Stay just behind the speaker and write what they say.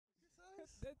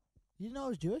You didn't know I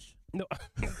was Jewish? No.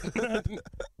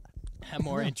 I'm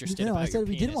more interested. No, about I said your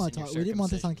we didn't penis want to and talk. your We didn't want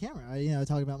this on circumcision. camera.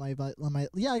 Talking about my.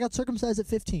 Yeah, I got circumcised at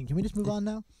 15. Can we just move on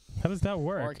now? How does that Or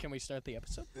work? can we start the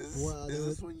episode? Well, Is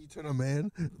this when you turn a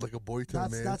man? Like a boy turn a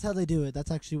man? That's how they do it. That's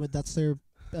actually that's their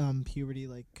puberty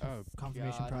Oh,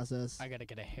 confirmation God. process. I gotta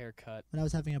get a haircut. When I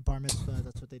was having a bar mitzvah,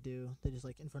 that's what they do. They just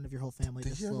in front of your whole family. Did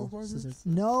just you have a little bar scissors. mitzvah?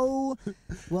 No.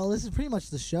 Well, this is pretty much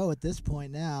the show at this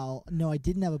point now. No, I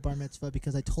didn't have a bar mitzvah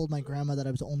because I told my grandma that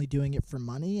I was only doing it for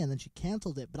money, and then she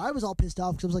canceled it. But I was all pissed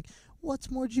off because I was like, "What's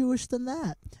more Jewish than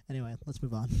that?" Anyway, let's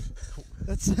move on.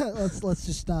 let's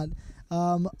just not.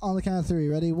 On the count of three.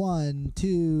 Ready? 1,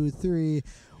 2, 3.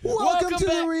 Welcome to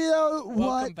back. the Rio. What?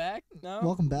 Welcome back? No.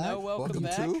 Welcome back. No, welcome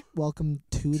back. to? Welcome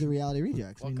to the Reality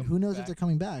Rejects. I mean, Welcome who knows if back. they're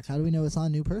coming back? How do we know it's not a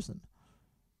new person?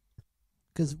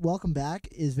 Because welcome back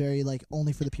is very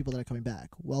only for the people that are coming back.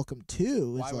 Welcome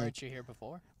to is Why weren't you here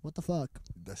before? what the fuck?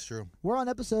 That's true. We're on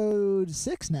episode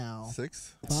 6 now.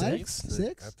 6? 5? Six?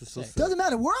 6? Episode 6. Doesn't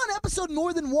matter. We're on episode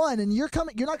more than 1, and you're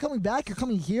not coming back. You're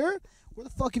coming here. Where the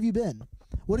fuck have you been?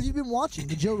 What have you been watching?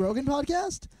 The Joe Rogan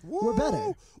podcast? We're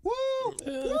better. Woo!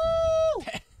 Woo!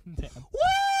 Damn.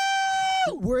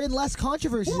 Woo! We're in less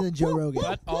controversy than Joe Rogan.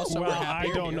 But also, we're Well, I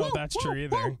happier don't know here. if that's true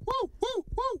either.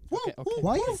 Okay, okay.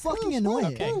 Why are you fucking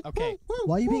annoying? Okay.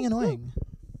 Why are you being annoying?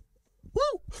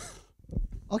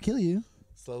 I'll kill you.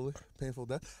 Slowly, painful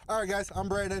death. All right, guys, I'm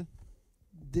Branden.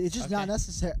 It's just not Okay.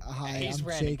 necessary. Hi, He's I'm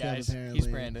Brandon, Jacob, guys. apparently. He's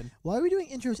Brandon. Why are we doing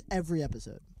intros every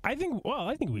episode? I think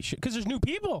we should, because there's new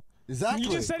people. Exactly.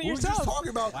 You just said it We were just yourself. talking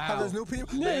about how Wow. there's new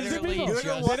people. Yeah, there's new Literally people. just-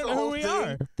 You're gonna They watch don't the know who whole we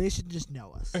thing? are. They should just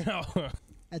know us. No.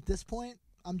 At this point,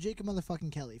 I'm Jacob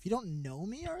motherfucking Kelly. If you don't know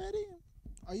me already,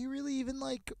 are you really even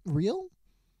real?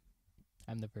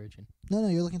 I'm the virgin. No,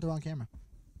 you're looking at the wrong camera.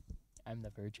 I'm the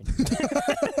virgin.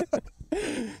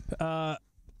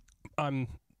 I'm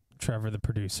Trevor, the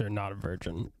producer, not a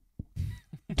virgin.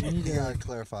 We need You gotta to.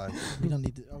 clarify. We don't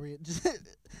need to. Are we just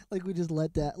we just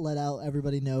let out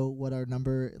everybody know what our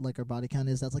number, our body count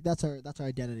is? That's our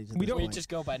identity. We don't- we just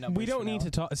go by numbers. We don't need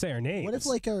to say our names. What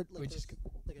if our We just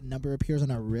a number appears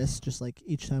on our wrist, just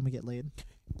each time we get laid?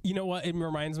 You know what? It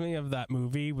reminds me of that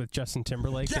movie with Justin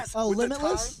Timberlake. Yes. Oh, with the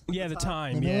Limitless? time. Yeah, the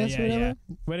time. Limitless or Yeah. whatever?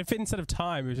 But if instead of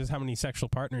time, it was just how many sexual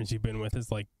partners you've been with is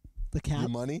The Your cap.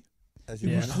 money. As If you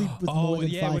you Yeah. want. sleep with Oh, more than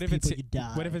yeah, 5 what if it's people, you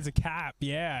die. What if it's a cap?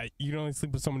 Yeah, you can only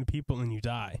sleep with so many people and then you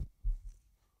die.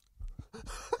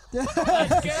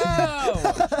 let's go.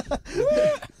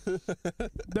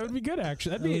 That would be good,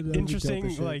 actually. That'd be That would be interesting,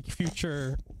 dope as shit.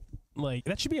 future.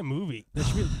 That should be a movie. That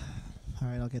should be. All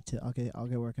right, I'll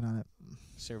get working on it.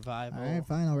 Survival All right,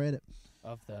 fine, I'll rate it.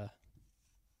 of the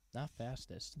not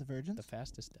fastest. The Virgins. The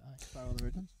fastest die. Spiral of the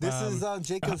Virgins. This is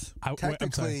Jacob's I'm sorry.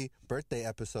 technically birthday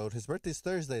episode. His birthday's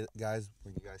Thursday, guys.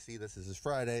 When you guys see this is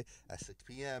Friday at 6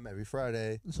 p.m. every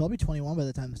Friday. So I'll be 21 by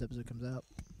the time this episode comes out.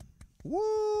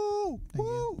 Woo! Thank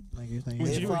Woo! you. Thank Would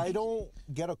you. If you- I don't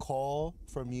get a call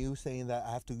from you saying that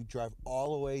I have to drive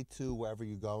all the way to wherever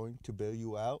you're going to bail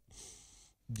you out,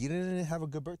 you didn't have a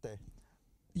good birthday.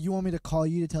 You want me to call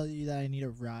you to tell you that I need a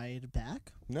ride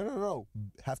back? No.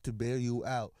 Have to bail you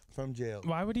out from jail.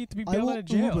 Why would he have to be I bailed will out of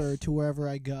jail? Uber to wherever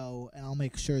I go, and I'll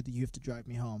make sure that you have to drive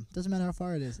me home. Doesn't matter how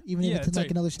far it is, even Yeah, if it's in it's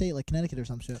like- another state, like Connecticut or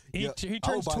some shit. He I'll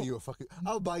turns buy you a fucking.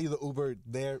 I'll buy you the Uber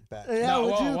there back. Yeah, no,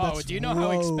 would whoa, you? whoa. That's- Do you know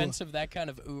how whoa. expensive that kind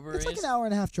of Uber It's is? like an hour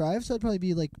and a half drive, so it'd probably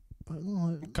be like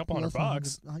a couple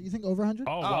 $100. You think over 100?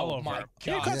 Oh, well Oh, over. my It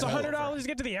God. costs Yeah. $100 to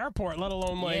get to the airport, let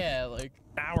alone yeah,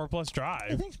 hour plus Hey,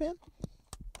 drive. thanks, man.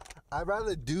 I'd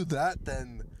rather do that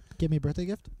than. Give me a birthday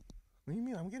gift. What do you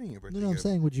mean? I'm getting you a birthday No, I'm gift.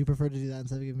 saying, would you prefer to do that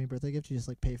instead of giving me a birthday gift? You just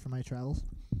pay for my travels.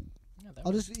 yeah, that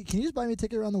I'll was- just. Can you just buy me a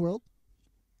ticket around the world?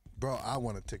 Bro, I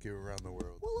want a ticket around the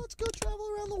world. Well, let's go travel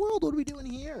around the world. What are we doing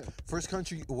here? First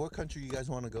country, what country you guys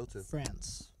want to go to?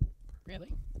 France. Really?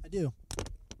 I do.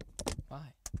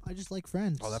 Why? I just like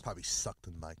France. Oh, that probably sucked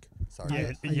in mic. Sorry.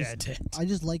 Yeah, I it did. I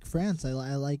just like France.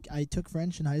 I took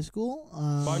French in high school.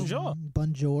 Bonjour.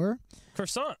 Bonjour.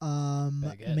 Croissant.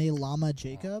 Baguette. Me Lama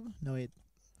Jacob. No wait,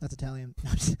 that's Italian. No,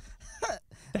 I'm just-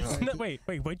 No, wait,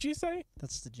 what'd you say?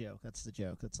 that's the joke. That's the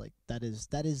joke. That's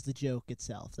that is the joke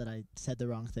itself. That I said the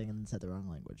wrong thing and said the wrong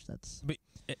language. That's.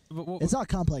 It's not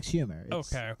complex humor.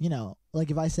 It's, Okay. You know,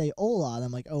 like if I say hola, and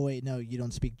I'm like, oh wait, no, you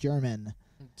don't speak German.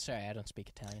 Sorry, I don't speak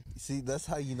Italian. See, that's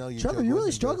how you know your Trevor, joke you're really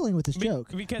wasn't good. struggling with this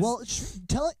joke. Because Well,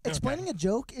 explaining a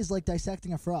joke is like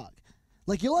dissecting a frog.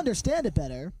 Like you'll understand it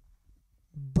better,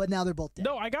 but now they're both dead.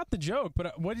 no, I got the joke,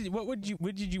 but what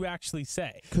did you actually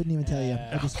say? Couldn't even tell you.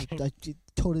 Okay. I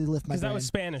totally lift my Because brain. that was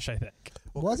Spanish, I think.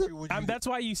 What Was it? country would you- That's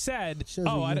why you said, Shows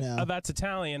 "Oh, what you know. that's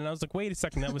Italian," and I was like, "Wait a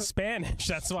second, that was Spanish."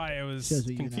 That's why I was Shows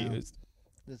what you know. confused.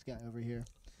 This guy over here.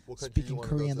 What country you speaking wanna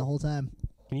go Korean to? the whole time.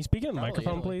 Can you speak in the Probably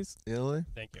microphone, Italy. please? Italy?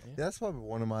 Thank you. Yeah, that's probably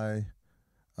one of my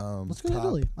Let's go to top.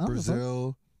 Italy. I don't give a fuck.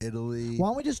 Brazil, Italy. Why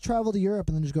don't we just travel to Europe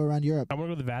and then just go around Europe? I want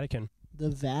to go to the Vatican. The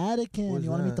Vatican. Where's You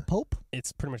want to meet that? the Pope?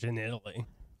 It's pretty much in Italy.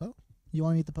 You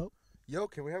want to meet the Pope? Yo,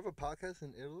 can we have a podcast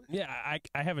in Italy? Yeah,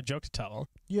 I have a joke to tell.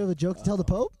 You have a joke to tell the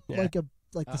Pope? Yeah.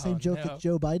 Like the same Oh, joke no. that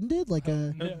Joe Biden did? Like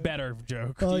a No. A better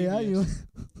joke. Oh yeah, you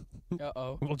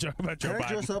Uh-oh. We'll joke about Joe Can I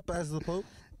dress Biden. up as the Pope?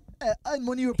 and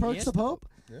when you approach is the the Pope,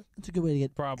 Yeah. it's a good way to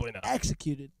get Probably not.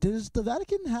 executed. Does the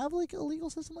Vatican have like a legal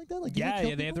system like that? Like, do Yeah, kill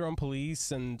yeah, they have people? their own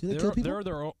police and Do they kill people? they're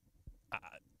their own.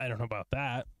 I don't know about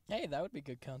that. Hey, that would be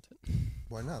good content.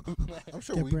 Why not? I'm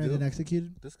sure Get we Brandon do.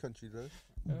 executed. This country does.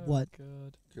 What?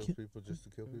 God. Kill Ki- people just to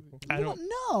kill people. I We don't. don't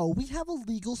know. We have a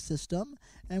legal system,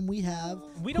 and we have.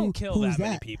 We don't kill who that is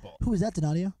many that? people. Who is that,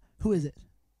 Donadio? Who is it?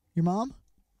 Your mom?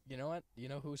 You know what? You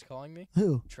know who's calling me?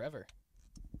 Who? Trevor.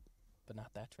 But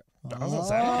not that Trevor. I was gonna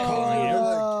say, I'm not calling you.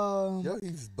 Oh. Yo,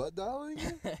 he's butt dialing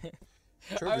you?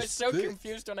 I Trevor's was so thick.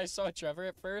 confused when I saw Trevor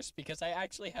at first because I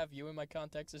actually have you in my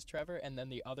contacts as Trevor and then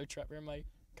the other Trevor in my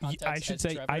contacts I should as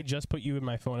say Trevor. I just put you in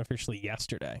my phone officially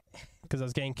yesterday because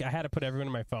I had to put everyone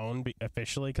in my phone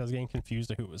officially because I was getting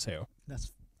confused of who was who.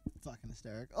 That's fucking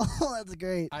hysterical. Oh, that's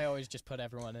great. I always just put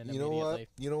everyone in You know what? immediately.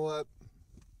 You know what?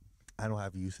 I don't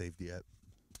have you saved yet.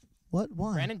 What?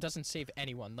 Why? Brandon doesn't save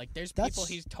anyone. Like, there's That's people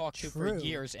he's talked to True. for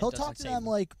years and He'll doesn't talk to save them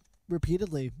like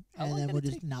repeatedly, How and long then did we'll it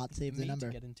just take not save the me number.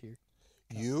 to get into your...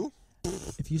 You?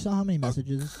 If you saw how many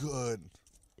messages, Good.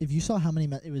 if you saw how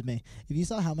many, it was me. If you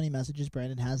saw how many messages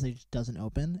Brandon has that he just doesn't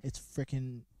open, it's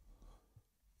freaking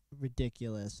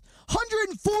ridiculous.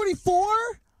 144?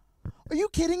 Are you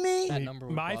kidding me? That number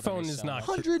would My bother phone me is so not- much.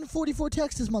 144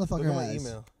 texts this Look motherfucker at my has.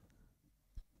 email.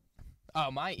 Oh,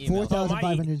 my email.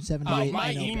 4,578. Oh, my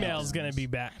unopened email's gonna items. be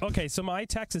back. Okay, so my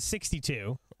text is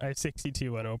 62. I have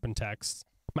 62 unopened texts.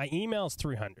 My email is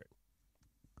 300.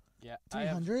 Yeah, I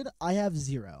have... 300. I have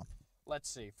 0. Let's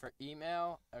see. For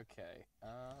email, okay.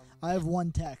 I have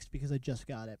 1 text because I just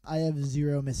got it. I have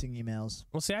 0 missing emails.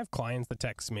 Well, see, I have clients that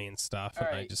text me and stuff, and I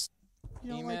Alright. just You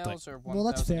don't like emails are Well,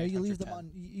 that's fair. You leave them 1,810.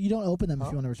 on. You don't open them if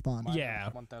Huh? you want to respond. Mine Yeah.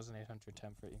 is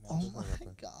 1,810 for emails. Oh my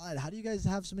god! How do you guys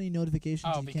have so many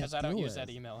notifications? Oh, you because can't I don't deal use with? that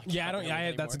email. yeah, I don't. really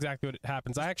Yeah, that's anymore. exactly what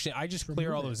happens. I just clear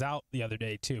all remove it. those out the other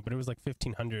day too, but it was like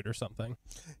 1,500 or something.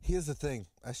 Here's the thing.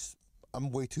 I'm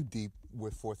way too deep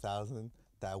with 4,000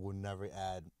 that I would never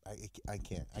add. I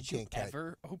can't. I Did you can't catch.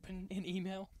 ever open an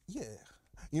email? Yeah.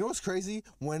 You know what's crazy?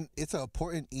 When it's an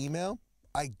important email,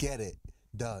 I get it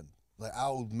done. Like,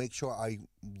 I'll make sure I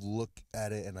look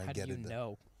at it and I How get do you it done.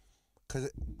 know?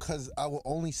 Because I will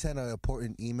only send an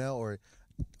important email, or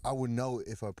I would know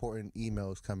if an important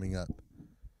email is coming up.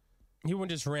 You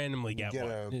wouldn't just randomly get one.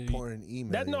 an important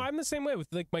email. That, no, yeah. I'm the same way with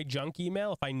like my junk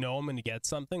email. If I know I'm going to get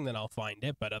something, then I'll find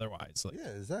it. But otherwise, like, Yeah,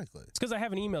 exactly. it's because I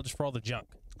have an email just for all the junk.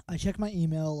 I check my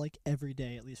email like every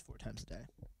day, at least 4 times a day.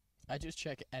 I just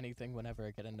check anything whenever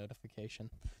I get a notification.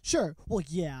 Sure. Well,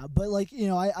 yeah, but like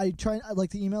I try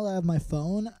like the email I have on my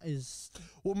phone is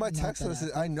Well, my Not text that message,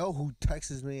 active. I know who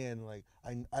texts me, and like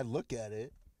I look at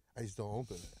it, I just don't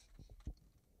open it.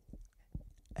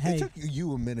 hey, It took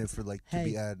you a minute for like to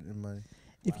be Hey. added in my.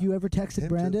 if you ever texted Him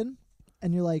too. Brandon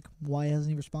and you're like, why hasn't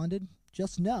he responded?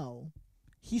 Just know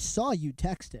he saw you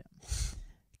text him.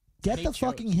 Get He the chose.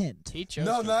 fucking hint. He chose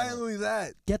No, to not ignore it. only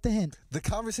that, Get the hint. the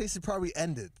conversation probably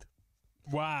ended.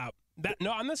 Wow.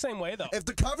 No, I'm the same way though. If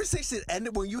the conversation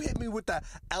ended when you hit me with that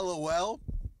LOL,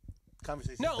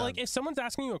 conversation. No, like if someone's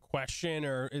asking you a question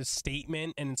or a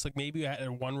statement, and it's like maybe you had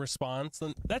one response,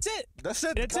 then that's it. that's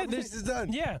it. That's the it. conversation's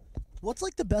done. Yeah. What's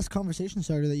like the best conversation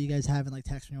starter that you guys have in like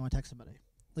text when you want to text somebody?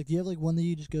 Like, do you have like one that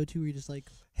you just go to where you just like,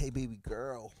 Hey, baby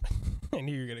girl. I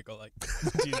knew you were gonna go like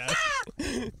do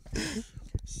that.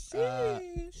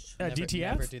 Never, DTF?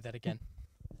 Never do that again.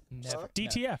 Never.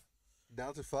 DTF.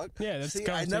 Down to fuck. Yeah, that's See,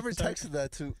 the I never conversation texted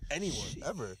that to anyone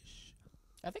ever.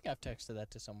 I think I've texted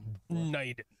that to someone before. No,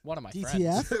 you didn't. One of my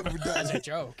DTF? friends. We're done. As a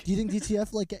joke. Do you think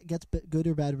DTF like gets good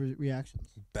or bad reactions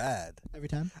Bad. every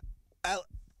time?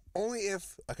 Only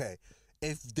if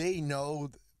they know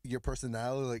your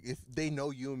personality, like if they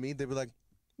know you and me, they be like,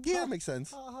 yeah, that makes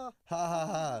sense. Ha ha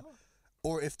ha.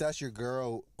 Or if that's your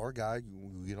girl or guy,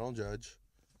 you don't judge.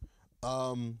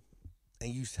 And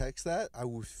you text that, I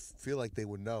would feel like they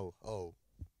would know. Oh,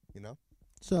 you know?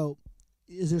 So,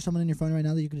 is there someone in your phone right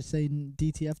now that you could just say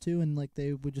DTF to and like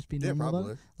they would just be Yeah, normal about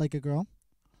probably. it? Like a girl?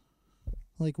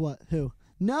 Like what? Who?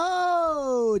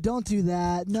 No! Don't do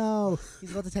that. No.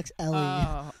 He's about to text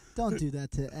Ellie. Don't do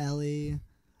that to Ellie.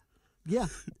 Yeah.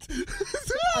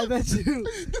 I bet you.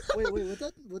 Wait,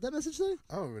 what that message say?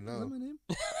 I don't even Is that know. my name?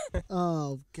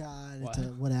 Oh God, What?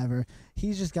 whatever.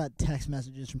 He's just got text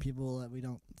messages from people that we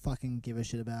don't fucking give a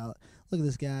shit about. Look at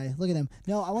this guy. Look at him.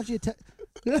 No, I want you to.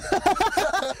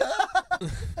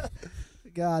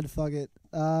 God, fuck it.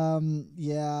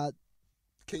 Yeah.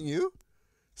 Can you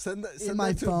send that? Send In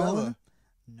my that to phone. Bella.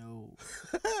 No.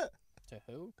 To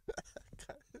who?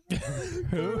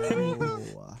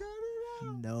 No.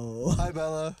 No. Hi,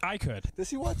 Bella. I could. Does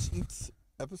he watch each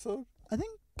episode? I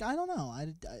don't know.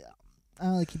 I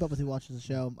don't really keep up with who watches the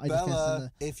show. I just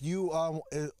Bella, if you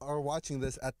are watching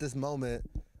this at this moment,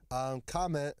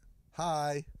 comment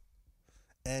hi,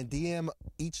 and DM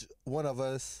each one of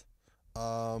us.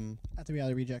 at the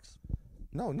Reality Rejects.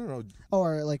 No.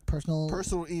 Or like personal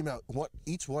email.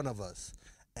 Each one of us,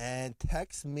 and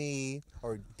text me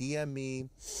or DM me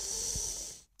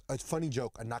a funny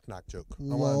joke, a knock joke. I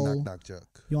want a Lol. knock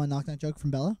joke. You want a knock joke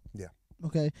from Bella? Yeah.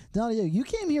 Okay. Nadia, you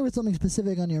came here with something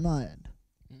specific on your mind.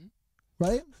 Hmm?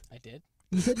 Right? I did.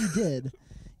 You said you did.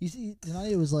 You see,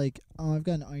 Nadia was like, "Oh, I've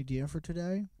got an idea for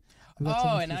today." I've got Oh,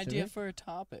 something an idea specific." for a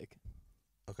topic.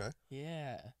 Okay.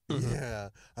 Yeah. Yeah,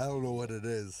 I don't know what it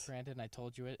is. Brandon, I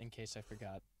told you it in case I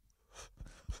forgot.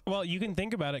 Well, you can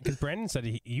think about it because Brandon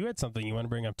said you had something you want to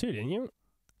bring up too, didn't you?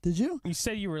 Did you? You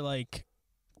said you were like,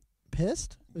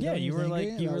 Pissed? Was that yeah, when you was were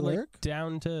angry like, you about were work? like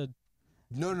down to.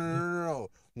 No.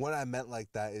 What I meant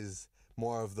like that is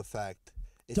more of the fact.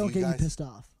 If Don't you get guys, you pissed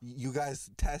off. You guys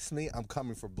test me, I'm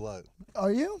coming for blood.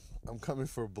 Are you? I'm coming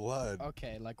for blood.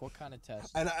 Okay, like what kind of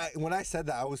test? And when I said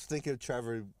that, I was thinking of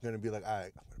Trevor gonna be like, all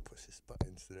right, I'm gonna push his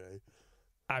buttons today.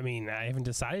 I mean, I haven't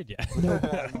decided yet. No.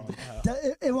 Oh,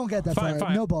 It won't get that Fine, far.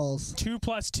 fine. No balls. 2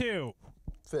 + 2.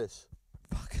 Fish.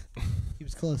 Fuck. He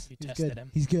was close. You He's tested good.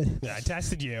 him. He's good. Yeah, I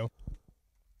tested you.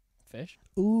 Fish?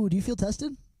 Ooh, do you feel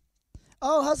tested?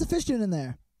 Oh, how's the fish doing in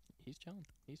there? He's chilling.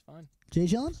 He's fine. Jay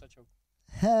chilling? Such a.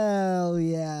 Hell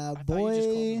yeah, I thought you just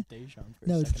called boy. him Dejan for a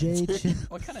No, it's second. Jay.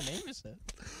 What kind of name is that?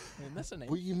 I mean, that's a name.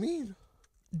 What do you mean?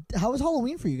 How was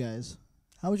Halloween for you guys?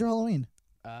 How was your Halloween?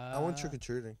 I went trick or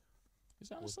treating It's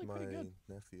with honestly my pretty good.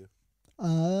 nephew.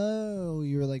 Oh,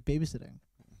 you were like babysitting.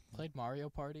 Played Mario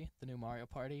Party, the new Mario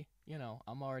Party. You know,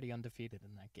 I'm already undefeated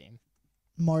in that game.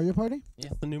 Mario Party?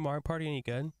 The new Mario Party any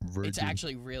good? It's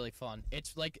actually really fun.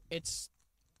 It's like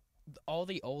all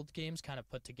the old games kind of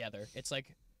put together. It's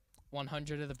like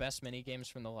 100 of the best mini games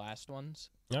from the last ones.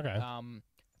 Okay.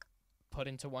 Put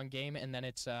into one game, and then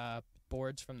it's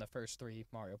boards from the first 3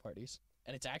 Mario parties,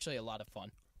 and it's actually a lot of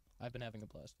fun. I've been having a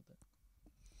blast with it.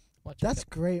 What, That's Jacob?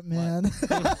 great, man.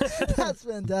 That's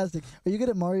fantastic. Are you good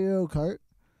at Mario Kart?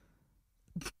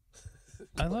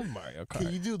 I love Mario Can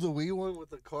Kart. you do the Wii one with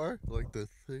the car? Like the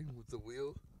thing with the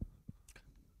wheel?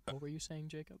 What were you saying,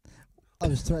 Jacob? I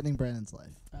was threatening Brandon's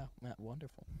life. Oh, Matt,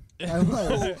 wonderful. I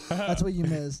was. That's what you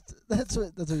missed. That's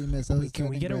what you missed. I was Can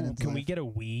we threatening get a Brandon's Can we life. get a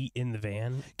Wii in the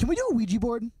van? Can we do a Ouija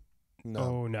board? No.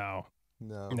 Oh no,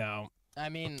 No. no. I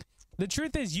mean, The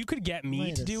truth is, you could get me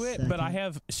Wait to a do it, but I second.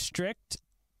 have strict,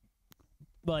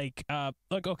 like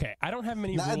okay, I don't have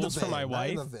many Not in the rules for van, my not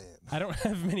in wife. the van. I don't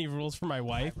have many rules for my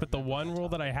wife, but the remember one that rule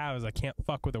that I have is I can't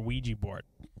fuck with a Ouija board.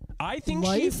 I think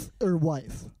Life or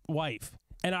wife? wife,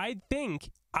 and I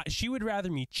think she would rather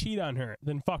me cheat on her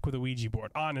than fuck with a Ouija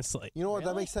board. Honestly, You know what?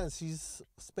 That Really? makes sense. She's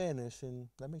Spanish, and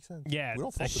that makes sense. yeah, We don't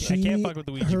I, fuck with I that. can't fuck with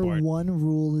the Ouija her board. one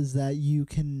rule is that you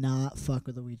cannot fuck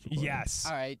with a Ouija board. Yes,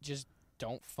 all right, just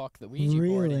don't fuck the Ouija board,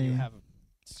 and Really? you have a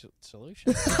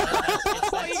solution. It's that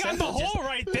well, you got the simple. Just- hole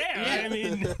right there. Yeah. I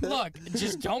mean, Look,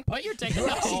 just don't put your dick in the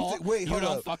hole. Wait, You hold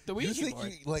don't up. fuck the You Ouija think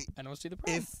board. like I don't see the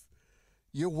problem. if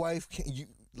your wife can you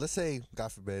let's say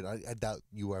God forbid I doubt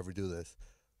you ever do this,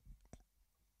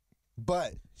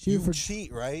 but She you for-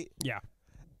 cheat, right? yeah,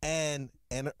 And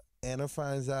Anna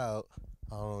finds out.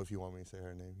 I don't know if you want me to say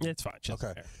her name. it's fine. Just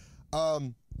Okay.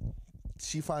 there.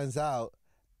 She finds out,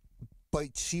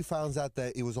 but she finds out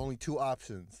that it was only 2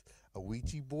 options: a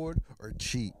Ouija board or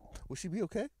cheat. Would she be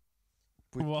okay?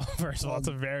 Well, first of all, it's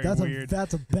a very That's weird.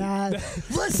 that's a bad.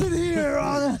 Listen here,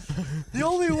 Anna. The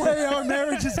only way our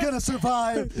marriage is gonna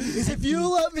survive is if you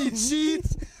let me cheat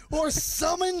or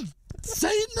summon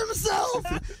Satan himself.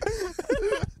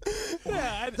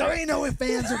 Yeah, There ain't no ifs,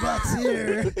 ands, or buts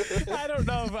here. I don't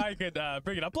know if I could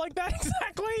bring it up like that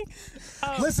exactly.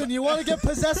 Listen, you want to get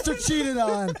possessed or cheated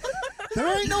on?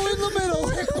 There ain't no in the middle.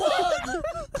 Pick one.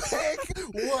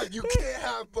 Pick one. You can't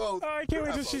have both. Oh, I can't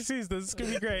wait till she sees this. It's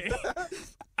gonna be great.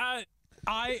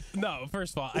 No.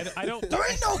 First of all, I don't.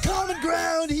 There ain't no common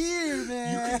ground here, You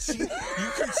man. can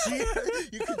cheat.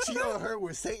 You can cheat on her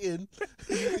with Satan.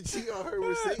 You can cheat on her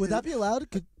with Satan. Would that be allowed?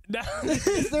 No. there-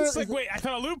 It's like, wait, I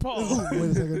found a loophole.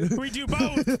 Wait a second. We do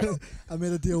both. I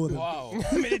made a deal with him. Whoa.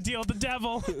 I made a deal with the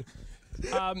devil.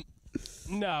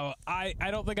 No, I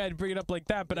don't think I'd bring it up like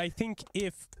that. But I think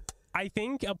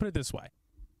I'll put it this way.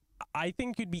 I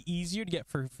think it'd be easier to get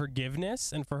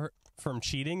forgiveness and from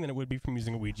cheating than it would be from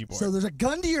using a Ouija board. So there's a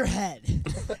gun to your head,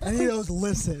 and he goes,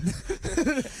 "Listen,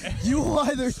 you will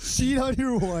either cheat on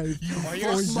your wife Or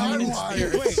you're or summoned you."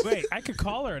 spirit. wait, I could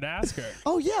call her and ask her.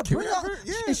 Oh yeah, bring we have her. her?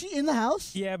 Yeah. Is she in the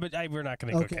house? Yeah, but we're not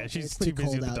gonna go Okay, get. it's She's pretty too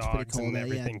busy cold with the out, it's pretty dogs and cold out,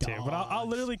 yeah, everything too. But I'll dogs.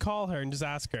 literally call her and just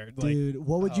ask her. Like, Dude,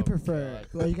 what would you Oh, prefer?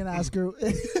 God. Are you gonna ask her?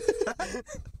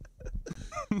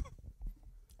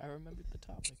 I remembered the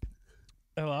topic.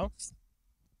 hello,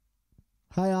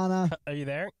 Hi, Anna. are you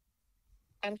there?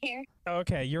 I'm here.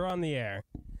 Okay, you're on the air.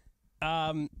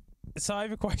 So I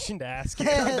have a question to ask you.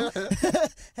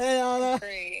 Hey, Anna.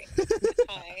 Great.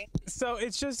 Hi. So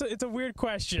it's a weird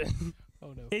question.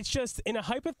 Oh no. It's just in a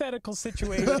hypothetical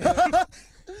situation.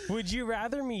 Would you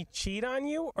rather me cheat on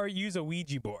you or use a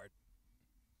Ouija board?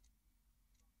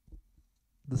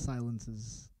 The silence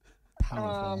is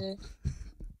powerful.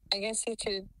 I guess you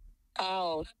could.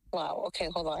 Oh, wow. Okay,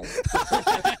 hold on.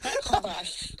 Hold on.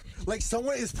 Like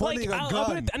someone is pointing a I'll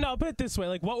gun. I'll put it this way.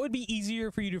 Like, what would be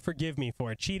easier for you to forgive me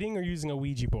for, cheating or using a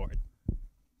Ouija board?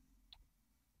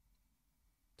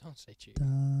 Don't say cheat.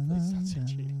 Please don't say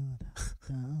cheating.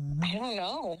 I don't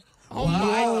know. Oh my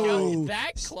Whoa. god,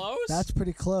 that close? That's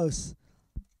pretty close.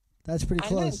 That's pretty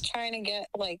I'm not close. trying to get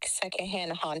like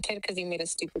secondhand haunted because you made a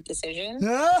stupid decision.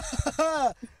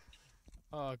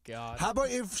 Oh god. How about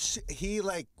if he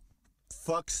like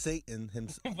fucks Satan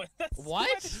himself?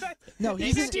 What? No, He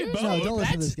he's can do both. no. Don't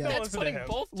listen to this guy. Don't That's listen to putting him.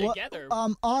 both What- together.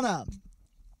 Anna.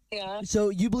 Yeah. So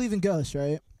you believe in ghosts,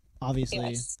 right? Obviously.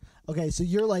 Yes. Okay, so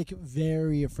you're like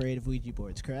very afraid of Ouija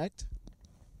boards, correct?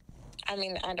 I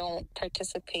mean, I don't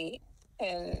participate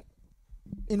in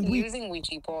In Ouija using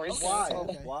Ouija boards. Why? So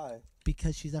Okay. Why?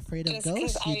 because she's afraid of just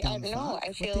ghosts. because You I dumb know, fuck. I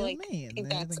What feel do you like mean?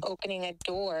 that's opening a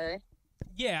door.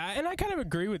 Yeah, and I kind of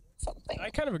agree with Something.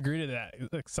 to that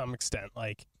like some extent.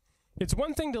 Like, it's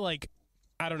one thing to like,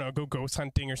 I don't know, go ghost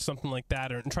hunting or something like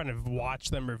that, or trying to watch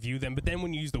them, review them. But then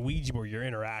when you use the Ouija board, you're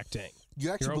interacting.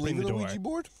 You actually You're believe in opening a the Ouija door.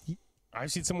 board?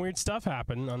 I've seen some weird stuff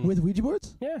happen on. With Ouija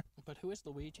boards? Yeah, But who is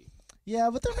Luigi? Yeah,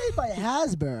 but they're made by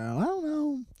Hasbro. I don't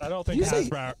know. I don't think You say-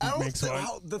 Hasbro I don't makes think one.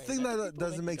 how, the Wait, thing is that that people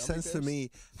doesn't make make gummy sense to bears? me,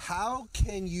 how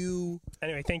can you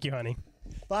Anyway, thank you, honey.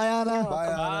 Bye, Anna. buy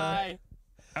Bye.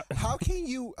 how can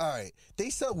you all right, they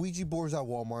sell Ouija boards at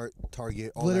Walmart,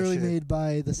 Target, all Literally that shit. made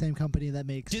by the same company that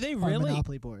makes Do they our really?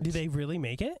 Monopoly boards. Do they really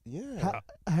make it? Yeah.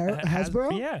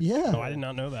 Hasbro? Yeah. Yeah. Oh, I did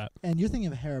not know that. And you're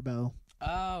thinking of Haribo.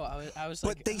 Oh, I was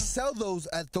like, But they sell those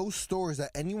at those stores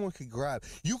that anyone could grab.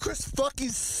 You could fucking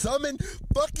summon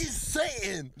fucking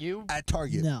Satan you at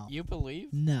Target. No. you believe?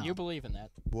 No. You believe in that?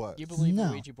 What? You believe No.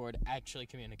 the Ouija board actually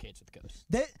communicates with ghosts?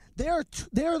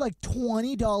 They are like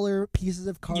 $20 pieces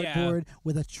of cardboard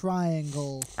with a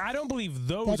triangle. I don't believe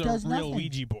those That are does real nothing.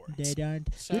 Ouija boards. They don't.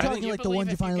 So You're talking you like the believe ones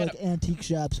you if find you in get like antique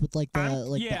shops with like the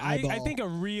the eyeball. I think a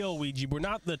real Ouija board,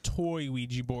 not the toy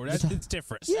Ouija board. Just a- It's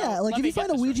different. Yeah, So, like let if me you find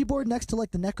get a this Ouija right. board next to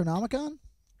like the Necronomicon.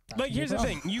 Like, here's the bro.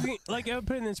 thing. You can, like, I'll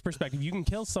put it in this perspective. You can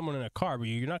kill someone in a car, but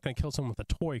you're not going to kill someone with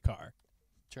a toy car.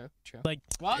 True, true. Like,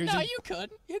 well, here's no, a- you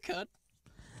could.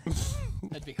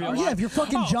 That'd be Oh, hard. yeah, if you're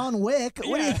fucking Oh. John Wick,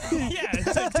 what yeah, do you yeah,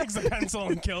 it takes a pencil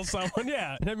and kills someone.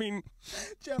 Yeah, I mean,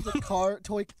 you have the car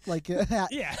toy like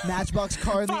yeah. Matchbox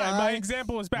car in the Fine, my eye?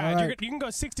 example was bad. All right. You can go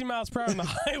 60 miles per hour on the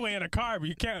highway in a car, but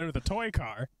you can't with a toy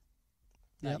car.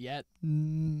 Not yet.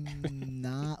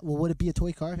 Nah. Well, would it be a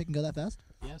toy car if it can go that fast?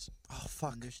 Yes. Oh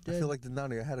fuck. Understood. I feel like the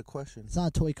Nani, I had a question. It's not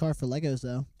a toy car for Legos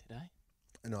though. Did I?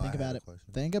 No, Think I about had it. a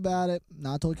question. Think about it.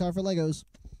 Not a toy car for Legos.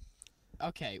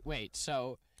 Okay, wait.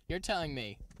 So you're telling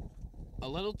me a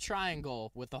little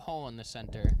triangle with a hole in the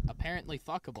center, apparently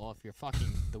fuckable if you're fucking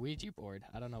the Ouija board.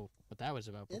 I don't know what that was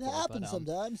about. It Before, happens but,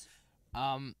 sometimes.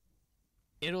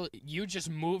 you just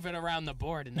move it around the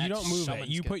board and that You don't move it. summons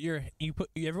You ghosts.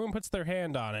 everyone puts their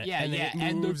hand on it. Yeah, and yeah, it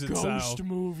and the moves ghost itself.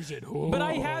 moves it. But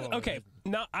I have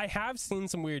no, I have seen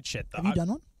some weird shit though. Have you done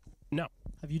one? No.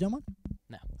 Have you done one?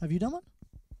 No. Have you done one?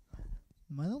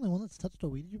 Am I the only one that's touched a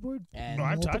Ouija board? And No,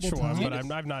 I've touched multiple one, but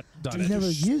times? I've not done You've it. never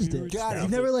used it. Got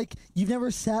it. You've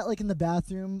never sat like in the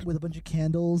bathroom with a bunch of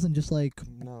candles and just like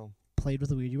No. played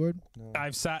with a Ouija board. No.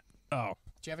 I've sat. Oh,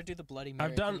 did you ever do the Bloody Mary?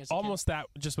 I've done thing as a kid? almost that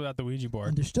just without the Ouija board.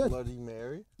 Understood. Bloody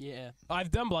Mary? Yeah, I've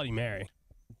done Bloody Mary.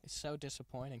 it's so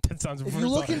disappointing. That sounds. If you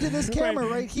look into this camera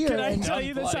right here, Can I and tell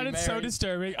you that Bloody sounded so Mary.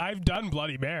 disturbing? I've done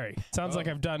Bloody Mary. Sounds like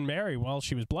Oh. I've done Mary while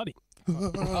she was bloody. Oh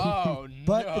no!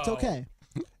 but it's okay.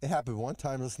 It happened one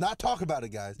time. Let's not talk about it,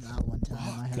 guys. Not one time.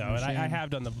 I have No, no and I shame. have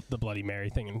done the Bloody Mary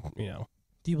thing, and you know.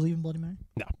 Do you believe in Bloody Mary?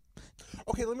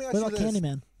 Okay, let me ask What you about this.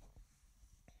 Candyman?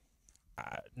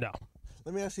 No.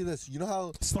 let me ask you this. You know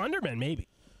how Slenderman, maybe.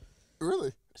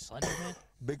 really Slenderman.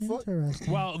 Bigfoot?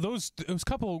 Interesting. Well, those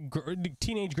couple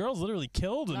teenage girls literally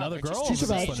killed another they're girl. just- she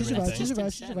on the survived. She Slenderman survived. thing. She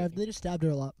survived. She Insanity. survived. They just stabbed her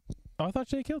a lot. Oh, I thought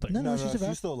they killed her. No, she survived.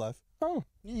 she's still alive. Oh,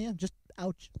 Yeah. Just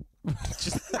ouch.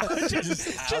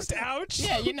 just ouch.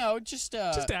 Yeah, you know, just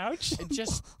ouch.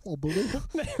 just Oh, booty.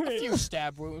 a few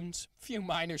stab wounds, a few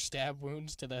minor stab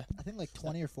wounds to the. I think like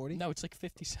 20 or 40. No, it's like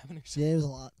 57 or something. Yeah, it was a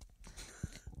lot.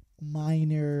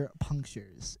 Minor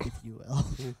punctures, if you will.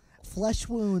 Flesh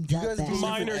wounds. You At guys best. believe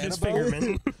Minor Annabelle? disfigurement.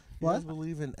 You guys What?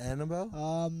 believe in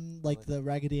Annabelle? Like the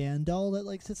Raggedy Ann doll that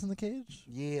like sits in the cage.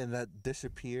 Yeah, and that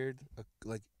disappeared.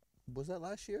 Like, was that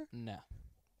last year? No,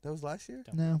 That was last year.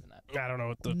 don't No. believe in that. I don't know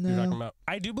what you're No. talking about.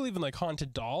 I do believe in like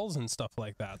haunted dolls and stuff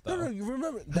like that, though. No, you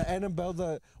remember the Annabelle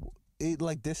that it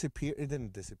like disappeared? It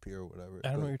didn't disappear or whatever. I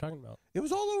don't know but what you're talking about. It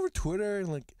was all over Twitter and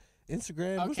like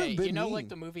Instagram. It was a Okay, big you know, meme. like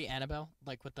the movie Annabelle,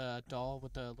 like with the doll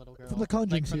with the little girl From the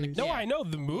Conjuring like from series. No, yeah. I know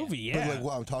the movie. But Yeah. like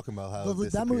what I'm talking about, how That it movie,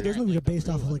 disappeared. those movies are Like the based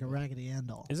off of real like a one. Raggedy Ann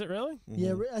doll. Is it really? Yeah,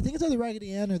 Mhm. I think it's either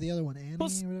Raggedy Ann or the other one, Annie Well,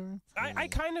 or whatever. I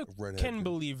kind of Redhead can kid.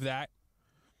 believe that.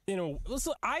 You know,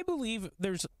 listen, I believe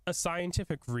there's a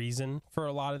scientific reason for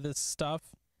a lot of this stuff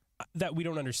that we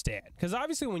don't understand. Because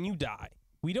obviously, when you die,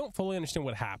 we don't fully understand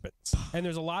what happens, and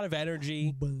there's a lot of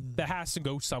energy that has to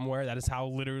go somewhere. That is how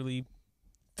literally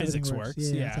physics Everything works.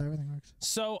 Yeah, Yeah. that's how everything works.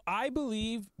 So I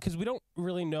believe, because we don't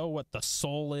really know what the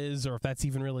soul is, or if that's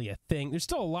even really a thing. There's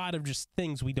still a lot of just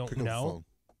things we don't Pick up the know.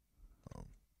 phone.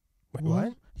 Wait,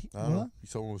 what? I don't know.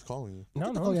 Someone was calling you. No,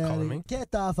 Get the no fuck one's outta calling here. me.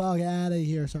 Get the fuck out of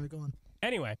here. Sorry, go on.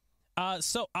 Anyway,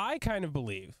 so I kind of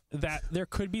believe that there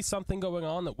could be something going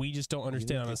on that we just don't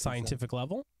understand on a get consent. scientific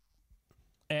level.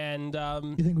 And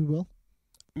You think we will?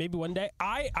 maybe one day.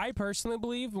 I personally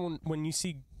believe when you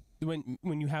see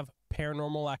when you have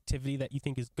paranormal activity that you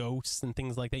think is ghosts and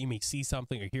things like that, you may see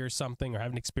something or hear something or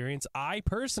have an experience. I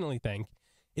personally think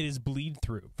it is bleed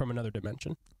through from another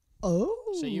dimension. Oh.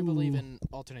 So you believe in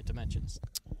alternate dimensions?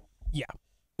 Yeah.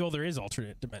 Well, there is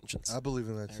alternate dimensions. I believe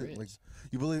in that There shit. Like, is.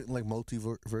 you believe in like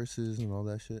multiverses and all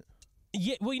that shit.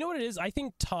 Yeah, well, you know what it is? I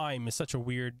think time is such a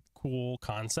weird, cool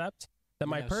concept that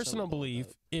my Yeah, so personal little belief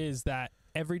about is that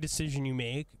every decision you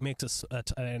make makes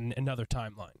another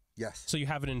timeline. Yes. So you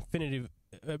have an infinitive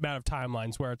amount of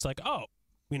timelines where it's like, oh,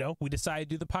 you know, we decided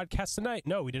to do the podcast tonight.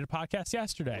 No, we did a podcast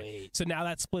yesterday. Wait. So now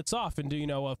that splits off into,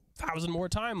 1,000 more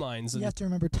timelines. You And, have to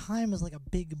remember, time is like a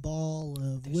big ball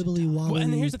of There's a wibbly time. wobbly. well,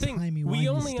 and here's the thing. We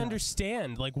only stuff.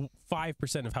 understand like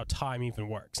 5% of how time even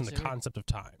works and Is the there- concept of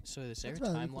time. So is there a That's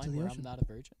about equal to timeline the where ocean. I'm not a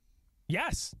virgin?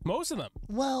 Yes, most of them.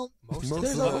 Well, Most Most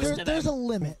there's of a, them. there, there's a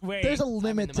limit. Wait. There's a in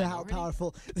limit the to how minority?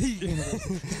 powerful the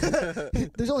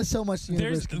universe. There's only so much the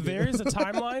universe can do. There's a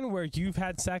timeline where you've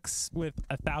had sex with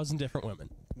 1,000 different women.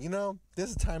 You know,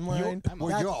 there's a timeline I'm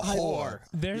where a- you're a That's whore.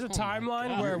 There's a Oh my timeline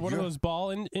God. where one of You're- those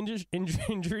ball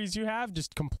injuries you have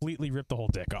just completely ripped the whole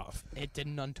dick off. It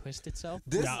didn't untwist itself?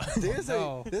 There's, No. there's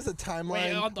No. a there's a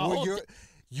timeline on the where whole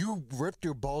you ripped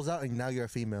your balls out and now you're a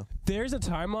female. There's a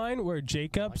timeline where I like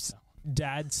Jacob's that.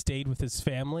 dad stayed with his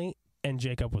family and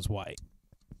Jacob was white.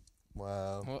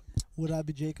 Wow. Would I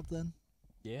be Jacob then?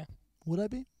 Yeah, Would I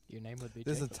be? your name would be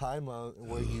There's a Jacob. timeline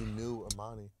where you knew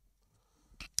Amani.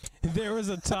 There was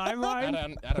a timeline.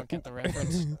 I don't get the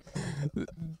reference.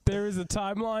 There was a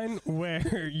timeline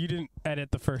where you didn't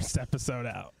edit the first episode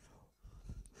out.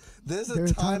 There's a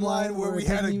There's a timeline timeline where where we it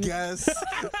had a doesn't even- guest.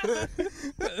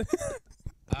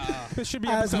 This should be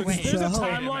As episode. you can There's a tell-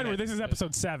 timeline where this is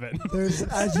episode 7. There's,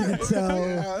 as you can tell,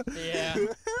 Yeah. Yeah.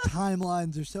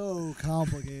 timelines are so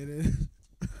complicated.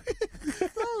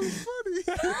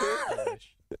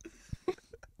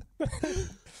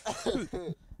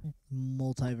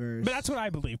 Multiverse. But that's what I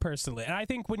believe personally, and I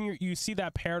think when you see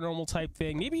that paranormal type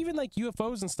thing, maybe even like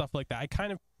UFOs and stuff like that, I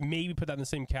kind of maybe put that in the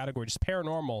same category, just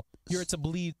paranormal. It's a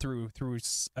bleed through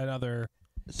another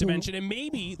So- dimension, and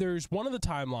maybe there's one of the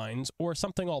timelines or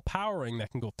something all powering that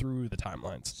can go through the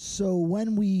timelines. So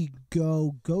when we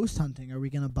go ghost hunting, are we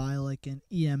gonna buy like an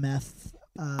EMF?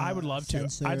 I would love to.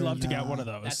 sensor I'd love to and, get one of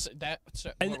those. That's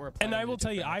what And, we're and planning I to will do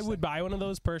tell you, for I next would time. buy one of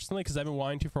those personally because I've been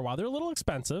wanting to for a while. They're a little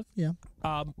expensive. Yeah.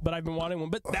 But I've been wanting one.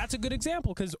 But that's a good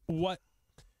example because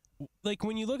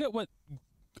when you look at what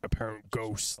apparent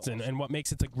ghosts and what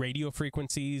makes it like radio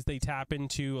frequencies they tap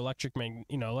into, electric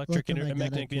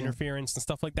Electromagnetic, yeah. interference and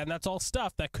stuff like that. And that's all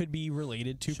stuff that could be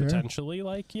related to Sure. potentially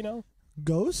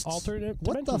Ghosts? alternate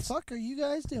What dimensions. the fuck are you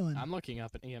guys doing? I'm looking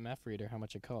up an EMF reader, how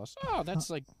much it costs. Oh, that's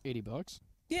like $80.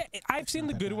 Yeah, I've seen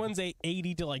the not good that ones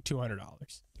 $80 to like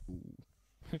 $200.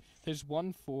 There's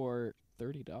one for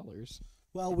 $30.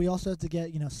 Well, we also have to get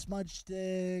smudge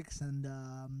sticks and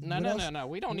No.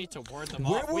 We don't need to ward them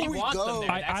Where off. will We we want go? them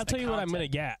there. I'll That's tell the you what I'm gonna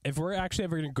content. get. If we're actually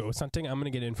ever gonna ghost hunting, I'm gonna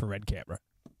get an infrared camera.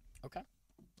 Okay,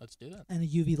 let's do that. and a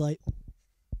UV light.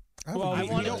 Well, I we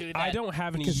wanna don't- do I that don't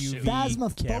have any because UV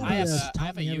phasmophobia cameras. I has have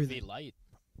taught a me UV everything. light.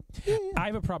 I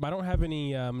have a problem. I don't have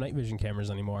any night vision cameras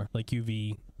anymore, like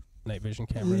UV night vision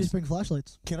We cameras. just bring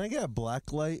flashlights. Can I get a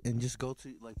black light and just go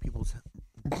to like people's?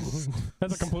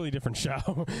 That's a completely different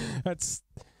show. That's.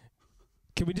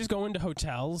 Can we just go into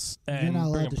hotels You're and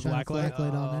not bring allowed a to shine a black light? black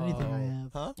light on anything I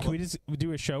have. Huh? Can we just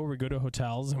do a show where we go to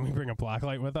hotels and we bring a black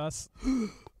light with us?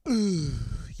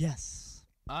 Yes.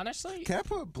 Honestly, Can I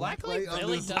put a black Black light light on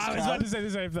really this? doesn't- I was about to say the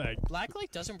same thing.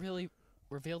 blacklight doesn't really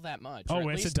reveal that much. Oh,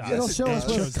 or at yes, it least does. It'll Yes, show it us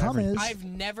where shows the cum everything. is. I've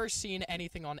never seen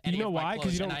anything on any You know of my why? 'Cause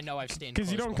clothes, you and don't- I know I've stained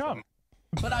Because you clothes don't before. come.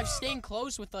 But I've stained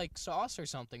clothes with like sauce or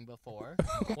something before.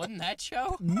 Wouldn't that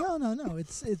show? No.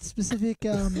 It's specific.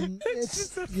 It's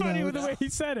just so funny with the way he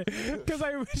said it. Because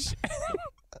I wish.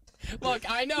 Look,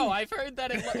 I know. I've heard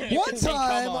that it. You One can say cum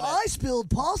time, on I spilled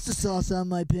pasta sauce on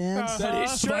my pants. That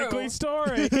is true. Likely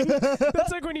story.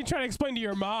 That's like when you try to explain to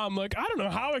your mom, like, I don't know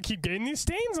how I keep getting these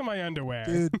stains on my underwear.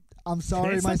 Dude, I'm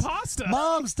sorry. It's My the pasta.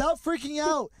 Mom, stop freaking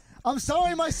out. I'm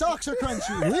sorry my socks are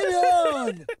crunchy. Leave me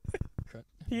alone.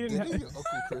 He didn't Didn't have, your Uncle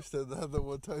Chris said that the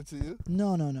one time to you?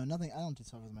 No, nothing. I don't do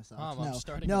socks with my socks. Mom, I'm no,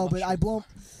 starting no, a but I mushroom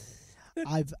blow.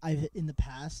 I've in the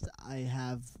past I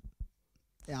have.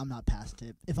 Yeah, I'm not past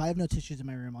it. If I have no tissues in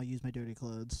my room, I'll use my dirty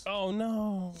clothes. oh,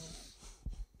 no.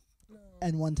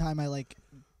 And one time I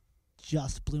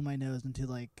just blew my nose into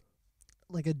like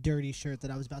a dirty shirt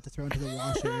that I was about to throw into the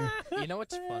washer. You know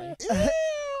what's funny?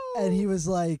 And he was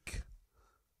like,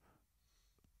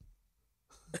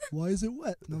 "Why is it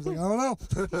wet?" And I was like, "I don't know."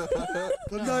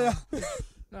 Couldn't tell ya.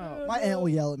 No. My aunt will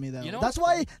yell at me though. You know that's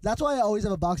what's why I always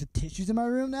have a box of tissues in my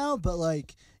room now. But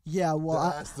like, yeah,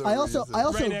 well, That's the I also reason.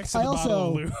 Right next to the bottle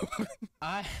of lube.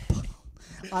 I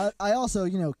I also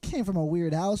came from a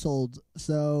weird household,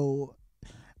 so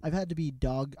I have to be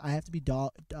dog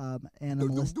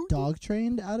animalist dog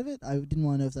trained out of it. I didn't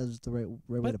want to know if that was the right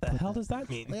way to What put the hell that. does that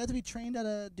mean? I have to be trained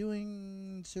at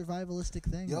doing survivalistic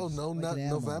things. Yo, no, like not an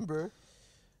animal. November.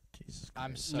 Jesus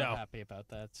I'm Christ. so No. happy about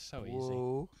that. It's so easy.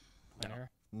 Whoa. Winner.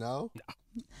 No?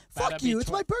 Fuck That'd be you! It's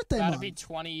my birthday That'd month. be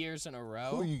 20 years in a Who are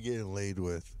row. you getting laid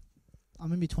with? I'm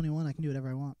gonna be 21. I can do whatever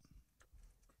I want.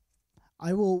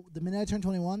 I will. The minute I turn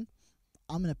 21,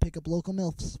 I'm gonna pick up local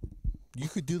milfs. You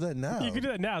could do that now. You can do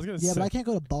that now. I was gonna Yeah, say. but I can't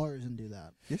go to bars and do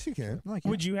that. Yes, you can. No, I can't.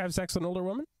 Would you have sex with an older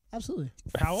woman? Absolutely.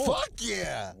 How old? Fuck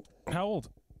yeah! How old?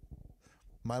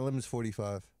 My limit's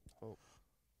 45.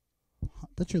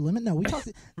 That's your limit? No, we talked.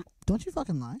 Don't you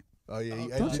fucking lie? Oh,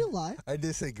 yeah. Don't you lie? I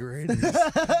did say grannies.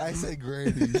 I said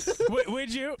grannies.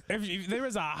 Would you? If there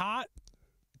was a hot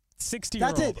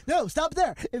 60-year-old. That's it. No, stop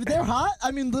there. If they're hot,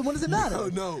 I mean, what does it matter?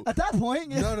 No. At that point,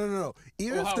 No.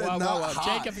 Even if they're not hot.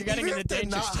 Jacob, you're getting even into if they're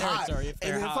dangerous not hot, territory if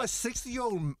they're and hot. if a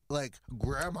 60-year-old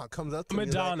grandma comes up to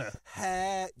Madonna. me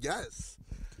like, yes.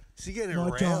 She getting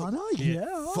Madonna, railed.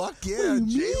 yeah. Fuck do yeah, you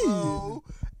J-Lo.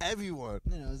 Everyone.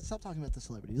 No, stop talking about the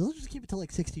celebrities. Let's just keep it to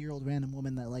 60-year-old random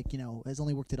woman that has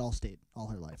only worked at Allstate all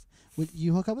her life. Would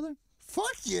you hook up with her? Fuck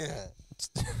yeah.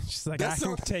 She's like, That's I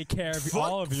can so- take care of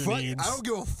all of your fuck, needs. I don't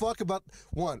give a fuck about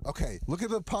one. Okay, look at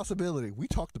the possibility. We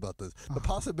talked about this. The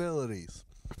possibilities.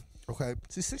 Okay,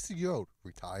 she's 60-year-old,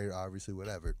 retired, obviously,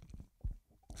 whatever.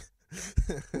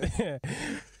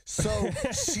 So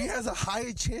she has a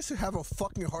higher chance to have a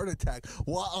fucking heart attack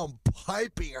while I'm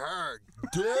piping her.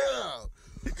 Damn.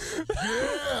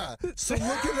 Yeah. So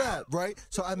look at that, right?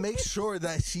 So I make sure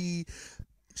that she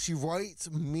writes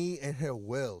me in her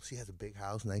will. She has a big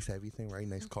house, nice everything, right?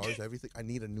 Nice cars, everything. I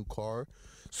need a new car.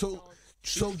 So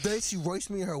then she writes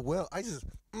me in her will. I just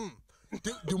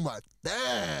do my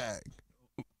thing.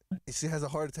 And she has a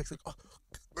heart attack. She's like,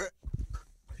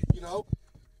 oh,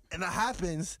 and that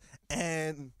happens,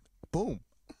 and boom,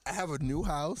 I have a new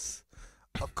house,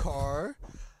 a car.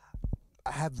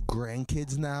 I have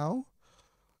grandkids now.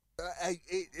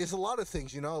 It's a lot of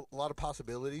things, a lot of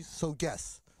possibilities. So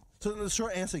yes. So the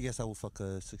short answer, yes, I will fuck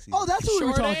a 60. Oh, that's what we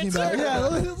were Short talking about.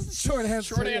 answer. Yeah, short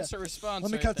answer. Short yeah. answer response.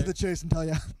 Let me right cut to there. the chase and tell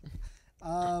you.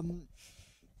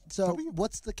 So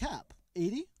what's the cap?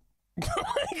 80? Oh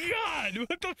my god,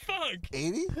 what the fuck?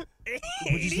 80?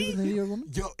 Would you sleep with an 80-year-old woman?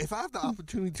 Yo, if I have the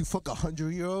opportunity to fuck a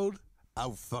 100-year-old, I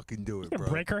would fucking do it, bro.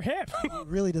 Break her hip. It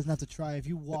really doesn't have to try. If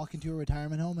you walk into a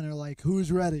retirement home and they're like,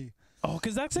 "Who's ready?" Oh,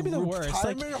 because that's gonna be the worst.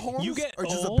 Like, Retirement homes you get are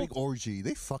just old. a big orgy.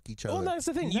 They fuck each other. Well, that's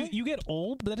the thing. You get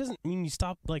old, but that doesn't mean you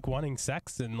stop wanting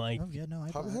sex and Oh yeah, no,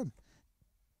 I How about him?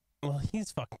 Well, he's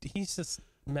fucked. He's just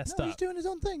messed No, he's up. doing his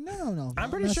own thing. No. I'm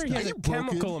pretty sure he has a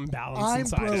chemical imbalance I'm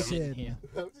inside him. broken.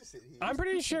 Yeah. I'm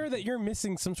pretty sure that you're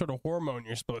missing some sort of hormone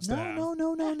you're supposed to have.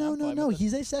 No.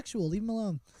 He's asexual. Leave him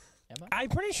alone. Am I? I'm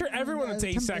pretty sure everyone that's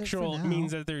come back for asexual now.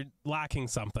 means that they're lacking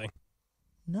something.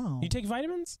 No. You take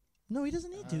vitamins? No, he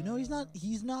doesn't need to. No, he's not.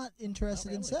 He's not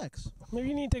interested in sex. Maybe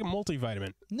you need to take a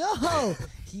multivitamin. No,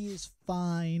 he is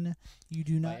fine. You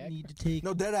do not Viagra? need to take.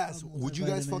 No, dead ass. a Would you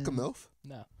guys fuck a multivitamin. MILF?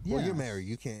 No. Yeah. Well, you're married.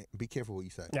 You can't. Be careful what you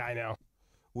say. Yeah, I know.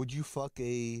 Would you fuck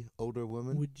a older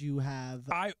woman? Would you have?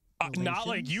 I not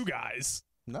like Relations? you guys.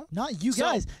 No. Not you So,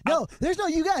 guys. No, there's no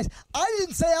you guys. I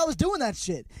didn't say I was doing that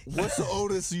shit. What's the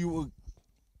oldest you would?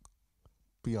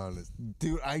 Be honest,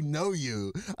 dude. I know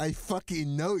you. I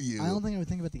fucking know you. I don't think I would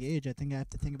think about the age. I think I have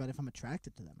to think about if I'm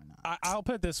attracted to them or not. I'll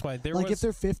put it this way: there Like was if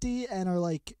they're 50 and are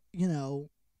like,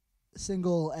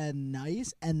 single and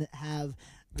nice and have.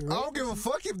 I don't give a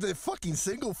fuck if they're fucking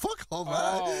single. Fuck all that.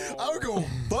 Oh. I don't give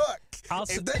a fuck. I'll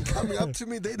s- If they're coming up to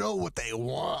me, they know what they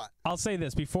want. I'll say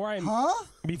this before I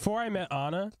met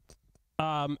Anna,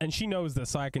 and she knows this,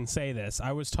 so I can say this.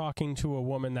 I was talking to a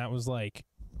woman that was like,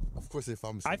 Of course, if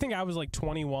I'm I think I was like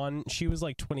 21. She was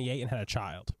like 28 and had a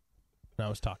child. And I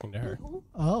was talking to her.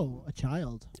 Oh, a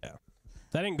child.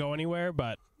 That didn't go anywhere,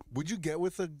 but would you get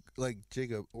with a like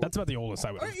Jacob? Or, that's about the oldest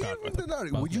I would or have gotten even with. not,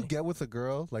 About would you me. get with a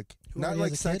girl like Who not already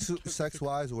like has a kid? sex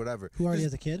wise or whatever? Who already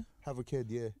Just has a kid? have a kid?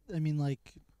 Yeah. I mean,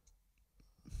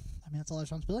 that's a lot of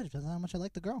responsibility. Depends on how much I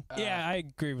like the girl. Yeah, I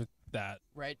agree with that.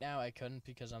 Right now, I couldn't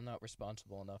because I'm not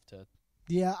responsible enough to.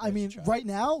 Yeah, I Nice mean, try. right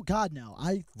now, God no.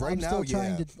 Right I'm now, still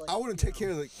trying yeah. to. Like, I wouldn't take care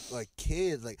of like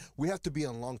kids. Like we have to be in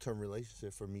a long term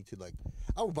relationship for me to like.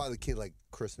 I would buy the kid like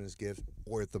Christmas gifts,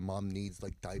 or if the mom needs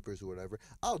like diapers or whatever,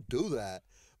 I'll do that.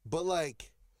 But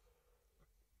like,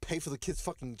 pay for the kid's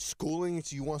fucking schooling if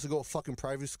she wants to go to fucking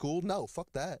private school. No, fuck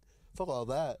that. Fuck all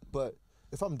that. But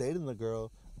if I'm dating the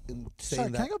girl and saying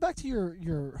Sorry, can I that, go back to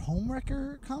your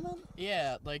homewrecker comment?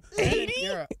 Yeah, like 80?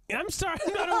 You're I'm sorry,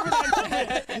 I'm not over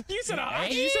that. You said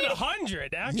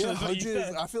 100. Actually, yeah, is what you 100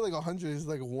 said. I feel like 100 is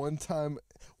like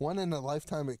one in a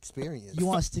lifetime experience. You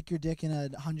want to stick your dick in a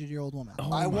 100-year-old woman? Oh I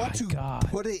my want to God.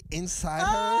 put it inside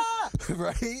her,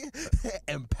 right?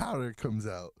 And powder comes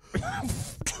out.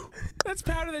 That's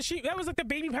powder that was like the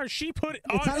baby powder she put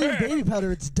It's on not her. even baby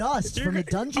powder. It's dust You're from the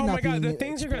gonna- dungeon. Oh my not God, being the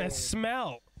things are gonna exploded.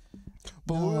 smell.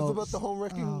 But what No, was about the home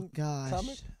wrecking Oh gosh,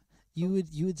 comment? you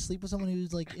would sleep with someone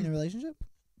who's like in a relationship?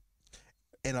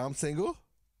 And I'm single,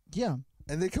 Yeah,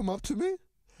 and they come up to me, Hi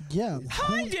yeah.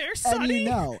 there, And Sonny. you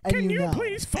know, and Can you you know.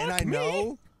 please fuck and I me?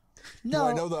 know. Do No,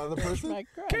 I know the other person? my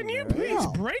Can you grandmother, right? please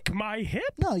No. break my hip?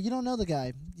 no, you don't know the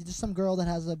guy. You're just some girl that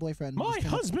has a boyfriend. My Just kinda-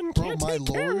 husband Bro, can't my take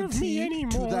care of me loyalty to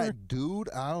anymore. that dude,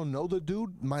 I don't know the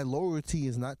dude. My loyalty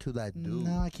is not to that dude.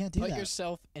 No, I can't do Put that.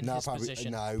 yourself in Nah, his probably-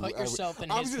 position. nah, Put yourself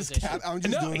in I'm his just position. I'm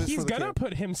just No, doing this he's for the gonna kid.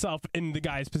 put himself in the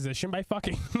guy's position by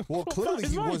fucking. Well, clearly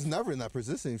his he wife. was never in that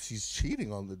position if she's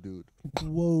cheating on the dude.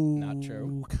 Whoa, Not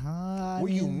true. I What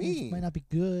do you this mean? Might not be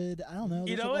good. I don't know.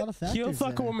 You There's know a lot what? of factors He'll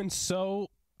fuck there. a woman so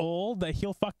old that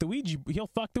he'll fuck the Ouija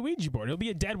board. He'll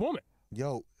be a dead woman.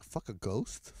 Yo, fuck a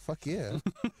ghost? Fuck yeah.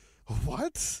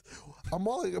 What? I'm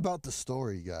all about the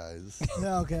story, guys.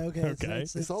 Yeah, okay. Okay.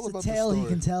 It's It's all a about the tale he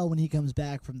story. can tell when he comes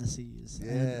back from the seas.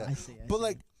 And Yeah. I see. But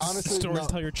like honestly, Stories no,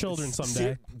 tell your children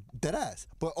someday. Dead ass.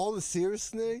 But all the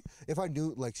seriousness, if I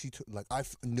knew like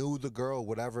knew the girl,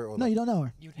 whatever. Or no, like, you don't know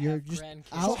her. You'd You're have just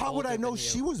grandkids out. so how would I older know than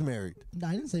she you. was married? No,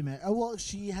 I didn't say married. Oh, well,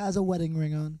 she has a wedding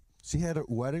ring on. She had a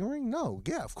wedding ring? No.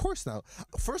 Yeah, of course not.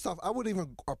 First off, I wouldn't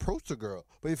even approach the girl.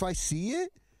 But if I see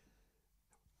it,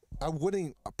 I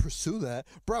wouldn't pursue that.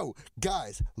 Bro,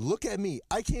 guys, look at me.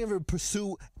 I can't even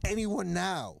pursue anyone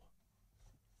now.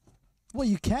 Well,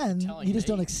 you can. Telling You just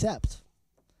don't me. accept.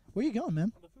 Where you going,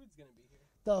 man? The food's gonna be here.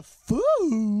 The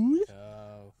food.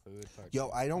 Oh, food part. Yo,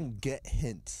 I don't get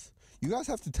hints. You guys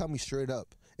have to tell me straight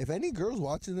up. If any girls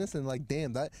watching this and like,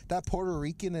 damn, that Puerto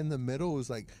Rican in the middle is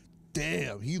like,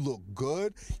 damn, he look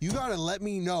good. You gotta let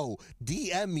me know.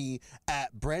 DM me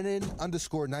at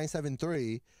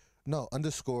Branden_973. No,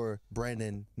 _Branden How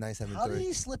did 973.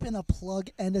 he slip in a plug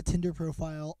and a Tinder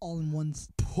profile all in one?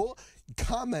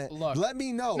 Comment. Look. Let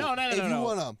me know. No, if you no.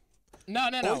 wanna. No.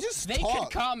 Or just They talk.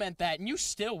 could comment that, and you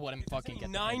still wouldn't fucking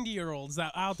get the hint. 90-year-olds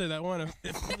out there that want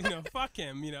to, fuck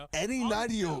him. Any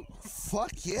 90-year-old.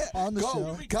 Fuck yeah. On the Go,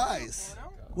 show. guys.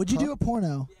 Would you do a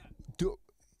porno? Do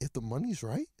if the money's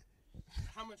right.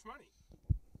 How much money?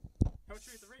 How much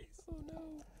do you have to raise? Oh no.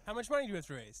 How much money do you have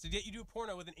to raise to get you do a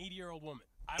porno with an 80-year-old woman?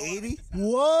 I wanna 80? make this happen.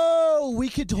 Whoa, we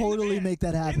could In the totally van. make that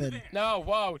In the happen. van. No,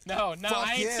 whoa, no, Fuck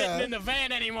I ain't yeah. sitting in the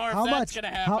van anymore How if much? that's gonna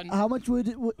happen. How much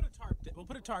would? We'll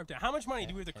put a tarp down. How much money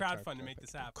do we have to crowdfund to make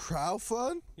this happen?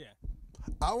 Crowdfund? Yeah.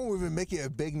 I won't even make it a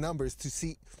big numbers to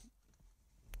see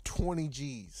 20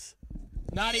 G's.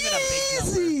 Not even a big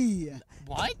number. Easy.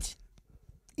 What?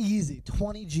 Easy.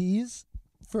 20 G's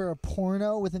for a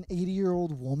porno with an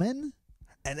 80-year-old woman?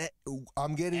 And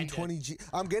I'm getting And 20 G.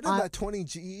 I'm getting that 20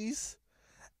 G's,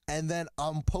 and then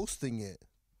I'm posting it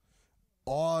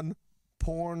on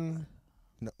porn.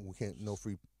 No, we can't. No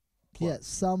free. Yeah,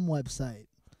 some website.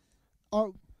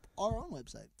 Our own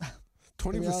website.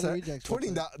 20%.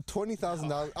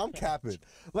 $20,000. I'm capping.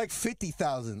 Like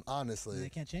 50,000. Honestly. They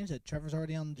can't change it. Trevor's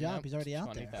already on the job. Yep, He's already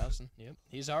out there. 20,000. Yep.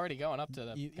 He's already going up to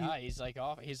the You- guy. He's like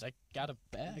off. He's like got a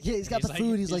bag. Yeah, he's got the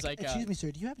food. He's like, uh, excuse me,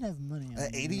 sir, do you happen to have money on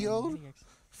An you?" 80-year-old?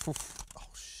 Oh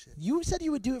shit. You said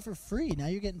you would do it for free. Now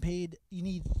you're getting paid. You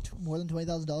need more than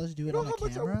 $20,000 to do it know on how a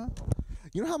much camera?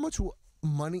 You know how much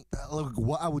money? Like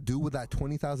what I would do with that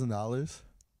 $20,000?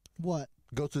 What?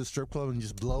 Go to the strip club and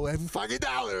just blow every fucking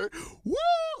dollar. Woo!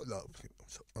 No,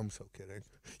 I'm so kidding.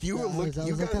 You Yeah, would look.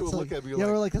 You guys would look at me yeah,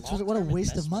 we're like, like, that's what a long-term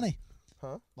waste of investment.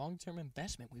 money. Long-term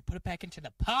investment. We put it back into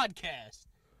the podcast.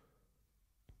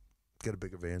 get a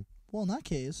bigger van. Well, in that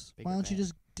case, why Bigger don't you van.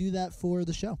 just do that for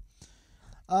the show?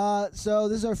 So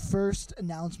this is our first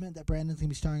announcement that Brandon's gonna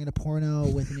be starring in a porno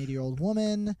with an 80-year-old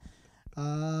woman.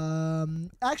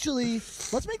 Actually,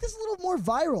 let's make this a little more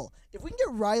viral. If we can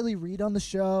get Riley Reid on the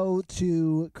show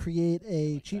to create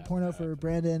a cheap porno for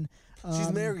Brandon,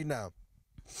 She's married now.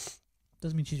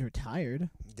 Doesn't mean she's retired.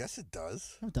 Yes, it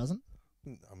does. No, it doesn't.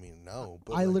 I mean, no.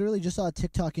 But I like, literally just saw a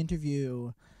TikTok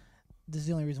interview. This is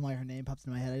the only reason why her name pops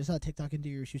in my head. I just saw a TikTok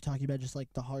interview where she was talking about just like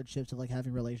the hardships of like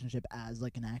having a relationship as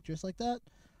like an actress like that,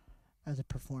 as a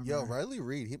performer. Yo, Riley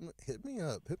Reid, hit me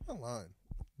up. Hit my line.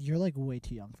 You're like way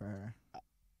too young for her.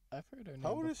 I've heard her name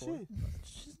How old is before.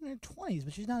 she? She's in her 20s,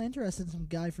 but she's not interested in some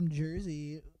guy from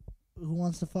Jersey who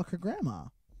wants to fuck her grandma.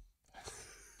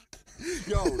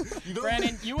 Yo, you know.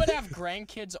 Brandon, you would have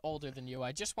grandkids older than you.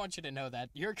 I just want you to know that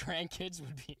your grandkids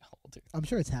would be older. I'm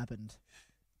sure it's happened.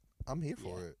 I'm here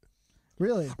for it.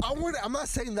 Really? I'm not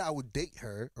saying that I would date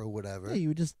her or whatever. Yeah, you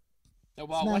would just. Well,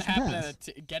 what Smash and happened pass.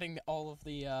 to getting all of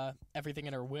the everything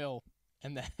in her will,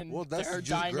 and then Well, that's her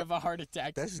just dying of a heart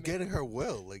attack? That's just getting her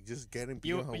will, like just getting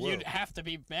beyond her will. You'd have to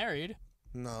be married.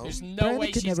 No. There's no Brandon way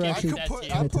could she's never giving actually that to you.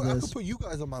 commit to I this. could put you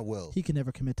guys on my will. He can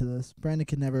never commit to this. Brandon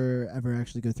can never, ever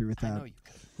actually go through with I that. know you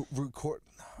could. Record.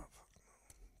 No,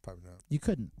 probably not. You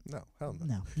couldn't. No, hell no.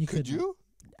 No, you Could couldn't. you?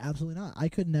 Absolutely not. I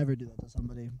could never do that to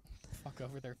somebody. Fuck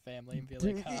over their family and be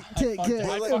Dude, like, to- I fucked, to I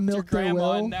fucked your milk their grandma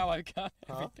will? and now I've got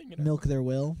everything in her. Milk their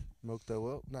will. Milk that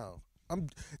will? No. I'm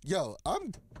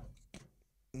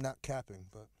not capping,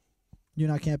 but You're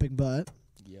not camping, but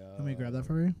Yeah. let me grab that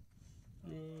for you.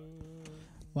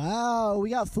 Wow, we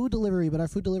got food delivery, but our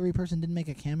food delivery person didn't make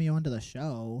a cameo into the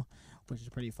show, which is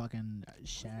pretty fucking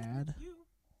sad.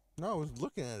 no, I was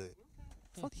looking at it.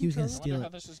 Fuck He was gonna I steal wonder how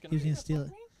it. this is He was gonna gonna steal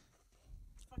it.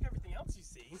 Fuck everything else you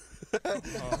see. oh,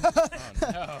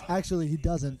 no. Actually, he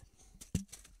doesn't.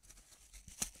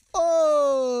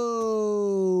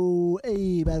 Oh,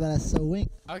 hey, bada so wink.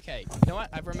 Okay, you know what?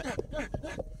 I remember.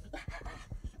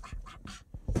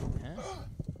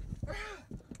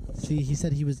 See, he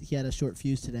said he had a short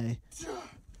fuse today.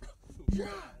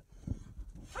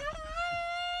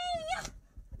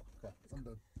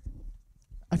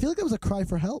 I feel like that was a cry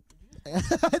for help. I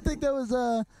think that was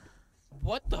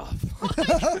What the fuck?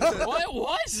 What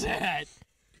was that?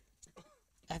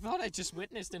 I thought I just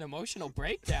witnessed an emotional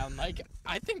breakdown. Like,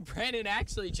 I think Brandon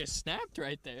actually just snapped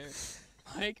right there.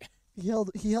 Like, he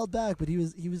held back, but he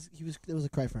was it was a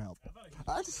cry for help.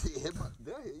 I just hit my.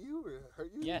 Did I hit you or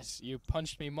hurt you? yes, you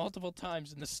punched me multiple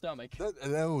times in the stomach.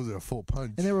 That was a full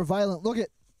punch. And they were violent. Look at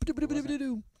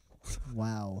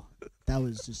wow. That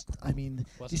was just I mean, do you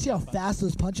Wasn't see how that fun? fast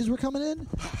those punches were coming in?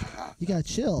 You gotta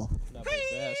chill. Not very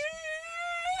fast.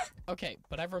 Okay,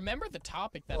 but I remember the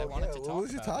topic that I wanted to talk about. What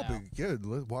was your topic? now. Yeah,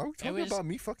 why are we talking was- about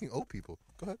me fucking old people?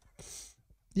 Go ahead.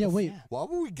 Yeah, wait. Yeah. Why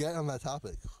would we get on that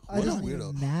topic? I What a don't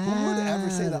weirdo. even Who would ever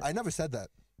say matter. that? I never said that.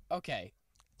 Okay,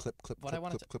 Clip. What I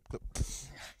wanted clip.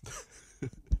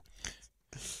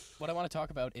 what I want to talk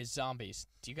about is zombies.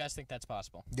 Do you guys think that's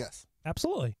possible? Yes.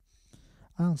 Absolutely.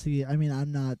 I don't see. I mean,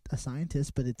 I'm not a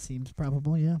scientist, but it seems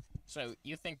probable. Yeah. So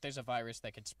you think there's a virus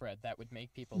that could spread that would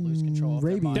make people lose control of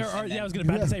rabies. their There minds? are. and Yeah, I then- was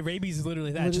about Yeah. to say rabies is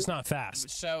literally that, Literally- just not fast.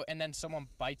 So, and then someone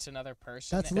bites another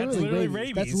person. That's and- literally,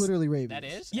 literally That's rabies. literally rabies. That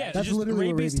is? Yeah, That's just literally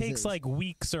what rabies rabies takes is. like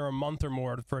weeks or a month or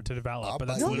more for it to develop. I'll But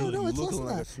that's bite No, you. no, literally. no. It's Looking less than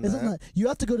like that. a It's less than that. You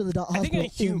have to go to the I think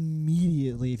hospital a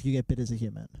immediately if you get bit as a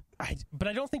human. But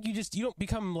I don't think you don't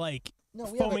become like No,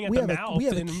 foaming at the mouth. we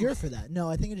have a and- cure for that. No,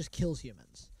 I think it just kills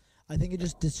humans. I think it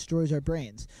just destroys our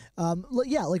brains.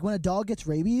 Yeah, like when a dog gets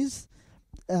rabies,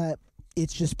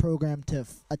 it's just programmed to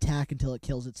attack until it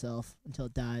kills itself, until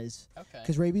it dies. Okay.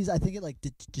 Because rabies, I think it like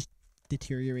just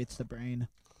deteriorates the brain.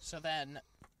 So then,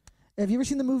 Have you ever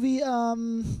seen the movie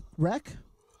Wreck?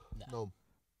 No.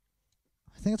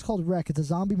 I think it's called Wreck. It's a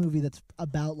zombie movie that's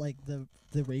about like the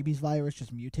rabies virus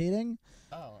just mutating,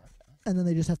 oh, okay. and then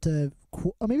they just have to.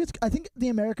 Or maybe it's. I think the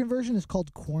American version is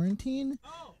called Quarantine.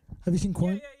 Oh, Have you seen yeah,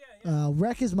 Quarantine? yeah.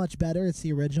 Wreck is much better. It's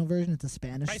the original version. It's a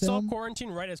Spanish I film. saw Quarantine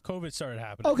right as COVID started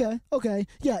happening. Okay.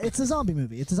 Yeah, it's a zombie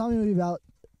movie. It's a zombie movie about.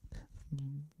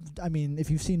 I mean, if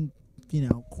you've seen,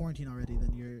 Quarantine already,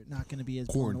 then you're not going to be as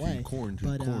blown away.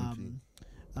 Quarantine.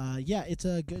 But yeah, it's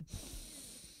a good.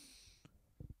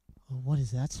 Oh, what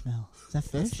is that smell? Is that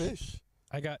fish? That's fish.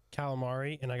 I got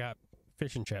calamari and I got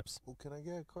fish and chips. Oh, can I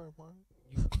get a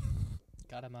calamari?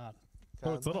 Got him out.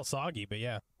 Oh, it's a little soggy, but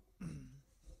yeah.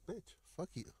 Bitch, fuck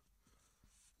you.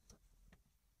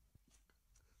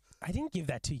 I didn't give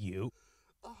that to you.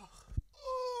 Oh,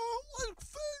 I like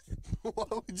fish. Why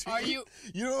would you? Are you?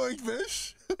 You don't like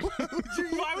fish?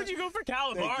 Why would you go for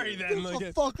calamari then?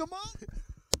 Like Fuck him up.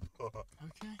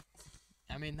 Okay.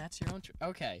 I mean, that's your own.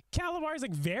 Okay. calamari's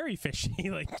like very fishy.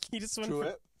 Like you just went Chew for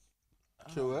it.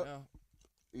 Chew it. No.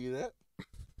 Eat it.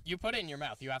 You put it in your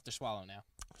mouth. You have to swallow now.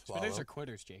 Swallow. Spitters are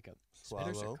quitters, Jacob.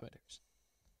 Spitters Swallow. are quitters.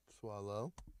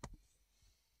 Swallow.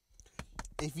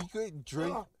 If you could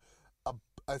drink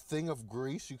a thing of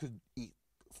grease, you could eat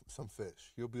some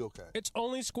fish. You'll be okay. It's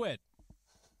only squid.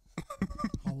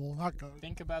 Oh, well, not good.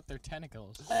 Think about their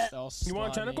tentacles. You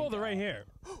want a tentacle? They're right here.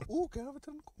 Ooh, can I have a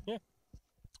tentacle? Yeah.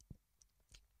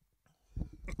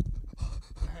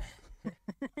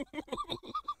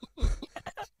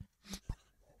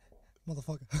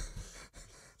 Motherfucker.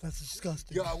 That's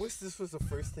disgusting. Yo, I wish this was the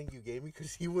first thing you gave me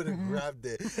because he would have grabbed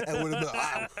it and would have been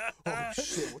like, oh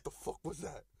shit, what the fuck was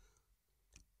that?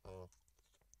 Oh.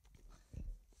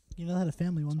 You know, I had a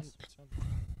family once.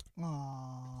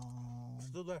 Aww.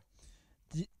 Still there.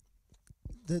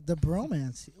 The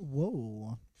bromance.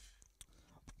 Whoa.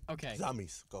 Okay.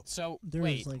 Zombies, go. So There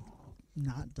wait. was like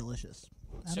not delicious.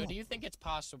 at So all. do you think it's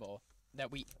possible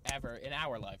that we ever, in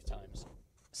our lifetimes,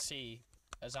 see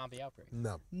a zombie outbreak?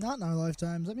 No. Not in our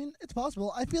lifetimes. I mean, it's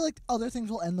possible. I feel like other things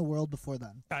will end the world before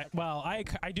then.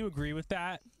 I do agree with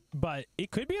that, but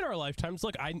it could be in our lifetimes.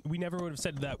 Look, we never would have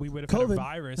said that we would have COVID. had a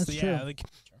virus. That's yeah, true. like,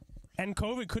 and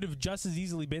COVID could have just as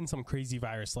easily been some crazy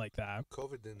virus like that.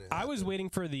 COVID didn't I was happen. waiting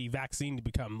for the vaccine to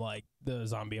become like the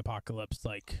zombie apocalypse,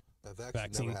 like. That vaccine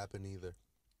vaccine. never happened either.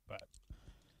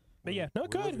 But yeah, no, We're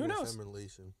good. living Who in knows?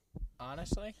 simulation.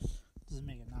 Honestly, Doesn't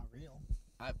make it not real.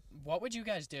 what would you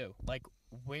guys do? Like,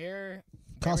 where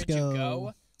would you Costco.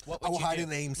 go? What would I will you hide do? in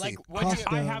AMC. Like, would you,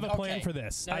 Costco. I have a plan Okay. for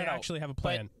this. No, I no, no. actually have a but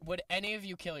plan. would any of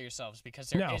you kill yourselves? Because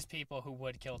there is No. people who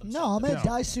would kill No, themselves. I'm gonna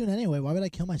No. die soon anyway. Why would I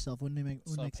kill myself? Wouldn't make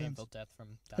Slow, sense? painful death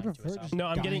from I dying to a prefer zombie. just No,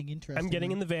 I'm dying I'm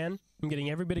getting in the van. I'm getting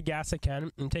every bit of gas I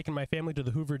can. I'm taking my family to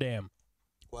the Hoover Dam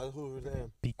Why the Hoover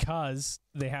Dam? because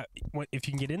they have. If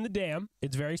you can get in the dam,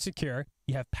 it's very secure.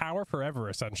 You have power forever,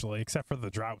 essentially, except for the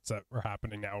droughts that are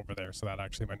happening now over there. So that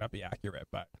actually might not be accurate,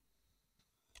 but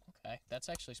Okay, that's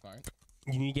actually smart.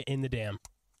 you need to get in the dam.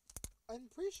 I'm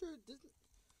pretty sure it didn't.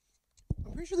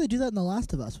 I'm pretty sure they do that in The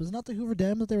Last of Us. Was it not the Hoover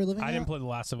Dam that they were living I at? didn't play The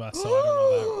Last of Us, so I don't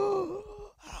know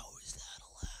How is that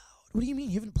allowed? What do you mean?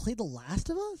 You haven't played The Last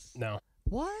of Us? that. No,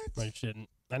 What? I shouldn't.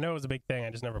 I know it was a big thing. I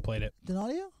just never played it.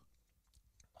 Denadio?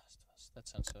 Last of Us. That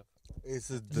sounds so. It's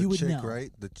the You would chick, know.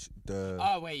 right? The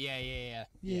Oh wait, yeah.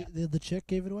 Yeah. The chick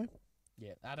gave it away?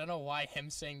 Yeah, I don't know why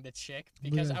him saying the chick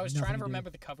because Yeah, I was trying nothing to to do. remember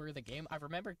the cover of the game. I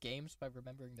remember games by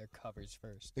remembering their covers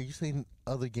first. Are you saying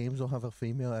other games don't have a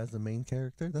female as the main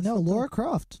character? That's No, fucked Laura up.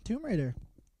 Croft, Tomb Raider.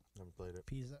 Never played it.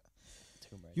 Pizza.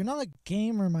 Tomb Raider. You're not a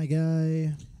gamer, my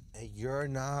guy. And you're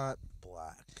not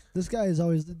black. This guy is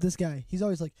always this guy. He's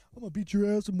always like, I'm gonna beat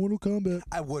your ass in Mortal Kombat.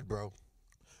 I would, bro.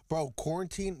 Bro,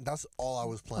 quarantine, that's all I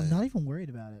was I'm playing. not even worried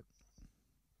about it.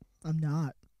 I'm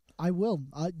not. I will.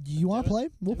 Do you want Do to it. play?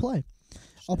 We'll Do it. play.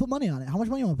 I'll put money on it. How much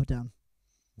money you want to put down?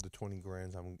 The 20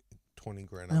 grand, I'm 20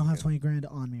 grand. I don't I'm have getting. 20 grand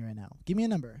on me right now. Give me a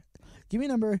number. Give me a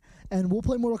number, and we'll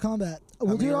play Mortal Kombat.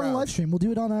 We'll do many it on a live rounds? stream. We'll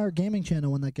do it on our gaming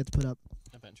channel when that gets put up.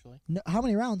 Eventually. No, how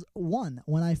many rounds? One.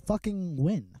 When I fucking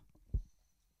win.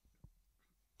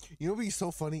 You know what'd be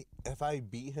so funny? If I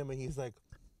beat him and he's like,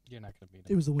 You're not gonna beat It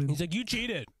him. was a win. He's like, you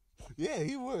cheated. yeah,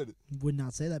 he would. Would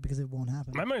not say that because it won't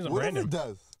happen. My money's on What if Branden. it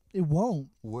does? It won't.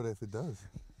 What if it does?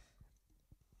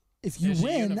 If you There's a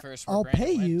win, universe where I'll Brandon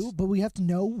pay you, wins. but we have to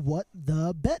know what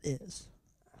the bet is.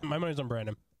 My money's on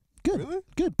Branden. Good. Really?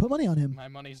 Good. Put money on him. My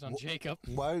money's on Wh- Jacob.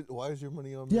 Why is your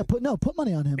money on me? Yeah, put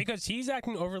money on him. Because he's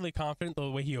acting overly confident the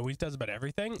way he always does about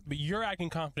everything, but you're acting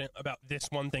confident about this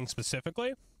one thing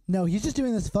specifically. No, he's just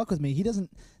doing this to fuck with me. He doesn't.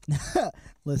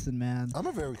 Listen, man. I'm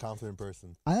a very confident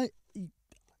person.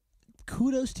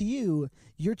 Kudos to you.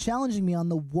 You're challenging me on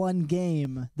the one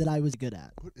game that I was good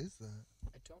at. What is that?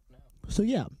 I don't know. So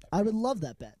yeah, I would love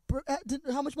that bet.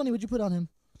 How much money would you put on him?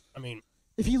 I mean,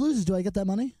 If he loses, do I get that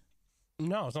money?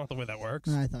 no, it's not the way that works.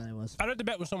 I thought it was. I'd have to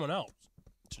bet with someone else.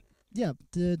 Yeah,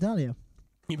 Dalia.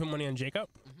 You put money on Jacob?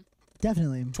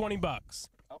 Definitely. $20.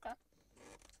 Okay.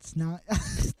 It's not.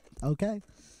 Okay.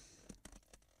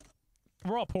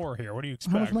 We're all poor here. What do you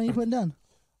expect? How much money you putting down?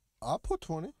 I'll put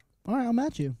 20. All right, I'll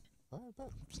match you. All right,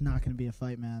 bet. It's not going to be a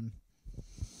fight, man.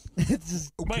 It's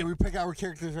just Oh, Wait. can we pick our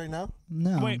characters right now?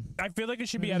 no. Wait, I feel like it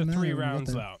should be It out of doesn't 3 matter, we'll get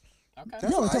rounds, there. though. Okay.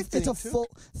 That's No, what I it's a think, too. full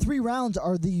 3 rounds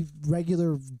are the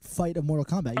regular fight of Mortal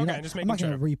Kombat. You're Okay, not, just I'm making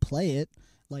not going to replay it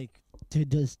like to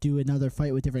just do another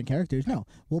fight with different characters. No,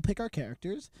 we'll pick our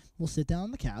characters. We'll sit down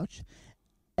on the couch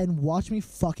and watch me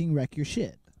fucking wreck your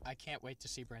shit. I can't wait to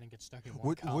see Brandon get stuck in one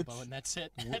Which- combo, which- and that's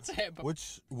it. That's it. But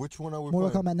Which one are we Mortal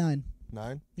playing? Kombat 9.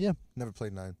 9? Yeah. Never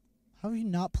played 9. How have you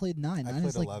not played 9? I 9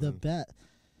 is played like the 11. bet.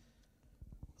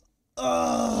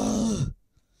 Ugh.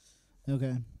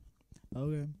 Okay.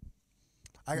 Okay.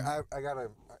 I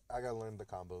gotta learn the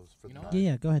combos for You the know 9.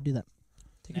 Yeah, go ahead, do that.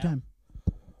 Take your Now- time.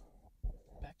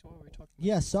 back to what we were talking about.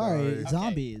 Yeah, sorry, Sorry.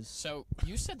 zombies. So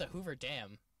you said the Hoover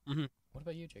Dam. Mhm. What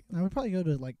about you, Jacob? I would probably go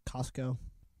to like Costco.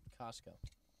 Costco.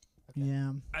 Okay.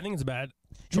 Yeah, I think it's bad.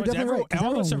 You're Choice. definitely right, 'cause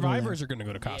all the everyone would go there. survivors are going to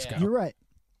go to Costco. Yeah. you're right.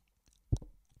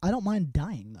 I don't mind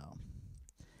dying though,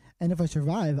 and if I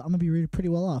survive, I'm gonna be pretty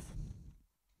well off.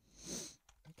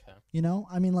 Okay. You know,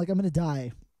 I mean, like I'm gonna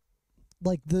die.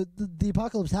 Like the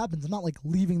apocalypse happens, I'm not like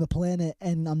leaving the planet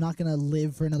and I'm not gonna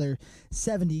live for another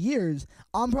 70 years.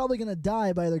 I'm probably gonna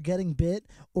die by either getting bit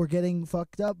or getting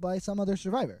fucked up by some other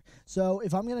survivor. So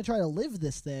if I'm gonna try to live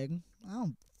this thing, I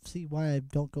don't see why I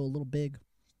don't go a little big.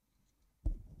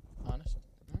 Honest.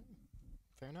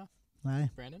 Fair enough. Aye.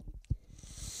 Brandon.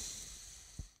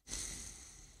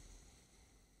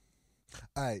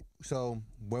 All right, so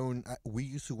when we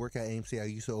used to work at AMC, I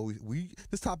used to always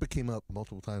this topic came up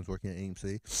multiple times working at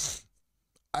AMC.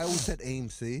 I always said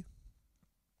AMC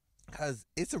because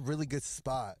it's a really good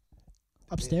spot.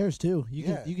 Upstairs too. You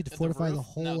Yeah. could The fortify the roof-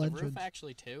 whole no, the entrance. roof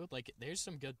actually too. Like there's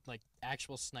some good like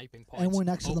actual sniping points. And we're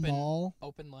next to the Open- mall.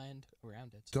 Open land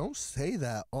around it. Don't say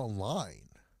that online.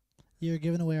 You're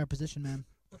giving away our position, man.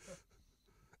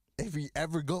 If we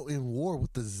ever go in war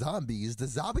with the zombies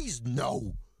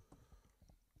know.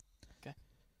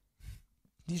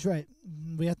 He's right.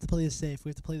 We have to play this safe. We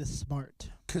have to play this smart.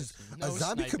 Because No a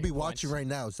zombie could be sniping watching points. right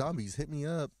now. Zombies, hit me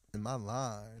up in my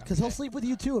line. Because he'll Okay. sleep with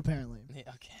you too, apparently. Yeah,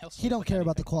 okay, I'll He sleep don't with care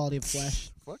about the anything. quality of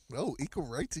flesh. Fuck no. Equal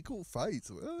rights, equal fights.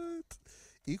 What?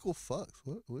 Equal fucks.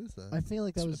 What is that? I feel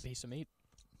like that It's was. a piece of meat.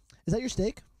 Is that your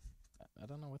steak? I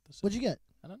don't know what this is. What'd you get?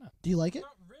 I don't know. Do you like it?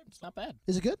 It's not bad.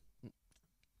 Is it good?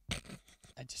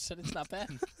 I just said it's not bad.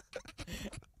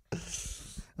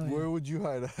 Oh, yeah. Where would you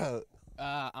hide out?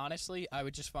 Honestly, I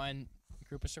would just find a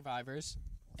group of survivors.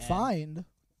 and Find.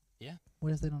 Yeah.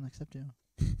 What if they don't accept you?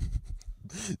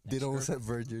 They don't group. accept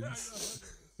virgins.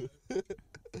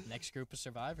 Next group of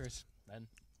survivors. Then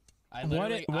I What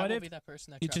literally if- I what will if be that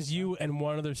person that It's travels just you around. and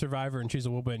one other survivor and she's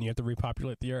a woman and you have to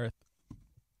repopulate the earth.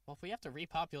 Well, if we have to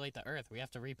repopulate the Earth, we have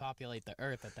to repopulate the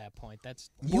Earth at that point. That's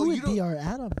You Well, would you be don't- our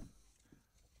Adam.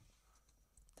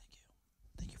 Thank you.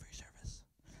 Thank you for your service.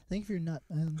 Thank you for your nut.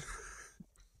 welcome.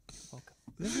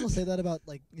 You think we'll say that about,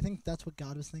 like, you think that's what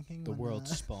God was thinking? The when, world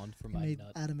spawned from he my made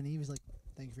nut. Adam and Eve. He's like,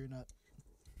 thank you for your nut.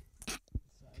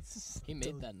 He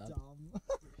made that nut. Dumb.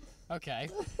 Okay.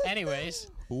 Anyways,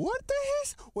 What the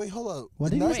heck? Wait, hold on.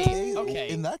 What in did you that say? case, Okay.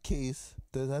 In that case,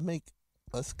 does that make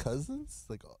us cousins?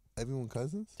 Like everyone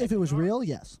cousins? If it was real,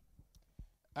 yes.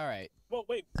 all right. Well,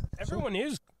 wait. Everyone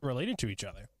is related to each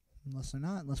other. Unless they're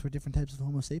not. Unless we're different types of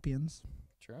Homo sapiens.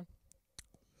 True.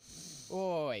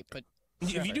 Oh, wait, but If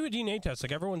you Trevor. do a DNA test,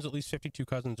 like everyone's at least 52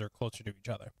 cousins are closer to each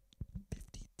other.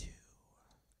 52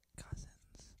 cousins.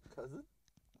 Cousin?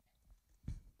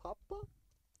 Papa?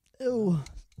 Ew.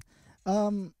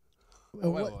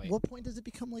 wait. What point does it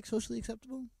become, like, socially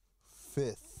acceptable?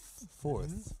 Fifth.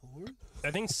 Fourth.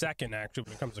 I think second actually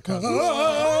when it comes to cousins.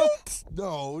 What?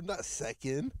 No, not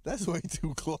second. That's way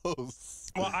too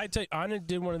close. Well, I tell you, Anna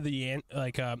did one of the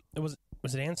was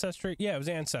it Ancestry? Yeah, it was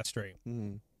Ancestry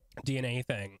Mm. DNA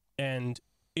thing, and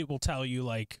it will tell you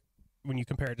like when you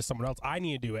compare it to someone else. I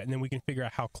need to do it, and then we can figure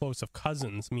out how close of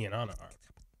cousins me and Anna are.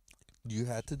 You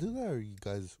had to do that, or you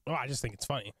guys? Well, I just think it's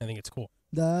funny. I think it's cool.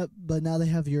 But now they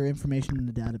have your information in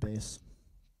the database.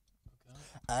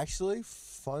 Actually,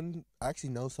 fun. I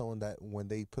actually know someone that when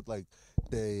they put like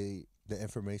the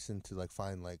information to like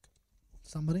find like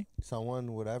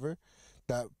someone, whatever,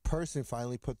 that person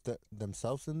finally put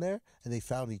themselves in there, and they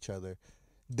found each other.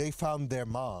 They found their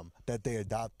mom that they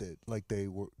adopted, like they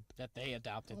were. That they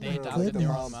adopted. No, They no, adopted the their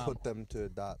mom own mom. put them to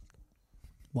adopt.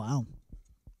 Wow.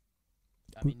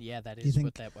 I mean, yeah, that Do you is think-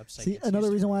 what that website. See, gets another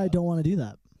used reason for, why I though. don't want to do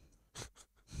that.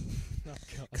 Oh,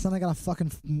 God. Because then I gotta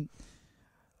fucking.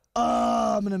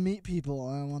 I'm gonna meet people.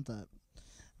 I don't want that.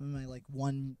 My like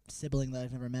one sibling that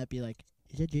I've never met be like,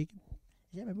 "Is that Jacob?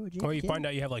 Is that my boy Jacob?" Or you find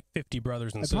out you have like 50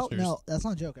 brothers and sisters. No, that's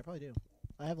not a joke. I probably do.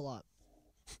 I have a lot.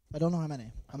 I don't know how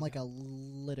many. I'm like a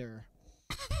litter.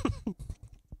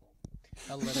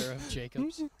 A litter of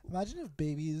Jacobs. Imagine if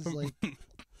babies like.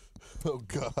 Oh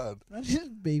God. Imagine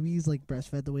if babies like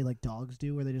breastfed the way like dogs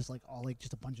do, where they just like all like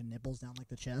just a bunch of nipples down like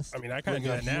the chest. I mean, I kind of do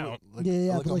that now.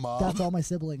 Yeah, Like but a like mom. that's all my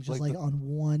siblings, just Like like on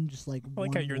one, just like. I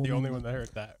like how one you're the only woman, one that heard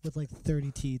that. with like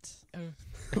 30 teats.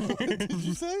 What did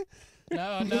you say?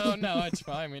 No, it's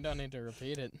fine. We don't need to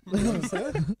repeat it.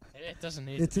 It doesn't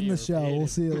need It's to in be the show. We'll repeated.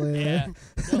 see it later. Yeah,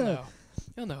 you'll know.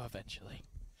 You'll know eventually.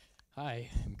 I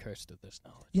am cursed with this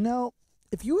knowledge. You know,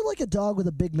 if you were like a dog with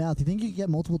a big mouth, you think you could get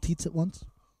multiple teats at once?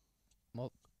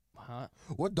 Huh?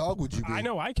 What dog would you be? I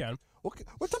know I can. What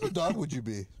type of dog would you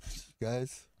be,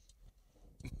 guys?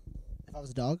 If I was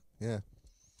a dog, Yeah,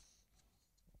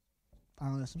 I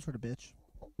don't know, some sort of bitch.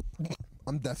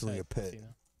 I'm definitely a pit.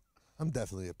 Tina. I'm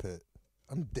definitely a pit.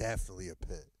 I'm definitely a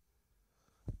pit.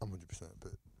 I'm 100% a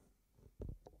pit.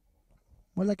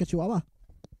 More like a chihuahua.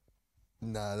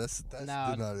 Nah, that's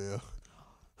Nah. not you.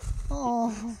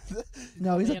 Oh,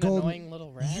 no, he's Be a an golden. annoying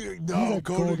little rat. You- He's no, a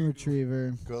golden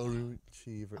retriever. Golden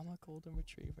retriever. I'm a golden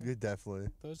retriever. You're definitely.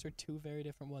 Those are two very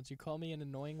different ones. You call me an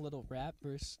annoying little rat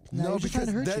versus. No, No, he was just trying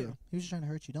to because hurt that- you. He was just trying to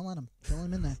hurt you. Don't let him. Don't let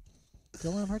him in there.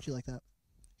 Don't let him hurt you like that.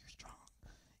 You're strong.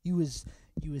 You was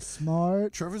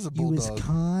smart. Trevor's a You was bulldog.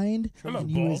 kind. I'm a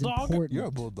and you was bulldog? important. You're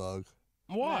a bulldog.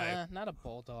 Why? Nah, not a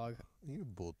bulldog. You're a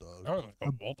bulldog. I don't know.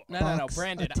 A bulldog. No, Box, a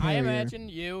Brandon. I terrier. imagine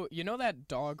you. You know that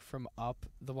dog from Up,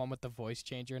 the one with the voice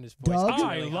changer and his voice. Doug? gets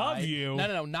I really love high? you.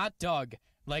 No, not Doug.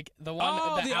 Like the one,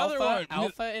 Oh, the the alpha. other one.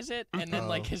 Alpha is it? And then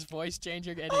like Oh. his voice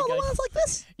changer. And Oh, he the goes, one that's like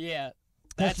this. yeah,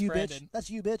 That's you, Brandon. bitch. That's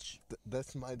you, bitch.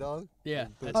 That's my dog? Yeah,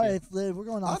 that's All you. right, we're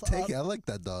going I'll off. take it. I like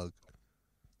that dog.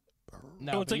 No,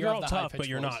 No, but it's like you you're have all the tough, but high-pitched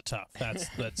you're voice. not tough.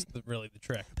 That's really the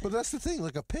trick. But that's the thing.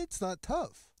 Like, a pit's not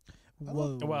tough.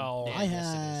 Whoa. Well, Yeah, I yes,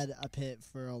 it had a pit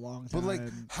for a long time. But, like,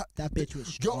 that bitch was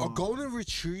Yo, strong. a golden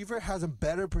retriever has a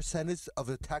better percentage of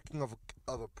attacking of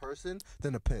a person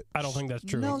than a pit. I don't think that's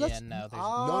true. No, Yeah, that's no, there's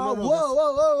oh, no,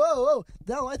 whoa.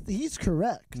 No, he's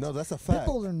correct. No, that's a Pit fact.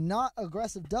 bulls are not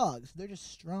aggressive dogs. They're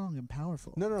just strong and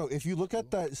powerful. No. If you look at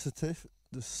that statistic.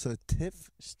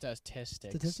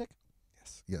 statistics.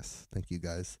 Yes. Thank you,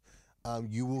 guys.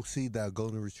 You will see that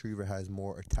golden retriever has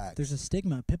more attacks. There's a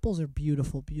stigma. Pit bulls are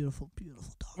beautiful, beautiful,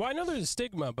 beautiful dogs. Well, I know there's a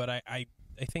stigma, but I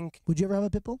think Would you ever have a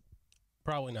pit bull?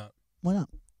 probably not. Why not?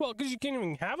 Well, because you can't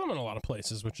even have them in a lot of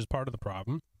places, which is part of the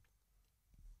problem.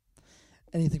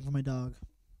 Anything for my dog.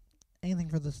 Anything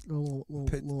for this little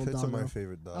Pits dog. are my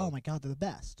favorite dog. Oh my god, they're the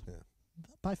best. Yeah.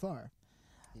 By far.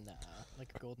 Nah,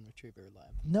 like a golden retriever lab.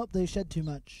 Nope, they shed too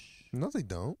much. No, they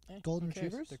don't. Golden who cares?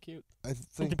 retrievers? They're cute. I It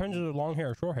think. depends on the long hair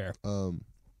or short hair.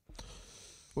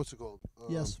 What's it called?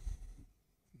 Yes.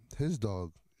 His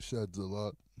dog sheds a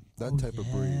lot. That Oh, type of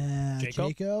breed. yeah. Jacob?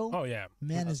 Jaco? Oh yeah,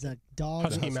 Man, is a dog.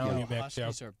 Husky Husky. Malamute Yo, mix. Yeah.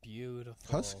 Huskies are beautiful.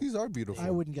 Huskies are beautiful. I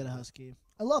wouldn't get a husky.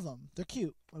 I love them. They're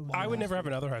cute. I would never have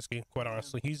another husky. Quite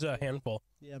honestly, he's a handful.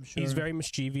 Yeah, I'm sure. He's very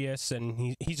mischievous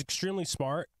and he's extremely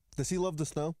smart. Does he love the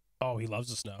snow? Oh, he loves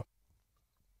the snow.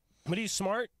 But he's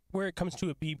smart where it comes to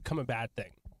it become a bad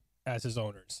thing as his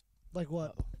owners. Like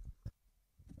what?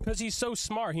 Because he's so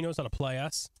smart, he knows how to play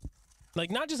us. Like,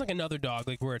 not just like another dog,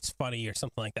 like where it's funny or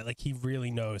something like that. Like, he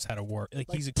really knows how to work. Like,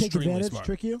 he's take extremely advantage, smart.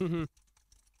 trick you? hmm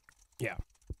Yeah.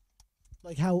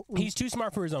 Like how? He's too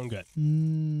smart for his own good.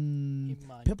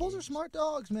 Pit bulls are smart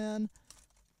dogs, man.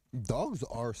 Dogs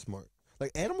are smart.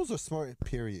 Like, animals are smart,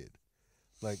 period.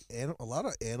 Like, a lot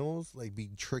of animals, like, be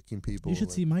tricking people. You should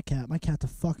like, see my cat. My cat's a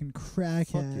fucking Fuck your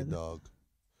crackhead. dog.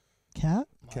 Cat?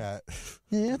 Cat.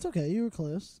 Yeah, it's okay. You were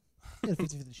close. You had a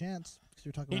 50-50 chance. Because you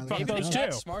were talking He'd about fuck Maybe those the too.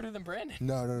 cat's smarter than Brandon.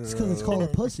 No. It's because it's called a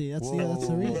pussy. That's Whoa, the that's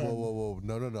the whoa, reason. Whoa.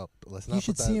 No. Let's not You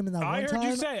should put see that. him in that I one heard time.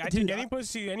 you say, I Dude, take any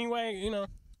pussy anyway, you know.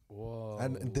 Whoa. I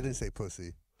didn't say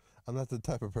pussy. I'm not the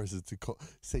type of person to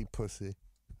say pussy.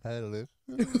 I don't know.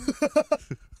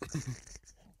 You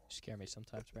scare me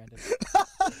sometimes, Brandon.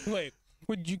 Wait,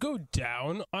 would you go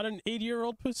down on an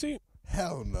 80-year-old pussy?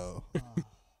 Hell no.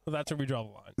 Well, that's where we draw the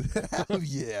line. Hell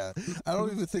yeah. I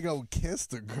don't even think I would kiss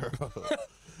the girl.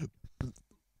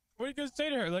 What are you going to say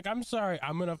to her? Like, I'm sorry,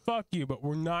 I'm going to fuck you, but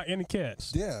we're not going to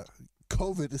kiss. Yeah.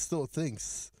 COVID is still a thing. 8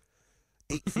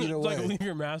 feet It's away. like leave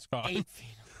your mask on. 8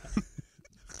 feet away.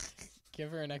 Give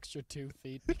her an extra 2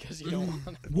 feet because you don't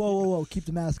want to. Whoa. Keep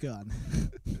the mask on.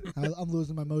 I'm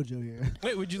losing my mojo here.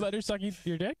 Wait, would you let her suck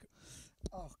your dick?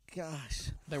 Oh,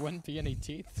 gosh. There wouldn't be any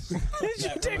teeth. She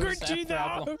That take her removes that teeth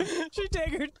out. problem. She take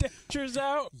her dentures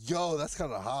out. Yo, that's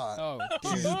kind of hot. Oh,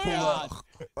 She dear just pull God.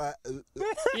 up.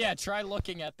 Yeah, try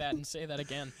looking at that and say that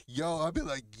again. Yo, I'd be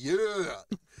like, yeah.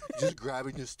 Just grab it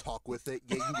and just talk with it.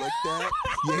 Yeah, you like that?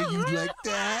 Yeah, you like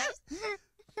that?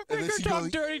 And Make her she talk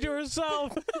goes, dirty to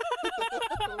herself.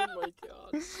 Oh my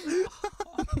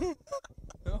God.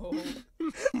 No.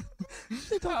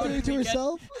 She talked How dirty did to we get-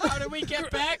 herself. How do we get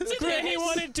back to Granny this?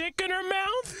 wanted dick in her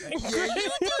mouth. yeah,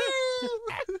 you do.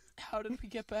 How did we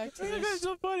get back to That's this?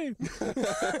 so funny.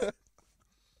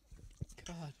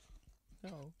 God.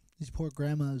 No. These poor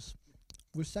grandmas.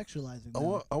 We're sexualizing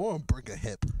them. I want to break a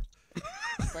hip.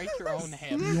 Break your own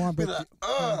hip. You want to Be break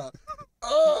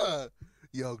like,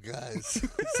 Yo, guys.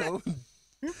 So,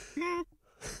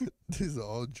 these are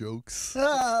all jokes.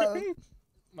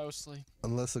 Mostly.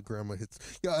 Unless a grandma hits.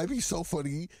 Yo, it'd be so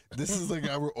funny. This is like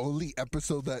our only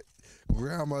episode that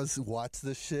grandmas watch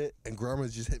this shit and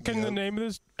grandmas just hit Can me the up. name of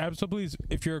this episode, please?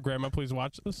 If you're a grandma, please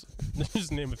watch this. This is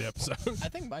the name of the episode. I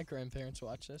think my grandparents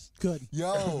watch this. Good.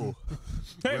 Yo.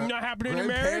 Hey, not happening in your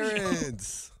marriage.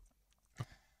 Grandparents.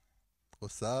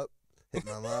 What's up? Hit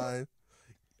my line.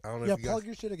 I don't know Yeah, if you guys... plug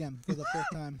your shit again for the fifth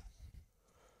time.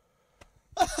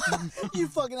 You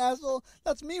fucking asshole.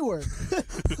 That's me work.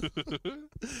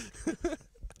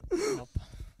 Help.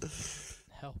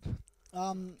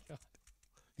 Help.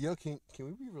 Yo, can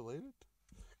we be related?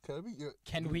 Can I be your...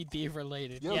 Can we be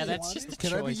related? Yo, Yeah, can- that's just a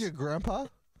Can I be choice. your grandpa?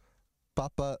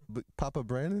 Papa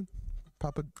Branden?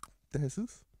 Papa De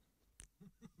Jesus?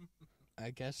 I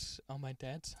guess on my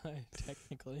dad's side,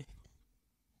 technically.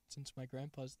 Since my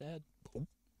grandpa's dead.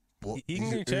 Well, He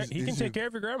can, he can take care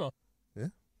of your grandma.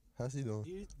 How's he doing?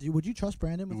 Would you trust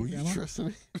Brandon with Will your you grandma? trust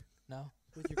me? No.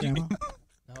 With your grandma?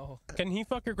 No. Can he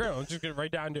fuck your grandma? Just get right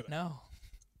down to it. No.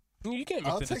 You can't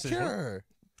make I'll the take decision. care of her.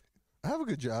 I have a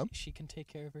good job. She can take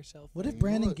care of herself. What if You know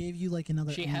Brandon what? gave you like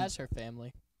another? She aunt? has her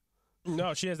family.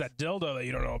 No, she has that dildo that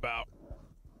you don't know about.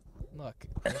 Look,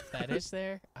 if that is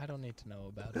there, I don't need to know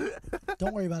about it.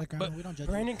 Don't worry about it, Grandma. But We don't judge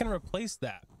Brandon can replace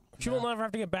that. She No. will never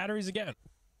have to get batteries again.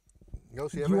 Yo,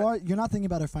 she you. ever You're not thinking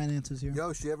about her finances here.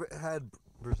 Yo, she ever had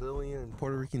Brazilian and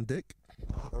Puerto Rican dick?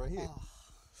 Right here.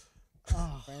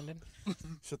 Oh, Brandon?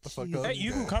 Shut the fuck Jeez. up. Hey,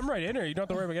 you can come right in her. You don't have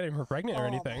to worry about getting her pregnant or Oh,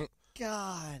 anything.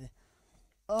 God.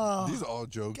 Oh, These are all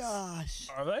jokes. gosh.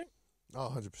 Are they? Oh,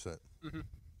 100%.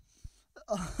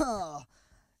 Oh, How's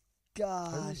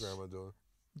gosh. your grandma doing?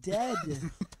 Dead.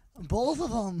 Both of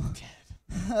them.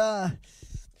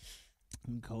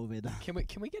 COVID.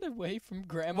 Can we get away from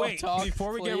grandma Wait, talk?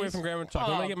 before we get away please? from grandma talk,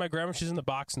 let me Oh. get my grandma. She's in the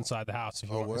box inside the house if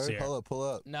you Oh, want to see word? her. Pull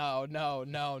up. No.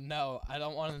 I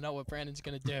don't want to know what Brandon's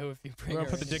gonna do if you bring You her. want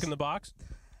to put the dick in the box?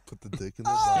 Put the dick in the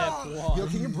box. Step one. Yo,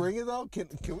 can you bring it out? Can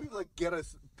we like get a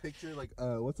picture like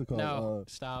what's it called? No,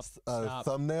 stop. Stop.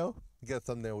 Thumbnail. Get a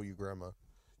thumbnail with your grandma.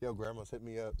 Yo, grandma's hit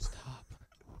me up. Stop.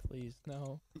 Please,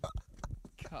 no.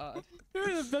 God.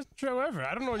 You're the best show ever.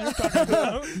 I don't know what you're talking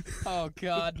about. Oh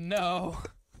God, no.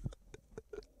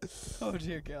 Oh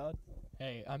dear God.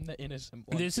 Hey, I'm the innocent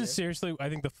one. This is seriously, I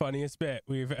think, the funniest bit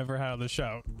we've ever had on the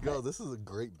show. Yo, this is a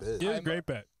great bit. It was a I'm- great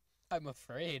bit. I'm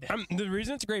afraid. The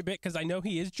reason it's a great bit because I know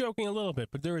he is joking a little bit,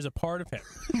 but there is a part of him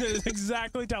that is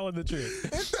exactly telling the truth.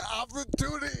 If the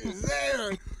opportunity is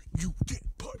there, you get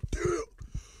put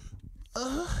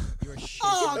down. You're shaking.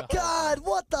 Oh the- God!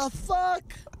 What the fuck?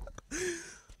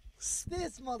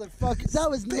 This motherfucker. That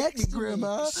was next to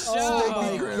grandma. Me. So- Oh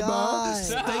my grandma. God.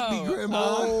 So, Thank me,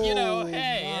 Grandma. you know, Oh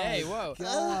hey, my whoa.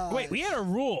 God. Wait, we had a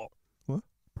rule.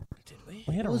 Did we?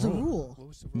 We had What a was a rule. rule? What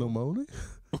was the No rule? moaning?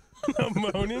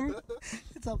 Moaning?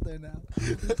 It's up there now.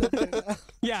 It's up there now.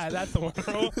 Yeah, that's the one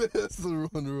rule. That's the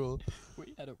one rule.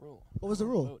 We had a rule. What was the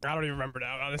rule? I don't even remember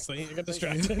now, honestly. I got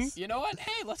distracted. You know what?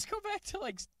 Hey, let's go back to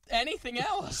like anything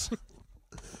else.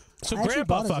 So I actually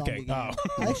grandpa bought a zombie fucking. game.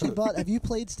 Oh. I actually bought. Have you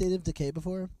played State of Decay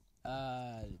before?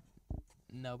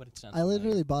 No, but it sounds. I familiar.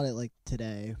 literally bought it like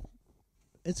today.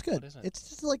 It's good. What is it? It's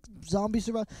just like zombie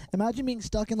survival. Imagine being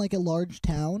stuck in like a large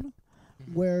town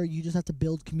Mhm. where you just have to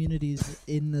build communities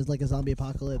in like a zombie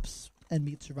apocalypse and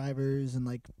meet survivors and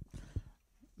like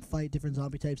fight different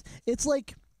zombie types. It's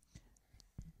like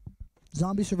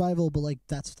zombie survival, but like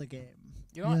that's the game.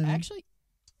 You know You know what? what I mean? Actually,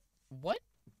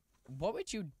 what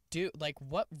would you do? Like,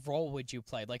 what role would you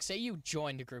play? Like, say you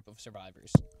joined a group of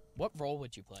survivors. What role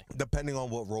would you play? Depending on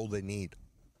what role they need.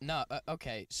 No,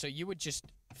 okay. So you would just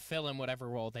fill in whatever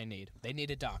role they need. They need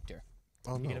a doctor.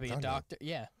 Oh, You're no, gonna be a God, no. doctor.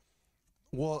 Yeah.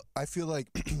 Well, I feel like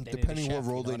need a depending chef,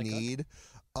 what role you know they how to need,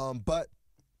 but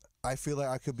I feel like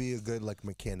I could be a good like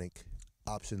mechanic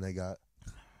option they got.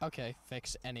 Okay.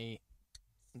 Fix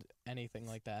anything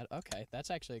like that. Okay, that's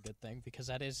actually a good thing because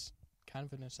that is kind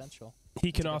of an essential.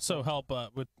 He can a good also point.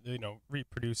 help with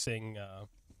reproducing.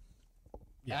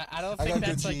 Yeah. I don't I think got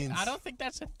that's good like genes. I don't think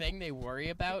that's a thing they worry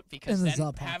about because In the then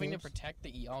zombie having to apocalypse. protect the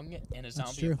young in a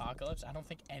zombie true. apocalypse, I don't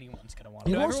think anyone's gonna want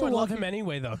It to. No, also everyone love walking- him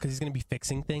anyway though, because he's gonna be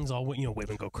fixing things. All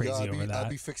women go crazy Yeah, over that. I'll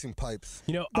be fixing pipes.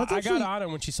 You know, That's I actually- got on her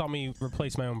when she saw me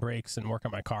replace my own brakes and work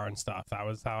on my car and stuff. That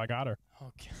was how I got her.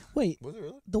 Okay. Wait, Was it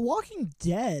really? The Walking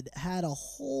Dead had a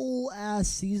whole ass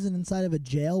season inside of a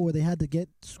jail where they had to get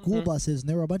school Mhm. buses and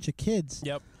there were a bunch of kids.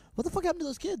 Yep. What the fuck happened to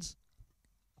those kids?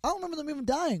 I don't remember them even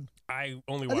dying. I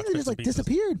only I watched think they bits just and like pieces.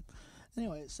 disappeared.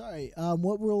 Anyway, sorry.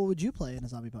 What role would you play in a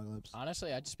zombie apocalypse?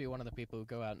 Honestly, I'd just be one of the people who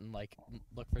go out and like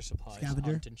look for supplies,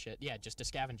 Scavenger? hunt and shit. Yeah, just a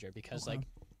scavenger because Okay. like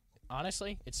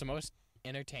honestly, it's the most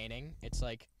entertaining. It's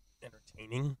like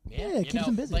Entertaining. yeah, it you keeps know,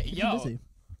 them busy. like, Keeps yo, them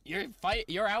busy.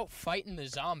 you're out fighting the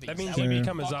zombies. That means would you be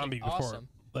become a fucking zombie before. awesome.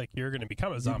 Like you're gonna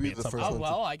become a You'd zombie be at the some first point. Oh one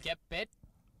to- well, I get bit.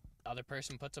 Other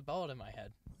person puts a bullet in my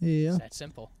head. Yeah. It's that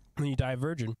simple. And you die a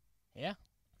virgin. Yeah.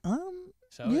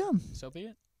 So Yeah. So be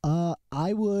it.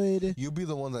 I would. You'd be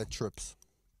the one that trips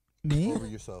Me? over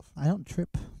yourself. I don't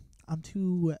trip. I'm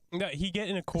too. No, he'd get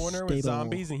in a corner with Stable.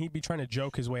 zombies and he'd be trying to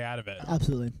joke his way out of it.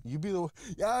 Absolutely. You'd be the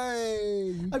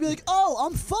yay. I'd be like, oh,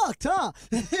 I'm fucked, huh?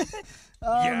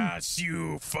 Yes,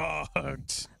 you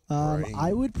fucked. Right.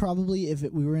 I would probably, if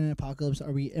we were in an apocalypse,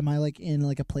 am I like in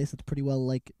like a place that's pretty well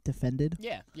like defended?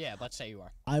 Yeah. Yeah. Let's say you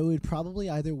are. I would probably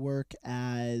either work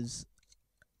as.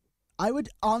 I would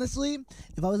honestly,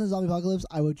 if I was in a zombie apocalypse,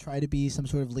 I would try to be some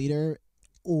sort of leader,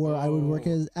 or I would work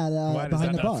Oh. as at Why does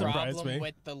behind that the not bar. surprise Problem me.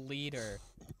 with the leader,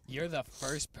 you're the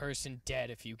first person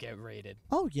dead if you get raided.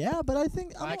 Oh yeah, but I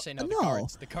think Well, actually, no. no.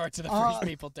 The cards are the Uh, first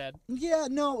people dead. Yeah,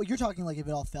 no, you're talking like if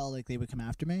it all fell, like they would come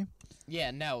after me.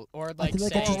 Yeah, no. Or I like feel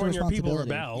like say, that's just Or when your people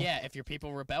responsibility. rebel. yeah, if your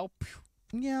people rebel,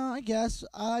 Yeah, I guess.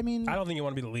 I mean, I don't think you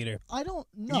want to be the leader. I don't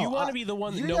know. you want to be the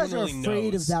one that You no guys one are really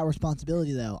afraid knows. of that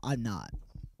responsibility, though. I'm not.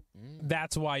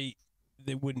 That's why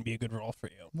they wouldn't be a good role for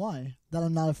you. Why? That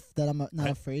I'm not. That I'm not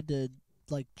afraid to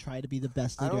like try to be the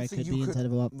best I leader don't I think could you be could inside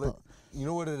of a. let- You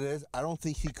know what it is? I don't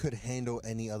think he could handle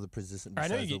any other position I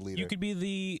besides know the leader. you could be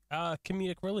the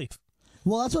comedic relief.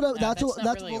 Well, that's what. that's That's what. not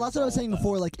That's really well. a That's what I was role, saying though.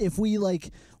 before. Like, if we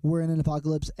like were in an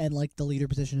apocalypse and like the leader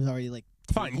position is already like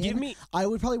Fine, taken, give me. I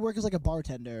would probably work as like a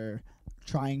bartender,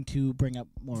 trying to bring up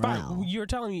morale. Fine, you're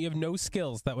telling me you have no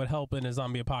skills that would help in a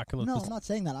zombie apocalypse. No, I'm not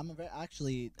saying that.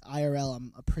 Actually IRL.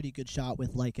 I'm a pretty good shot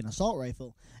with like an assault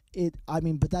rifle.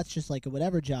 But that's just like a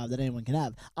whatever job that anyone can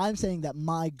have. I'm saying that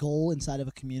my goal inside of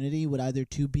a community would either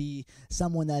to be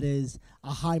someone that is a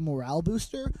high morale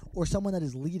booster or someone that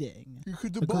is leading. You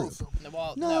could do a group. both.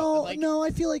 well, No, like, no.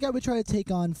 I feel like I would try to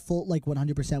take on full, like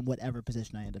 100% whatever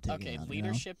position I end up taking. Okay, on,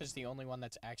 leadership is the only one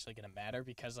that's actually gonna matter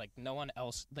because like no one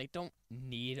else, they don't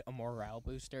need a morale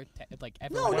booster. Like No,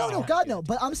 everyone no, else no, is God good. no.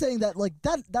 But I'm saying that like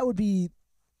that would be.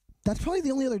 That's probably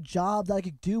the only other job that I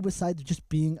could do besides just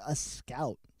being a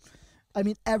scout. I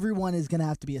mean, everyone is gonna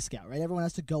have to be a scout, right? Everyone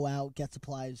has to go out, get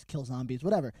supplies, kill zombies,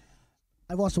 whatever.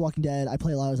 I've watched The Walking Dead. I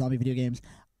play a lot of zombie video games.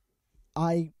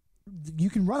 You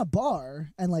can run a bar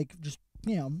and like just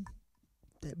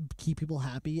keep people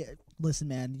happy. Listen,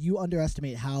 man, you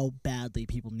underestimate how badly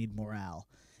people need morale.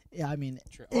 Yeah, I mean,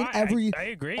 True. in Well, every I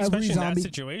agree, every especially in zombie- that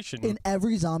situation. in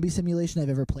every zombie simulation I've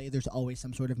ever played, there's always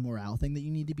some sort of morale thing that you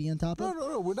need to be on top No, of. no,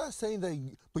 no. We're not saying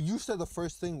that. But you said the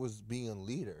first thing was being a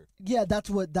leader. Yeah, that's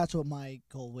what my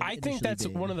goal would. I think initially that's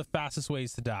be. one of the fastest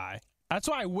ways to die. That's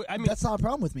why I mean, That's not a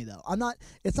problem with me though. I'm not.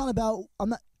 It's not about. I'm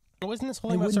not. wasn't this It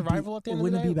whole about wouldn't survival be, at the it end of the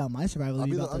wouldn't day? be about my survival. It'd I'll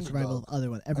be be the about the survival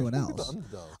of everyone I could be else. the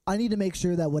underdog. I need to make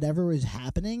sure that whatever is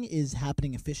happening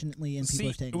efficiently and people are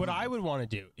See, staying. what alive. I would want to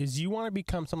do is you want to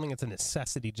become something that's a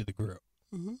necessity to the group.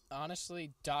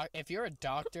 Honestly, if you're a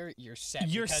doctor, you're set.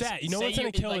 You're because set. You know say what's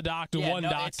gonna kill a doctor? yeah, One no,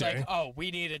 doctor. It's like, oh,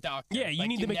 we need a doctor. Yeah, you Like,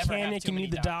 need the never have mechanic, too you many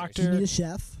need the doctors. You need a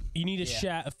chef. You need a Yeah.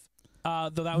 chef.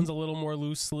 Though that one's a little more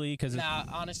loosely because Nah,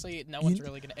 honestly, no one's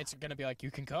really gonna. It's gonna be like,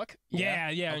 you can cook. yeah.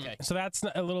 Okay. So that's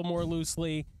a little more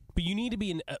loosely. But you need to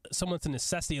be someone that's a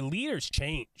necessity. Leaders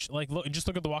change. Like, just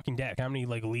look at The Walking Dead. How many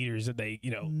like leaders did they?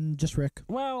 Just Rick.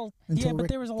 Well, Until yeah, but Rick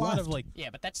there was a lot of left. like.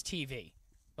 Yeah, but that's TV.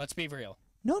 Let's be real.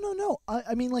 No.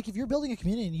 I mean, like if you're building a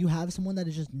community and you have someone that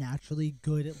is just naturally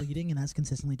good at leading and has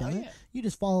consistently done it, yeah. you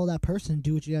just follow that person and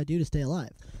do what you gotta do to stay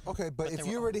alive. Okay, but But if they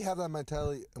you were- already have that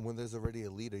mentality, and when there's already a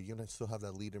leader, you're gonna still have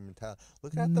that leader mentality.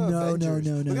 Look at the No, Avengers.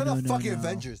 no, Look at the no, fucking no.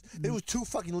 Avengers. There was 2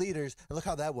 fucking leaders, and look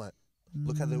how that went.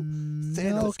 Look how the No,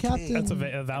 Thanos Captain. came. That's a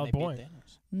And valid they beat point.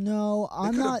 Thanos. No, They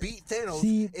I'm could have not. beat Thanos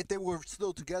See, if they were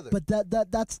still together. but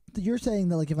that's you're saying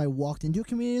that like if I walked into a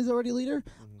community as already leader,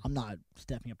 I'm not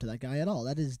stepping up to that guy at all.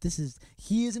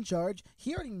 He is in charge.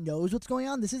 He already knows what's going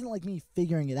on. This isn't like me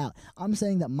figuring it out. I'm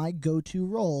saying that my go-to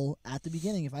role at the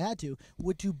beginning, if I had to,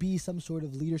 would to be some sort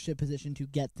of leadership position to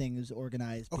get things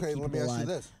organized. Okay, keep let me people ask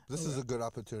you alive. this. This is a good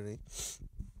opportunity.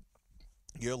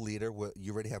 You're a leader.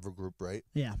 You already have a group, right?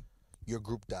 Yeah. Your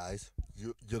group dies.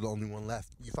 You're the only one left.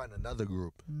 You find another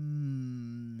group.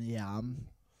 Yeah.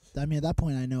 I mean, at that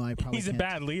point, I know I probably He's a can't-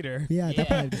 bad leader. Yeah, at that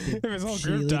point, I'd just be If his whole shitty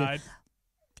group leader. died.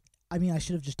 I mean, I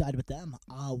should have just died with them.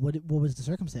 What was the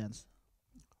circumstance?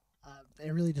 It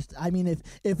really just. I mean,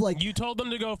 if like You told them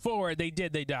to go forward. They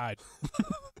did. They died.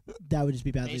 that would just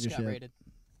be bad Ace got leadership. raided.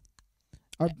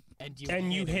 Our-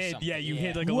 And You or hid. something. Yeah, you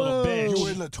hid like a Whoa. little bitch. You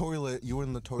were in the toilet. You were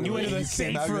in the toilet. You went to and the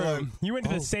came safe out, you're like, room. You went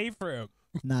to "Oh." the safe room.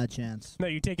 Not a chance. No,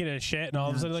 you taking a shit, and all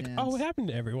of a Not sudden, a like, chance. oh, what happened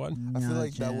to everyone? I feel Not a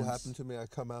like that will chance. happen to me. I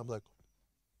come out, I'm like,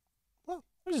 I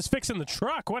was just fixing the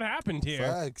truck. What happened here?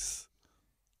 facts.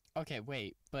 Okay,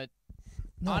 wait, but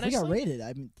No, if we got Honestly? raided,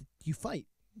 I mean, you fight.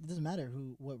 It doesn't matter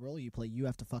what role you play. You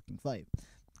have to fucking fight.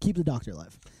 Keep the doctor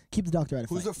alive. Keep the doctor out of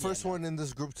Who's fight. the first one in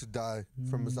this group to die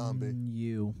from a zombie?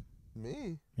 You.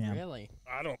 Me. Yeah. really,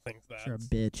 I don't think that. You're a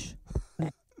bitch.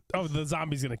 Oh, the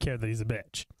zombie's gonna care that he's a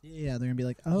bitch. Yeah, they're gonna be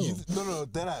like, oh. No,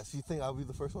 deadass. You think I'll be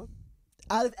the first one?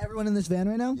 Out of everyone in this van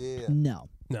right now? Yeah. No.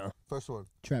 No. First one.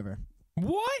 Trevor.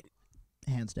 What?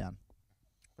 Hands down.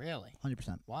 really,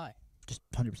 100%. why? Just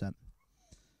 100%.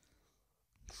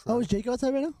 Oh, is Jake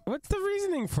outside right now? What's the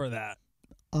reasoning for that?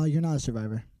 You're not a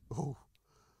survivor. Oh.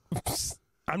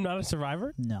 I'm not a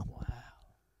survivor. No. Wow.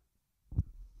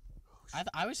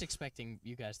 I was expecting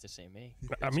you guys to say me.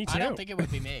 Me too. I don't think it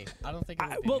would be me. I don't think it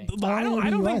would be me. I I don't. don't I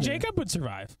don't think think you Jacob would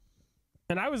survive.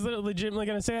 And I was legitimately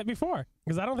going to say that before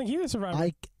because I don't think he's a survivor.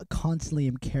 I constantly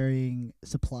am carrying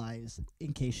supplies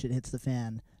in case shit hits the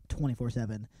fan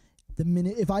 24/7. The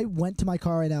minute if I went to my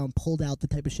car right now and pulled out the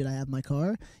type of shit I have in my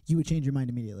car, you would change your mind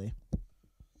immediately.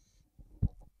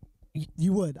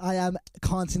 You would. I am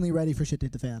constantly ready for shit to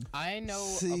hit the fan. I know.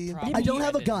 See, a I I don't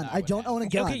have a did gun. not I would don't have. own a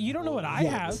gun. Okay, you don't know what I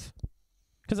Yes. have.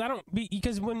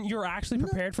 Because when you're actually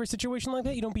prepared for a situation like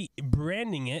that, you don't be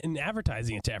branding it and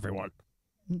advertising it to everyone.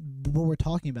 But we're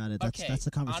talking about it. That's Okay, that's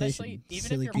the conversation. honestly, even if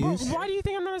Silly you're goose. prepared- Why do you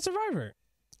think I'm not a survivor?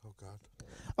 Oh God.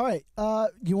 All right.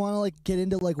 You want to like get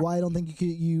into like why I don't think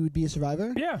you would be a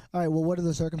survivor? Yeah. All right. Well, what are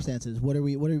the circumstances? What are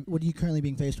you currently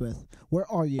being faced with? Where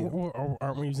are you? Or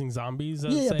aren't we using zombies?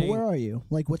 As Yeah, but saying- where are you?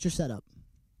 Like, what's your setup?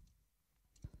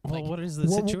 Well, what is the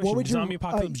What situation? would your- Zombie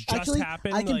apocalypse just actually,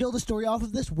 happened. I can like, build a story off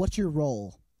of this. What's your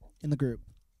role in the group?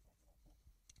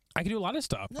 I can do a lot of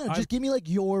stuff. No, just give me like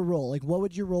your role. Like, what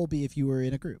would your role be if you were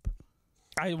in a group?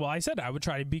 I said I would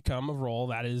try to become a role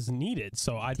that is needed.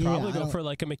 So I'd Yeah, probably I go don't- for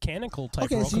like a mechanical type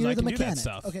Okay, role so because you're I the can do that mechanic.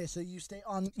 stuff. Okay, so you stay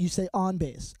on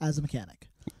base as a mechanic.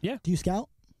 Yeah. Do you scout?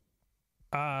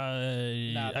 they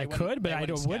I wouldn't- could, but they I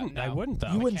wouldn't scout, wouldn't. I no. wouldn't though.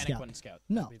 You wouldn't Mechanic scout. wouldn't scout.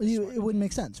 No, That'd be the smart it wouldn't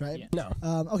make sense, right? Yeah.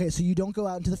 No. Okay, so you don't go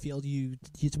out into the field.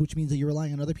 Which means that you're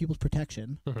relying on other people's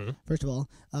protection. Mhm. First of all,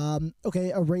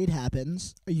 okay, a raid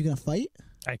happens. Are you gonna fight?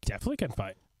 I definitely can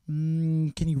fight.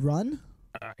 Can you run?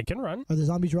 I can run. Are the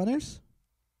zombies runners?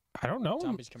 I don't know.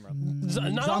 Zombies can run. Not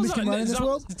all Zombies can run in this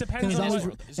world? It Can depends on zombies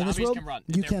the in this Zombies world? can run.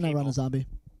 You They're cannot run a people. zombie.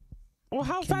 Well,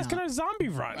 how fast can cannot. a zombie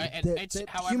run? Right, They're- it's they're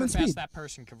however human fast speed. that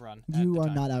person can run. at You the are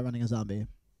time. not outrunning a zombie.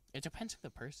 It depends who the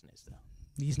person is, though.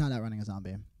 He's not outrunning a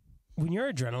zombie. When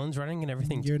your adrenaline's running and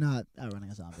everything. You're not outrunning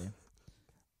a zombie.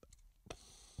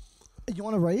 You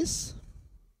want to race?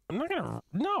 I'm not gonna.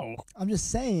 No. I'm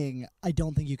just saying, I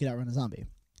don't think you could outrun a zombie.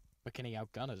 But can he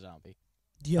outgun a zombie?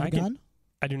 Do you have I a can- gun?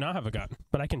 I do not have a gun,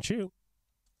 but I can shoot.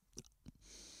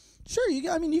 Sure, you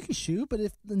can shoot, but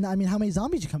how many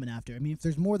zombies are you coming after? I mean, if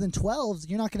there's more than 12,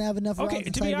 you're not going to have enough rounds Okay, to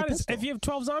inside be of a honest, pistol. if you have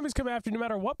 12 zombies come after, no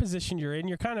matter what position you're in,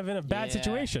 you're kind of in a bad Yeah.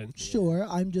 situation. Sure,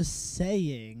 I'm just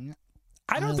saying.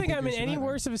 I don't think I'm you're in a any survivor.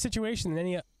 worse of a situation than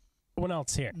anyone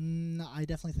else here. I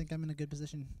definitely think I'm in a good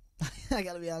position. I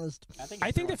got to be honest. I think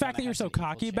everyone the fact that kinda you're has so an equal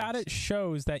cocky about chance. it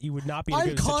shows that you would not be in a I'm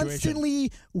good situation.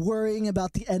 constantly worrying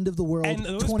about the end of the world And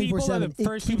those 24/7. people are the It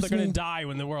first people that are keeps going me- to die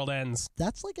when the world ends.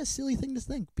 That's like a silly thing to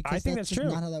think. Because I think that's that's just true.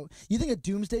 Not how that. You think a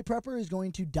doomsday prepper is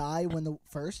going to die when the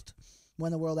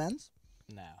world ends?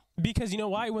 No. Because you know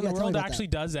why? When Yeah, the tell me world about actually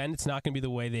does end, it's not going to be the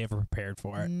way they ever prepared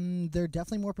for it. They're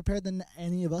definitely more prepared than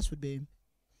any of us would be.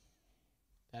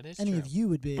 That is Any true. of you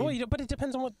would be. Well, but it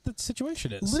depends on what the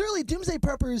situation is. Literally, doomsday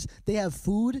preppers. They have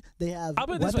food. They have I'll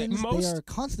put it this way, weapons. They are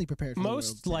constantly prepared. For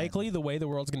Most the world likely, the way the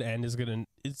world's going to end is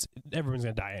everyone's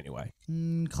going to die anyway.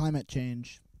 climate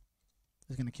change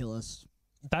is going to kill us.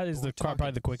 That is We're probably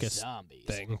talking the quickest zombies.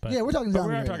 thing. But Yeah, we're talking but zombies.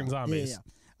 we are right talking now. zombies.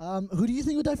 Yeah. Who do you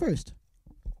think would die first?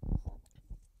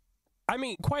 I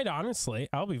mean, quite honestly,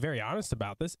 I'll be very honest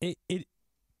about this.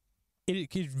 It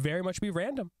could very much be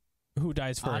random who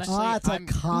dies first. Honestly, That's a I'm-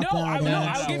 cop No, out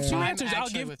I'll give two I'm answers.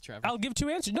 actually with Trevor. I'll give two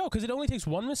answers. No, because it only takes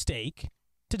one mistake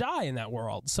to die in that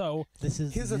world. So This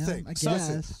is Here's the thing. I So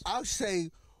listen, guess. I'll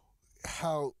say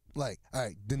how all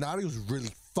right, Donatio's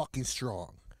really fucking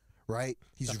strong, right?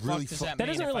 He's The fuck really does fu- that that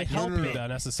mean doesn't if really I help No, no, you no. though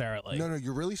necessarily. No,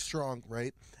 you're really strong,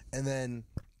 right? And then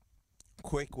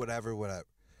quick, whatever.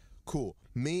 Cool.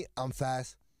 Me, I'm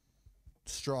fast,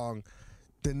 strong.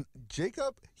 Then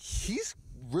Jacob, he's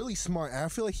really smart, and I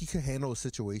feel like he can handle a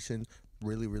situation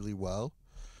really, really well.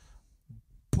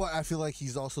 But I feel like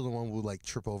he's also the one who would like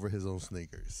trip over his own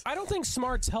sneakers. I don't think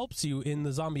smarts helps you in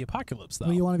the zombie apocalypse though.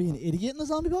 Well, you want to be an idiot in the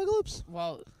zombie apocalypse?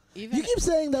 Well, even You keep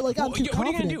saying that like I'm Well, too what are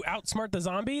you confident. gonna do? Outsmart the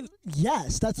zombie?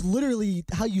 Yes, that's literally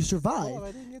how you survive. Oh,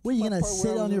 I didn't get to What, you my gonna part where sit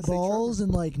I was on your gonna say balls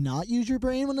and like not use your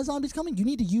brain when the zombie's coming? You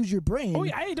need to use your brain. Oh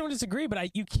yeah, I don't disagree,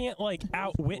 but you can't like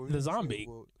outwit What the were you saying? zombie.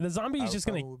 What- The zombie is just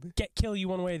gonna kill you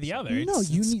one way or the other. No, It's-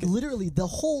 you it's- need literally the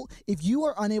whole. If you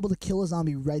are unable to kill a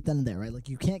zombie right then and there, right? Like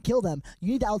you can't kill them,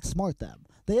 you need to outsmart them.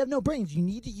 They have no brains. You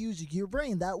need to use your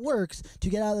brain. That works to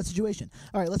get out of that situation.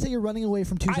 All right, let's say you're running away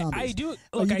from two zombies. I do.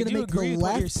 Are Look, you I gonna do make the agree with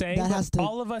what you're left saying. that But has to-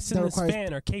 all of us in that this requires-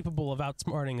 fan are capable of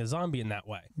outsmarting a zombie in that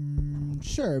way.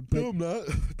 Sure, but No, I'm not.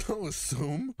 Don't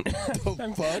assume.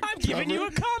 The fuck, I'm giving you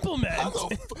a Trevor? compliment.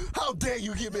 How dare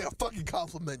you give me a fucking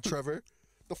compliment, Trevor?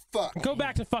 The fuck? Go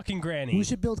back to fucking Granny. we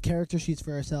should build character sheets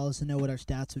for ourselves to know what our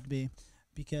stats would be,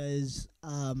 because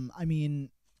I mean,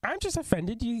 I'm just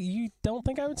offended. You don't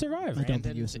think I would survive? I don't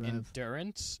think you Brandon's survive.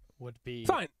 endurance would be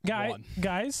Fine, one.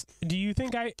 guys. Do you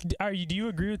think do you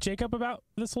agree with Jacob about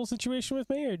this whole situation with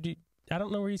me, or I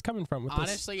don't know where he's coming from with this?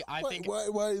 Honestly, I think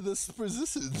Why this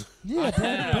position? yeah,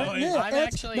 I'm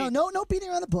actually- no beating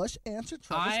around the bush. Answer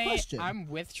Trevor's question. I'm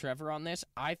with Trevor on this.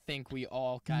 I think we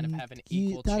all kind of have an You-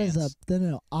 equal that chance. is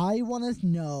no. I want to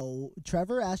know.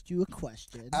 Trevor asked you a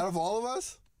question. Out of all of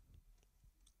us?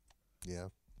 Yeah.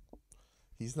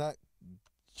 He's not.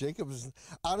 Jacob is.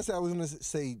 Honestly, I was going to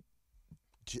say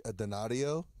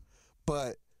Donatio,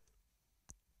 but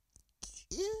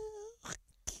yeah,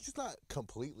 he's not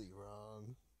completely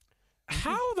wrong.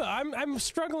 How the? I'm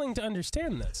struggling to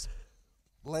understand this.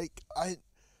 Like, I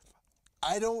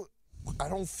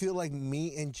don't feel like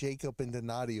me and Jacob and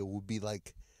Donatio would be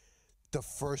like the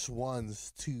first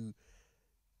ones to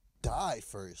die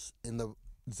first in the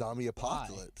zombie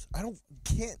apocalypse. I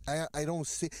don't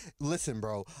see. Listen,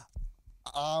 bro.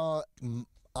 I'm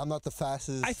not the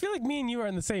fastest. I feel like me and you are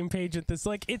on the same page with this.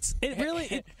 Like it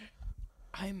really.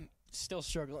 I'm still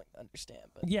struggling to understand,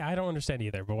 but Yeah, I don't understand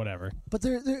either, but whatever. But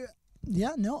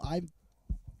yeah, no. I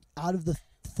out of the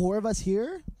four of us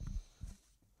here,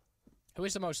 who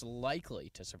is the most likely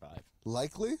to survive?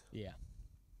 Likely? Yeah.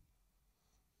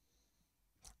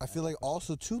 I feel like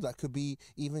also too that could be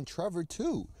even Trevor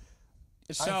too.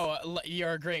 So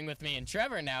you're agreeing with me and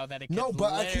Trevor now that it could No,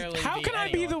 but I think- literally How be can I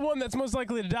be anyone. the one that's most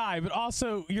likely to die, but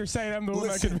also you're saying I'm the one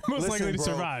that could be most likely to bro,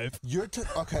 survive? You're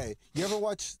okay. You ever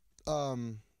watch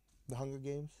the Hunger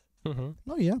Games? Mm-hmm.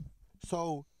 oh yeah,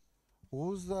 So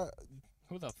what was that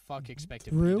Who the fuck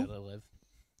expected Rue? Rita to live?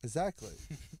 exactly?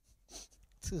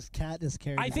 this cat is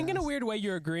carrying. I think in a his ass. weird way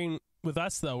you're agreeing with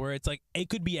us though, where it's like it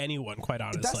could be anyone. Quite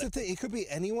honestly, That's the thing. It could be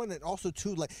anyone, and also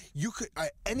too, like you could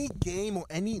any game or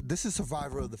any. This is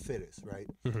survival of the fittest, right?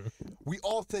 Mm-hmm. We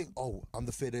all think, oh, I'm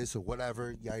the fittest or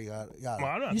whatever. Yeah. Well,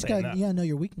 I'm You not just saying gotta that. know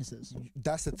your weaknesses.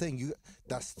 That's the thing.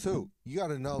 That's too. You got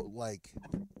to know, like,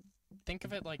 Think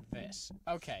of it like this.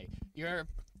 Okay, you're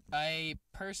a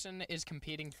person is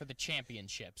competing for the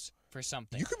championships for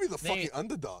something. you could be the They- fucking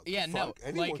underdog. Yeah, Fuck, no,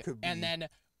 anyone like, could be. and then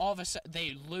all of a sudden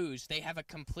they lose. They have a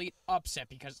complete upset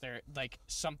because they're like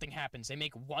something happens. They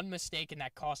make one mistake and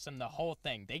that costs them the whole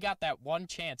thing. They got that one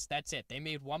chance. That's it. They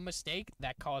made one mistake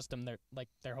that caused them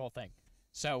their whole thing.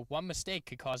 So one mistake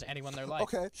could cause anyone their life.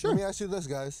 Okay, let me ask you this,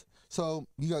 guys. So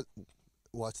you got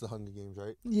watch the Hunger Games,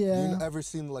 right? Yeah. You ever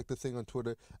seen like the thing on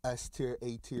Twitter, S tier,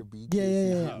 A tier, B Yeah, tier, yeah, C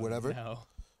yeah, tier, yeah. whatever? No.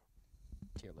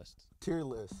 Tier lists. Tier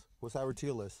list. What's our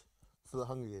tier list for the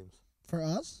Hunger Games? For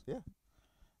us, Yeah.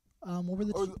 what were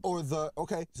the? Or the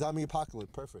okay zombie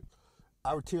apocalypse. Perfect.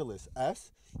 Our tier list: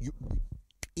 S, you,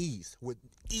 ease with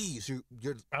ease.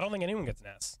 You're I don't think anyone gets an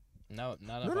S. No,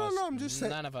 none of No, us. no, I'm just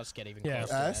saying- None of us get even Yeah. close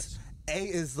to S. A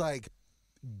is like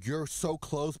you're so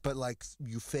close, but like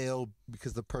you fail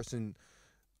because the person.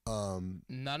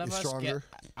 None of is us stronger.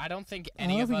 get. I don't think I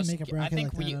any don't of think we us. can make a I bracket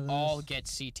think like we that out of all this. get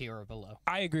C tier or below.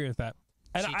 I agree with that.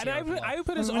 And I would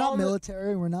put us We're all not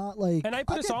military. We're not like. and I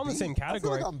put us all in the same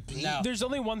category. No. There's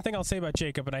only one thing I'll say about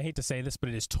Jacob, and I hate to say this, but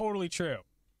it is totally true.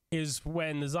 Is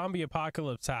when the zombie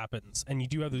apocalypse happens, and you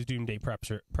do have those doomsday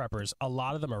preppers, a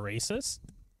lot of them are racist.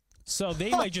 So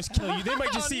they might just kill you. They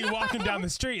might just see you walking down the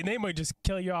street, and they might just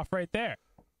kill you off right there.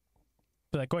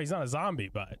 Be like, well, he's not a zombie,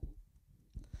 but.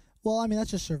 Well, I mean, that's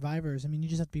just survivors. I mean, you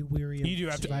just have to be weary of You do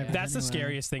have to. survivors That's the anyway.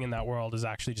 scariest thing in that world is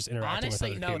actually just interacting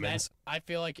Honestly, with no. other humans. I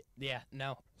feel like,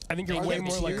 no. I think you're Are way there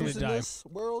more likely teams to in die. this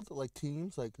world, like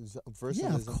teams, like versus.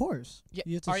 Yeah, of course. Yeah,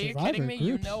 You have to are you survive kidding or me?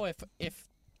 groups. You know if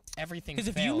everything Because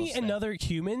if fails, you meet then- another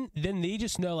human, then they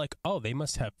just know, like, oh, they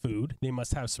must have food. They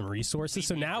must have some resources. We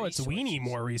So need now we need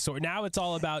more resources. Now it's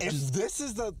all about If just. this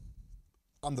is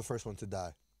I'm the first one to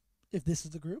die. If this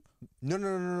is the group,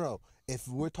 No. If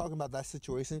we're talking about that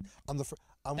situation, I'm the first.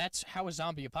 That's how a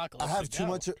zombie apocalypse I have should too go.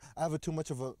 much. I have too much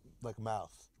of a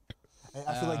mouth. And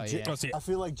I feel Oh, like yeah. Oh, see, I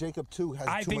feel like Jacob too has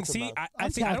I too think. much See, of a mouth. I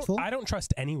I'm see. tactful. I don't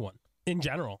trust anyone in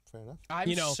general. Fair enough. I'm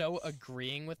you know- so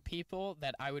agreeing with people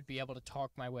that I would be able to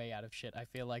talk my way out of shit. I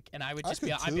feel like, and I would I just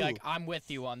be, could I'd be too. like, I'm with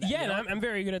you on that. Yeah, you and know? I'm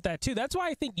very good at that too. That's why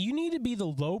I think you need to be the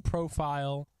low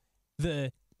profile.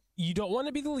 You don't want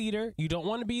to be the leader. You don't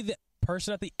want to be the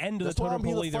person at the end of That's the why totem I'm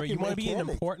being pole the either. You fucking want to be an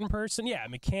mechanic. important person. Yeah, a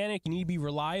mechanic. You need to be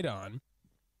relied on.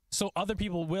 So other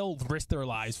people will risk their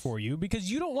lives for you because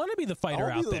you don't want to be the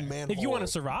fighter I'll be out the there. man If you want to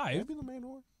whore. survive, I'll be the man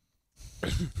whore.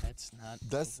 That's not.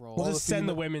 That's the role. we'll all just the send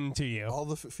the female- women to you. All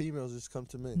the females just come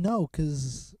to me. no,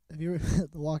 because if you're The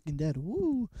Walking Dead,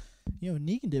 woo, you know what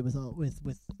Negan did with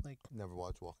like Never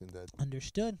watched Walking Dead.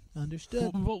 understood.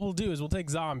 What we'll do is we'll take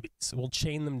zombies, we'll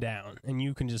chain them down, and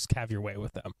you can just have your way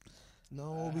with them.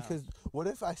 No, because what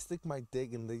if I stick my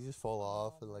dick and they just fall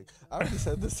off? And like I already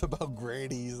said this about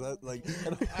grannies.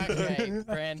 Okay,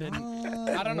 Brandon.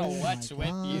 I don't know Oh what's my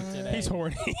with you God. today. He's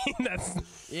horny.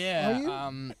 That's Yeah.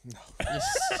 Are you?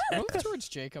 Just move towards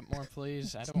Jacob more,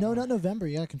 please. I don't. No, wanna- not November.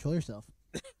 You gotta control yourself.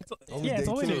 Only yeah. day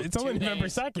two. It's only 2 November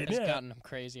days 2nd. has Yeah. gotten him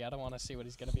crazy. I don't want to see what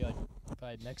he's gonna be like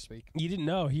by next week. You didn't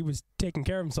know he was taking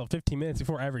care of himself 15 minutes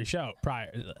before every show prior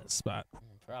to this, but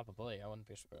Probably. I wouldn't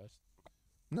be surprised.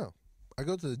 No, I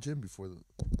go to the gym before the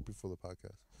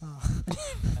podcast. Oh,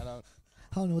 I don't.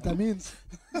 I don't know what that means.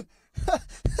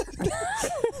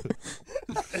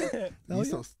 You're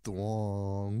so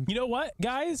strong. you know what,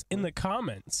 guys? In the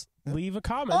comments, leave a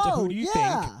comment of Oh, who do you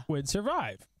yeah. think would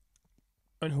survive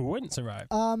and who wouldn't survive.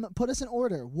 Put us in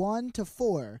order, 1 to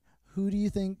 4. Who do you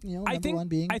think? Number one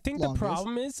being I think longest. the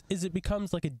problem is it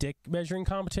becomes like a dick measuring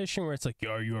competition where it's like,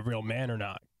 are you a real man or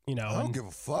not? You know? I don't and- give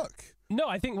a fuck. no,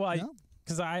 I think No.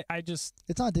 because I just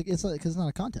It's not. It's because it's not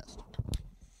a contest.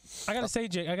 I gotta say,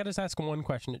 Jake, I gotta just ask one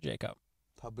question to Jacob.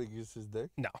 How big is his dick?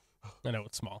 No, I know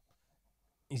it's small.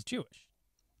 He's Jewish.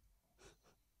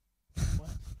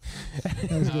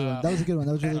 That was a good one. That was a good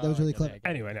one. That was really clever.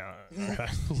 Anyway, no,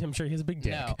 I'm sure he has a big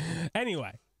dick. No.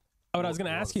 Anyway, what I was gonna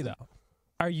ask you though,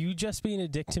 are you just being a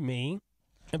dick to me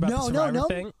about No, the no, Survivor no.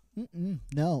 thing?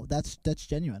 No, that's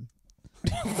genuine.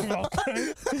 I don't know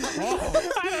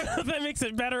if that makes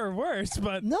it better or worse,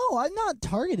 but No, I'm not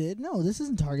targeted. No, this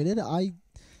isn't targeted.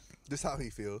 This is how he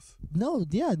feels. No,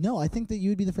 I think that you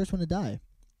would be the first one to die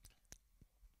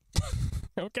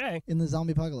okay, in the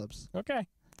zombie apocalypse. okay.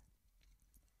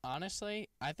 Honestly,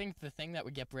 I think the thing that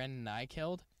would get Brandon and I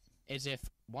killed is if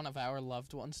one of our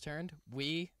loved ones turned.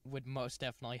 We would most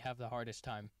definitely have the hardest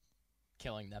time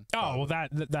killing them. Oh well,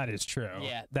 that is true.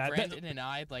 Yeah, that Brandon and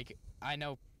I, like, I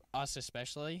know us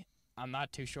especially. I'm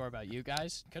not too sure about you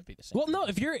guys. Could be the same. well, no,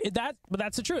 if you're that, but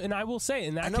that's the truth, and I will say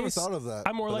in that I case, never thought of that.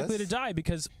 I'm more but likely to that's- die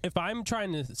because if I'm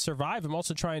trying to survive, I'm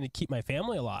also trying to keep my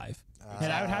family alive,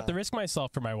 and I would have to risk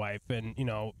myself for my wife and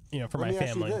for Let my me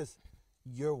family. Ask you this.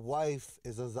 Your wife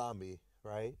is a zombie,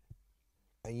 right?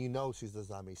 And you know she's a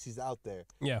zombie. She's out there.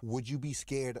 Yeah. Would you be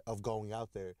scared of going out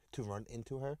there to run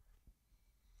into her?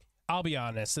 I'll be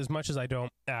honest, as much as I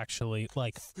don't actually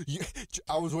like.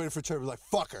 I was waiting for Trevor to be like,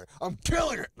 fuck her. I'm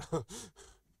killing her.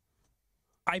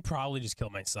 I'd probably just kill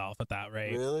myself at that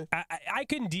rate. Really? I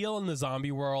can deal in the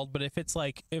zombie world, but if it's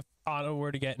like if Otto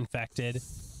were to get infected,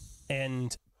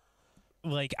 and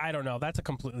like I don't know, that's a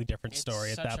completely different It's story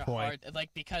at such that a point. hard,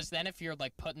 like, because then if you're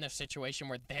like put in a situation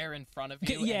where they're in front of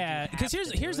you, Yeah, because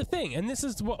here's the thing, and this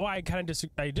is why I kind of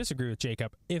I disagree with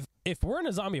Jacob. If we're in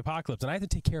a zombie apocalypse and I have to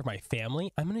take care of my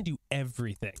family, I'm gonna do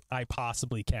everything I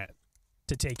possibly can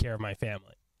to take care of my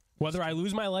family. Whether I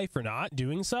lose my life or not,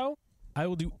 doing so, I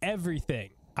will do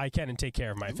everything I can and take care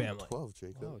of my You look family. 12,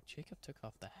 Jacob. Oh, Jacob took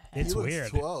off the hat. It's He looks weird.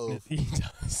 12. He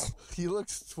does. He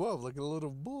looks 12 like a little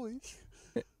boy.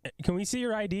 Can we see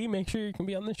your ID? Make sure you can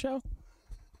be on the show.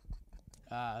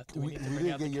 Do we need to we bring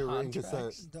didn't out get the your written contracts?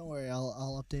 consent. Don't worry,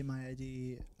 I'll update my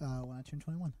ID when I turn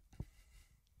 21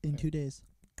 in 2 days.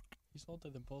 He's older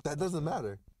than both. That of us, doesn't though.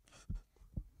 matter.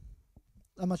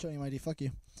 I'm not showing you my ID. Fuck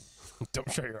you.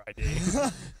 Don't show your ID.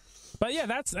 But yeah,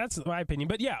 that's my opinion.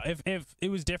 But yeah, if it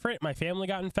was different, my family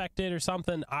got infected or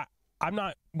something, I'm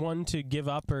not one to give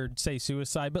up or say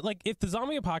suicide. But like, if the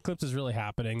zombie apocalypse is really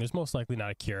happening, there's most likely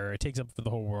not a cure. It takes up for the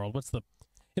whole world.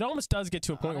 It almost does get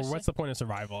to a point where what's the point of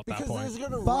survival at that Because point? there's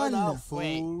gonna Fun. run out food.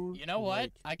 Wait, you know what?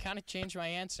 like- I kind of changed my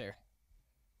answer.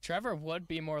 Trevor would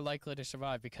be more likely to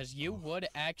survive because you would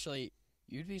actually.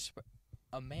 You'd be.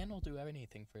 A man will do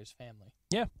anything for his family.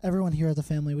 Everyone here has a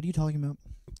family. What are you talking about?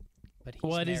 But he's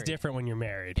Well, it is married. different when you're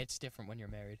married. It's different when you're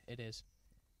married. It is.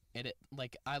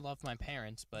 Like I love my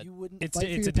parents, but You wouldn't It's- fight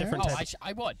for it's your a different parents? type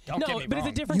I would. Don't no, get me but wrong.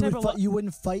 it's a different type of You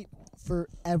wouldn't fight for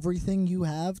everything you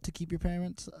have to keep your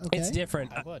parents okay? It's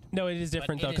different. I would. No, it is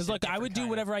different though, it is because a look, I different would do kind of-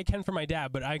 whatever I can for my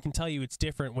dad, but I can tell you it's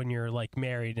different when you're like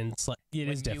married and it's like it When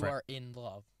is different. you are in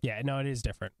love. Yeah, no, it is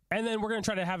different. And then we're gonna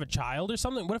try to have a child or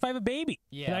something. What if I have a baby?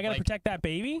 Yeah, and I gotta like, protect that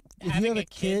baby? If you having have a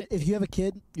kid, if you have a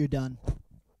kid, you're done.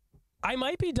 I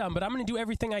might be done, but I'm gonna do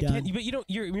everything I Done. can. But you don't.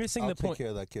 You're missing I'll the take point. care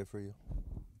of that kid for you.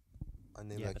 I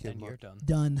named Yeah, that but kid then you're Mark. done.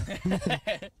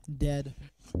 Done. Dead.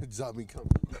 Zombie come.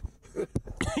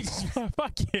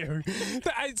 Fuck you.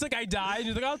 It's like I died. And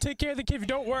you're like, I'll take care of the kid.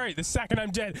 Don't worry. The second I'm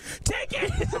dead, take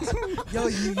it. Yo,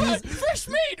 you use, Fresh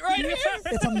meat right here.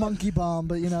 it's a monkey bomb,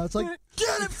 but you know, it's like,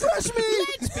 get it, fresh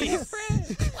meat! Be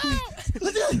friends. Wow.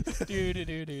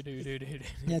 Yeah,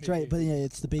 that's right. But yeah,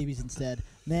 it's the babies instead.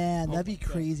 Man, that'd be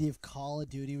crazy if Call of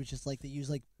Duty was just like they use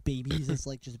like babies as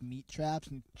like just meat traps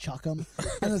and chuck them,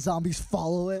 and the zombies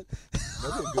follow it.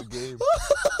 That'd be a good game.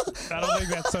 I don't think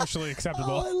that's socially Oh,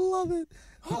 acceptable. I love it.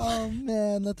 Oh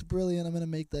man, that's brilliant. I'm gonna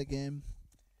make that game.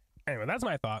 Anyway, that's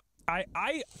my thought.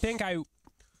 I think I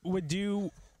would do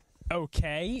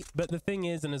okay, but the thing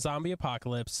is, in a zombie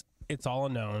apocalypse, it's all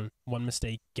unknown. One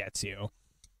mistake gets you.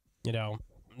 You know,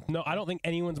 no, I don't think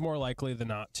anyone's more likely than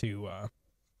not to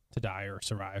die or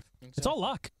survive. It's all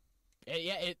luck.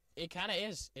 Yeah, it kind of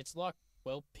is. It's luck.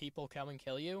 Will people come and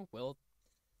kill you? Will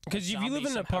Because if you live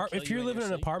in an if you're living in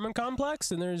an apartment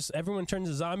complex and there's everyone turns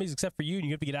to zombies except for you, and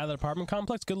you have to get out of that apartment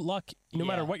complex, good luck. No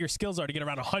matter Yeah. what your skills are to get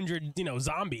around 100,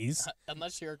 zombies.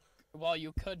 unless you're. Well,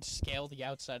 you could scale the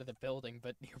outside of the building,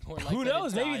 but you're more likely Who to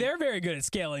knows? Maybe die. they're very good at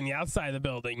scaling the outside of the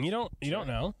building. You don't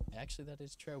know. Actually, that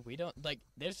is true. We don't like.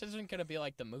 This isn't gonna be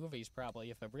like the movies.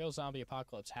 Probably, if a real zombie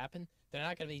apocalypse happened, they're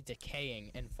not gonna be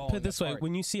decaying and falling. Put it this way: apart.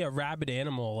 when you see a rabid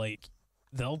animal, like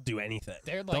they'll do anything.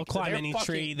 They're like, they'll climb they're any fucking-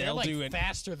 tree. They're They'll like do it.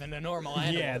 faster than a normal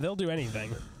animal. Yeah, they'll do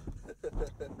anything.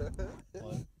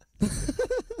 What?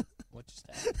 What just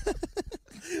happened?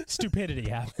 Stupidity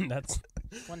happened. That's.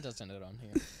 One doesn't it on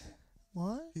here.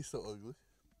 What? He's so ugly.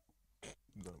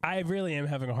 No. I really am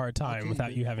having a hard time Okay, without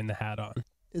good. you having the hat on.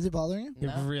 Is it bothering you? It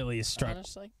No, really is struck.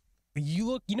 honestly, You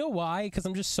look. You know why? Because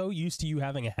I'm just so used to you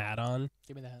having a hat on.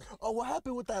 give me the hat. Oh, what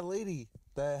happened with that lady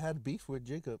that had beef with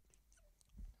Jacob?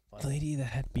 What? Lady that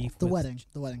had beef. The with- wedding.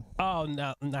 The wedding. Oh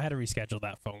no! I had to reschedule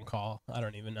that phone call. I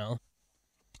don't even know.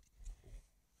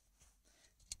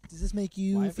 Does this make Why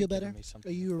you have feel you given better? me something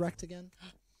Are you to erect again?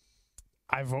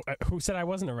 Who said I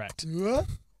wasn't erect?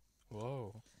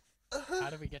 Whoa. How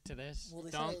do we get to this? Well,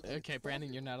 they said Don't. it- Okay,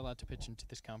 Brandon, you're not allowed to pitch into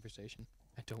this conversation.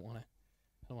 I don't want to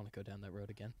go down that road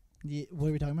again. Yeah, what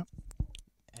are we talking about?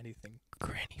 Anything.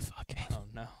 Granny fucking. Oh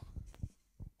no.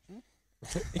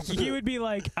 He would be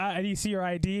like, "Do you see your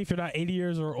ID? If you're not 80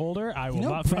 years or older, I will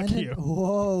not Brandon, fuck you."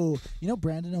 Whoa. You know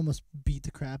Brandon almost beat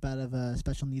the crap out of a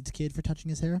special needs kid for touching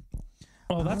his hair?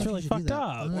 Oh, I don't that's know if really you should do fucked that.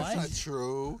 up. I don't know if What? you That's not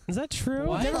true. Is that true?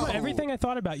 What? Never mind. No. Everything I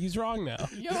thought about you's wrong now.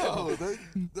 No, that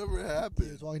never He was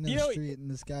happened. walking down You the know- street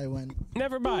and this guy went,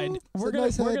 Never mind. Ooh, We're it's a gonna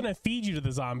nice we're head. gonna feed you to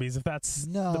the zombies if that's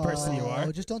no, the person you are.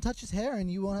 just don't touch his hair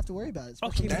and you won't have to worry about it. Special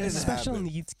Okay, needs but That a kids. doesn't special happen.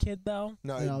 needs kid though.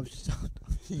 No, No, just don't.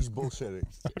 he's bullshitting.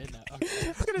 No, okay. I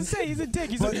was gonna say he's a dick.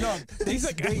 He's But like, no, he's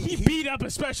like they- he he- beat up a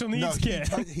special No, needs kid.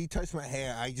 he touched my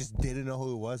hair. I just didn't know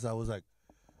who it was. I was like,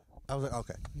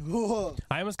 okay. Whoa.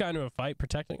 I almost got into a fight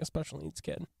protecting a special needs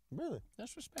kid. Really?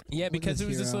 That's respect. Yeah, at because this it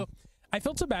was this hero. little. I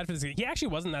felt so bad for this kid. He actually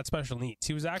wasn't that special needs.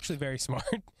 He was actually very smart.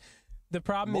 The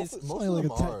problem Most is, of only like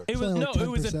them a ten- are. it was only no, like it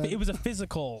was 10%. it was a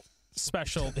physical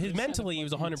special. His mentally, he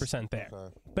was 100% there.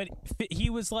 Okay. But he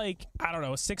was like, I don't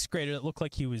know, a 6th grader that looked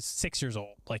like he was 6 years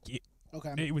old. Like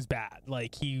Okay. it was bad.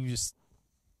 Like he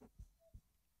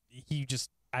just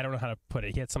I don't know how to put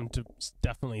it. He had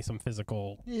definitely some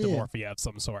physical Yeah. dysmorphia of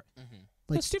some sort. Mm-hmm.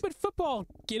 Like The stupid football,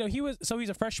 he's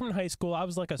a freshman in high school. I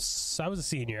was a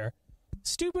senior.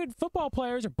 Stupid football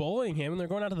players are bullying him and they're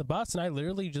going out to the bus, and I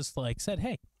literally just like said,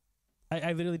 "Hey,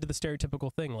 I literally did the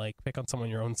stereotypical thing, like pick on someone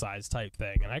your own size type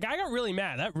thing, and I got really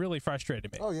mad. That really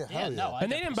frustrated me. Oh yeah, hell yeah. no,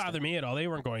 And they didn't bother me at all. They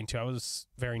weren't going to. I was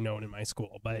very known in my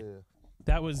school, but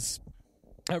Yeah.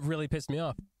 that really pissed me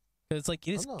off. It's like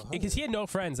because he had no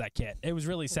friends. That kid. It was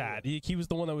really sad. He was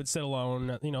the one that would sit alone,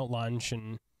 at lunch,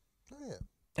 and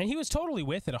he was totally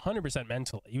with it, 100%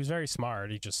 mentally. He was very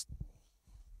smart.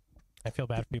 I feel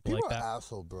bad for people like that. People are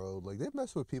asshole, bro. Like they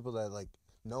mess with people that like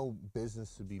no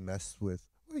business to be messed with.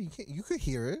 Well, you can't. You could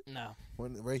hear it. No.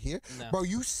 Right here, No. bro.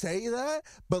 You say that,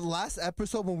 but last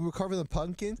episode when we were covering the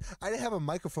pumpkins, I didn't have a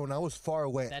microphone. I was far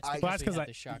away. That's I, because we had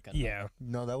the shotgun. Yeah.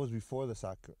 no, that was before the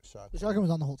shotgun. The shotgun was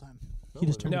on the whole time. He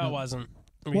just turned No, it it on. wasn't.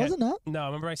 Was it not? No,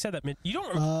 remember I said that. You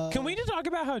don't. Can we just talk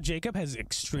about how Jacob has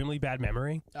extremely bad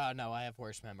memory? No, I have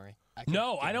worse memory.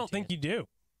 No, I don't think you do.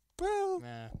 Well,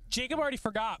 Jacob already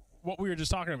forgot what we were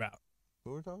just talking about.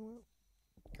 what were we talking about?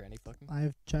 Granny fucking. I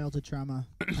have childhood trauma.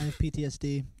 I have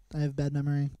PTSD. I have bad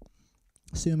memory.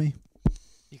 Sue me.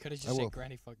 You could have I just will. said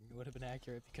granny fucking. It would have been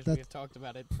accurate because we have talked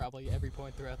about it probably every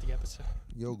point throughout the episode.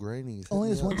 Yo, grannies. Only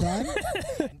this one time?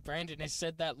 And Brandon has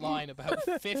said that line about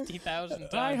 50,000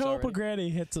 times. I hope already. a granny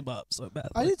hits him up so bad.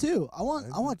 I do too. I I want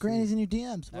do grannies too. in your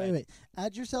DMs. Alright. Wait.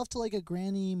 Add yourself to like a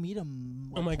granny meet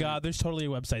 'em. Oh my God, there's totally a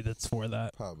website that's for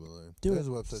that. Probably. Do There's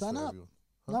it. websites Sign for up. everyone.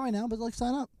 Not right now, but like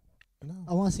sign up. No.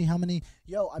 I want to see how many.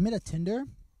 Yo, I made a Tinder.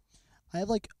 I have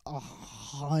like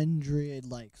 100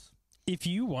 likes. If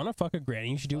you want to fuck a granny,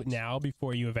 you should do it now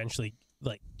before you eventually,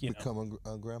 Become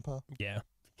a grandpa. Yeah.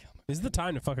 This is the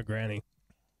time to fuck a granny.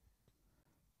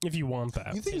 If you want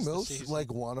that. You think Tis the most season.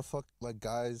 like want to fuck like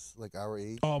guys like our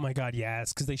age? Oh my God,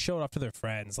 yes, because they show it off to their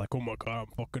friends, like, oh my God,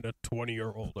 I'm fucking a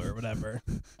 20-year-old or whatever.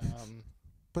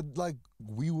 But like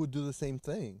we would do the same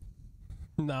thing.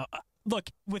 No, look,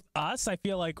 with us, I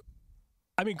feel like,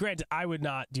 I mean, granted, I would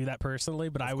not do that personally,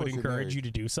 but I would course you're encourage married. you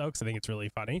to do so because I think it's really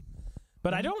funny.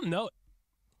 But I don't know.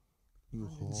 You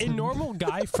whore. In normal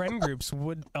guy friend groups,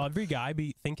 would every guy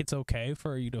think it's okay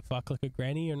for you to fuck like a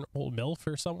granny or an old MILF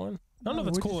or someone? I don't know if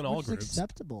it's cool in all groups.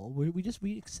 Acceptable.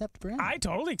 We accept Brandon.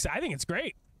 I think it's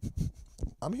great.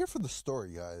 I'm here for the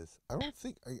story, guys. I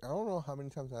don't know how many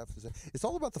times I have to say. It's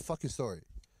all about the fucking story.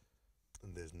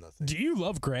 And there's nothing. Do you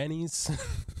love grannies?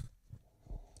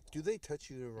 Do they touch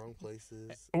you in the wrong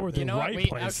places? Or the You know right what?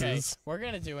 places? Okay, we're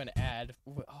gonna do an ad.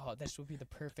 Oh, this would be the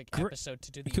perfect episode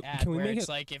to do the Can- ad. can we where make it's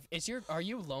it- like, are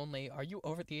you lonely? Are you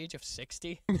over the age of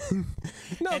 60?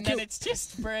 No, And then it's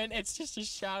just It's just a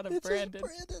shot of Brandon.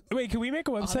 wait, can we make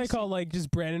a website Honestly. called like just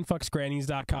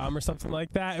BrandonFucksGrannies.com or something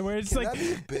like that? Where it's Can like, that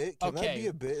be a bit? Can that Okay. be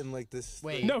a bit in like this?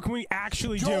 Wait. thing? no, can we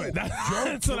actually do it?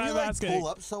 That's Can what we, I'm like, asking. Pull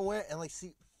up somewhere and like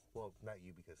see. Well, not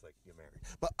you because like you're married,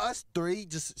 but us three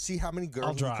just see how many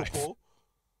girls we drive. could pull.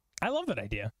 I love that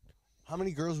idea. How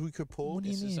many girls we could pull? What do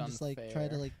you This is mean? Just like try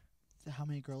to unfair. like how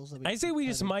many girls? That I say we try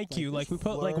just to, mic you, like we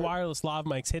put like flirt. wireless lav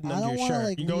mics hidden I under don't your want to shirt.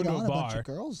 like You go lead to on a a bunch bar. of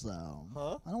girls though.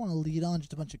 Huh? I don't want to lead on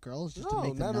just a bunch of girls just to No,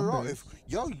 make the not at all. numbers.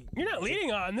 You're not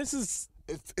leading on. This is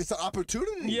If it's an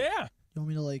opportunity. yeah. You want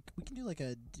me to like? We can do like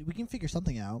we can figure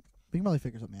something out. We can probably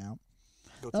figure something out.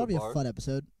 Go to That'll be bar. a fun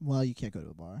episode. Well, you can't go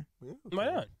to a bar. Yeah, Why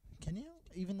okay. not? Can you?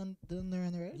 Even then they're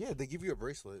underage. Yeah, they give you a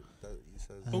bracelet that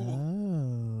says.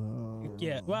 Oh.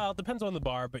 Yeah. Well, it depends on the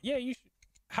bar, but yeah, you.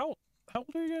 How old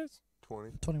are you guys?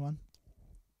 20. 21.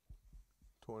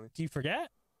 20. Do you forget?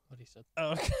 What he said.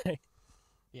 Oh, okay.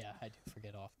 Yeah, I do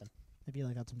forget often. I feel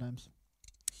like that sometimes.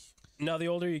 No, the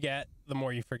older you get, the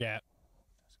more you forget.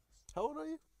 How old are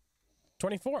you?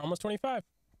 24, almost 25.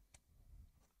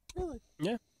 Really?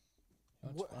 Yeah.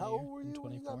 How old were you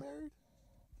when you got married?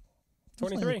 It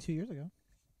was only 23. like 2 years ago.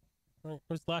 It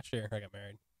was last year I got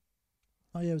married.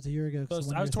 Oh yeah, it was a year ago. 'cause So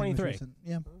the one I was year thing 23. recent.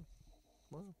 Yeah,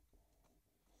 Wow.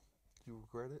 Do you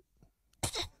regret it?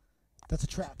 that's a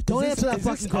trap. Don't answer that Is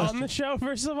fucking this question. on the show,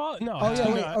 first of all? No. Oh yeah,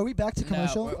 do wait. not. Are we back to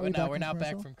commercial? No, Are we no, back we're from not back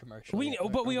commercial? from commercial. We yet, know,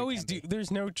 but we or always can do. be.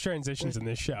 There's no transitions in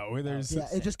this show. There's Yeah,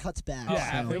 it just cuts back.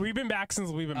 yeah. so. We've been back since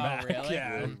we've been Oh, back. really?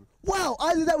 Yeah. Wow,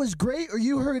 either that was great or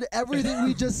you heard everything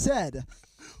we just said.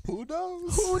 Who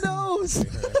knows? Who knows? We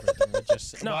heard everything we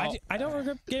just- No, well, I don't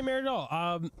regret getting married at all.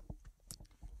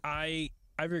 I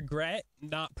regret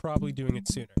not probably doing it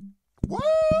sooner. What?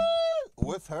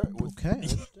 With her? With Okay.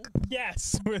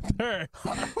 Yes, with her.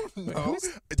 No.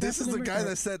 This is the guy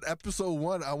that said episode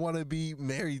 1, I want to be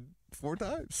married 4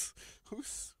 times. Who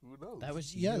knows? That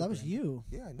was Yeah, you, that was Brandon. you.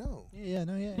 Yeah, I know. Yeah,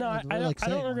 no, yeah. No, yeah, I we're, like, don't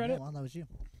saying, regret yeah, it. Well, that was you.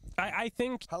 I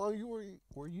think How long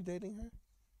were you dating her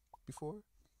before?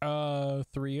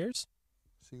 3 years.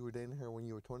 So you were dating her when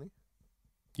you were 20?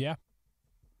 Yeah.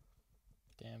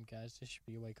 Damn, guys, this should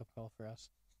be a wake-up call for us.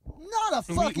 Not a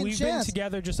fucking We've been chance.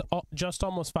 together just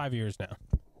almost 5 years now.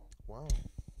 Wow.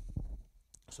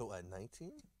 So at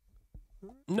 19?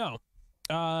 No.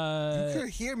 You could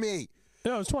hear me.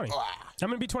 No, it was 20. Ah. I'm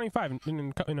gonna be 25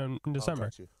 in December.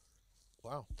 got you.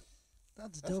 Wow.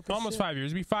 That's dope. as Almost shit. 5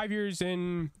 years. It'll be 5 years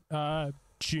in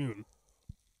June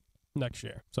next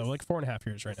year. So like 4.5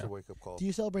 years right That's a now. wake-up call. Do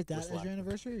you celebrate that What's as your that?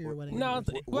 anniversary or your wedding? No,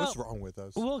 anniversary? What's well, wrong with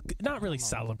us? Well, not really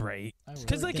celebrate.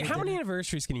 Because like, Get a how many dinner.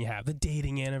 anniversaries can you have? The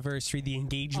dating anniversary, the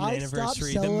engagement I stopped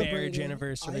anniversary, the marriage celebrating-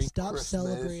 anniversary. I stopped Christmas,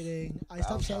 celebrating. I stopped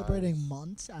Valentine's. celebrating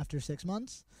months after 6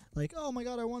 months. Like, oh my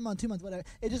god, our 1 month, 2 months, whatever.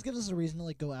 It just gives us a reason to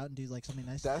like go out and do like something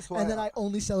nice. That's why. And then I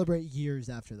only celebrate years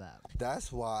after that. That's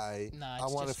why Nah, I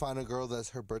it's want to just- find a girl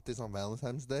that's her birthday's on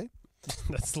Valentine's Day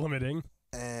That's limiting.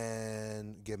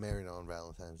 and get married on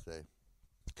Valentine's Day.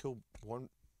 Kill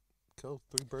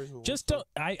 3 birds with one Just stone.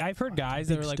 don't. I've heard guys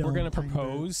that Big are like, we're gonna stone, tiny bird.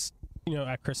 propose,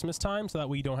 at Christmas time, so that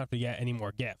we don't have to get any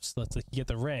more gifts. Let's like get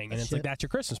the ring, and That's it's like shit. that's your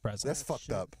Christmas present. That's fucked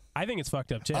shit. up. I think it's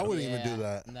fucked up too. I wouldn't even do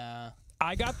that. Nah.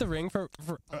 I got the ring for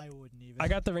I wouldn't even. I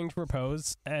got the ring to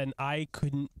propose, and I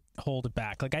couldn't hold it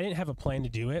back. Like I didn't have a plan to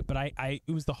do it, but it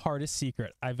was the hardest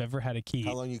secret I've ever had to keep.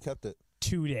 How long you kept it?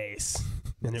 2 days,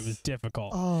 and it was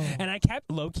difficult. Oh. And I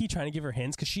kept low key trying to give her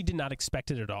hints because she did not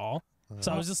expect it at all.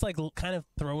 So I was just like kind of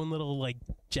throwing little like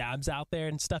jabs out there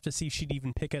and stuff to see if she'd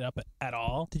even pick it up at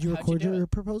all. Did you How'd you record do your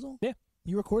it? proposal? Yeah.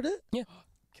 You recorded it?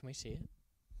 Can we see it?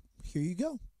 Here you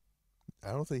go.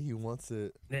 I don't think he wants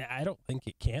it. Yeah, I don't think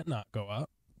it can't not go up.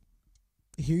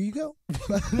 Here you go.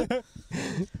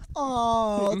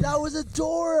 Oh, that was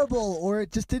adorable. Or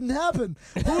it just didn't happen.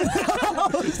 Who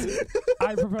knows?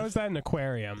 I proposed that in an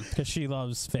aquarium because she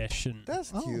loves fish and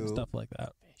That's Oh, cute. stuff like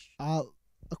that.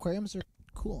 Aquariums are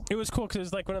cool. It was cool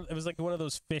because it was like one of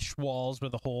those fish walls where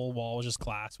the whole wall was just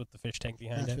glass with the fish tank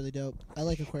behind That's it. really dope. I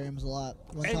like aquariums a lot.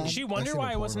 One And time, she I've wondered seen a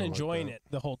why I wasn't porno like enjoying that. it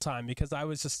the whole time because I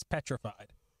was just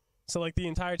petrified. So like the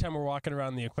entire time we're walking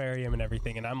around the aquarium and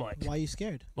everything, and I'm like, why are you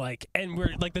scared? and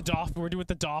we're like we're doing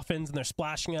the dolphins and they're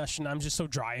splashing us, and I'm just so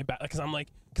dry about it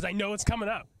because I know it's coming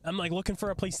up. I'm like looking for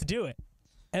a place to do it,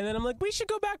 and then I'm like, we should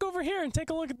go back over here and take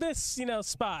a look at this,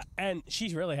 spot. And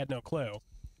she really had no clue.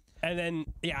 And then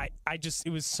I just it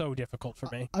was so difficult for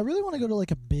me. I really want to go to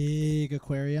like a big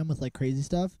aquarium with like crazy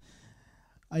stuff.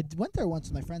 I went there once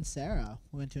with my friend Sarah.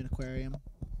 We went to an aquarium.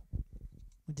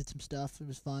 We did some stuff. It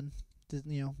was fun.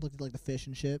 Looked at like the fish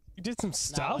and shit. You did some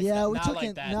stuff. like Yeah, that. we Not took like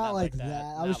it. that, Not not like like that, that.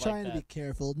 I not was like trying to be that.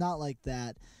 careful. Not like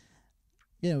that.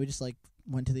 We just like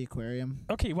went to the aquarium.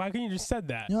 Okay, why couldn't you just said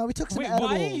that? No, we took some Wait,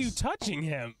 edibles. why are you touching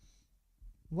him?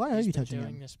 Why are He's you been touching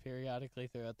doing him? this periodically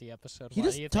throughout the episode. He Why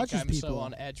just do you think touches I'm people. so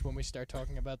on edge when we start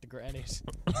talking about the grannies?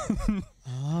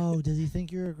 Oh, does he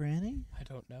think you're a granny? I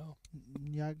don't know.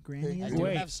 Yeah, granny. I is do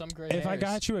Wait, have some gray If I hairs.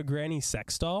 got you a granny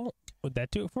sex doll, would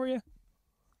that do it for you?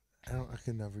 I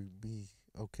could never be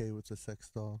okay with a sex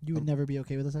doll. You would never be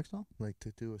okay with a sex doll? like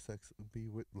to do a sex be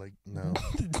with no.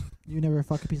 You never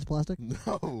fuck a piece of plastic?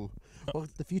 No. Well,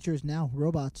 The future is now.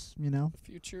 Robots, The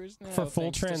future is now. For full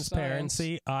thanks to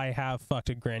transparency, I have fucked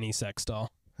a granny sex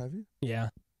doll. have you? Yeah,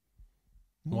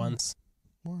 Hmm. once.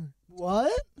 Why?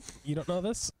 What? You don't know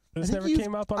this? This think never you've-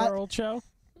 came up on I- our old show?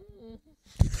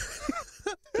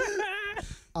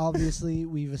 Obviously,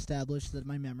 we've established that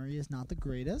my memory is not the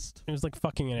greatest. It was like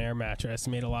fucking an air mattress. It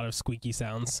made a lot of squeaky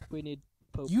sounds. science. We need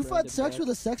Pope You've had Branden sex back. with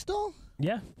a sex doll?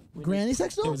 Yeah, Granny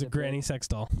sex it doll? was a granny sex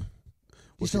doll. You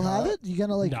Was still she have hot? it? You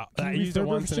gonna like? No, can I you used it refurbish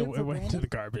once and it it for went to Brandon? the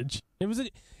garbage.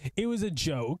 It was a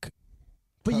joke,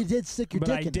 But you did stick your but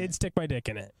dick I in did it. stick my dick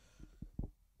in it.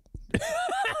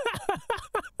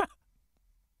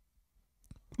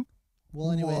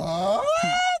 Well, anyway, What?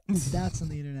 that's on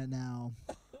the internet now.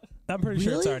 I'm pretty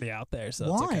sure it's Really? already out there,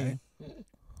 so Why? it's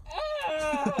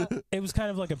okay. It was kind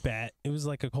of like a bet. It was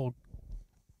like a whole.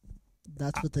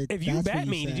 That's what they. If you that's bet what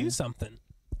me to say. do something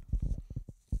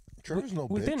Trevor's no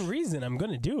within bitch. reason, I'm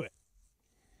gonna do it.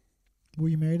 Were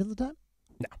you married at the time?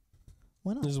 No.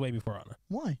 Why not? This is way before Anna.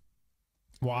 Why?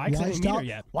 Why? Because I didn't meet her stop?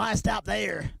 yet. Why stop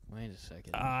there? Wait a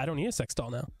second. I don't need a sex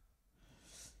doll now.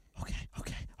 Okay.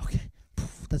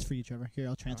 That's for you, Trevor. Here,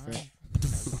 I'll transfer it.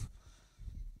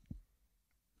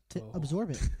 Oh. Absorb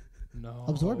it. No.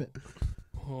 Absorb it.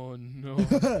 Oh no.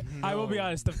 I will be No.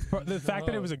 honest. The fact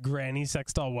that it was a granny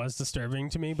sex doll was disturbing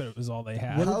to me, but it was all they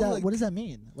had. What does that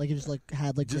mean? Like it just like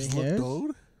had like Just gray hairs?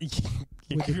 looked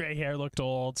old. Gray hair looked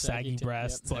old, Saggy saggy tip,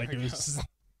 breasts. yep, Like there it we was go. just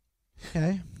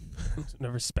Okay.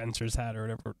 whatever Spencer's had or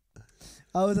whatever.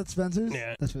 Oh, is that Spencer's?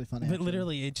 Yeah. That's really funny. But actually.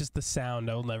 literally, it's just the sound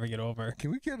I'll never get over.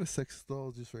 Can we get a sex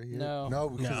doll just right here? No. No,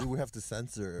 because No. we have to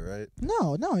censor it, right?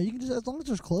 No, you can just as long as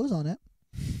there's clothes on it.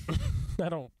 I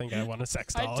don't think I want a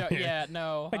sex I doll don't, here. yeah,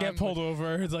 no. I get I'm pulled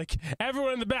over. It's like,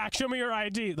 everyone in the back, show me your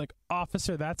ID. Like,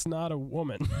 officer, that's not a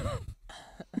woman.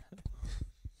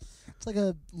 It's like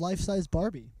a life-size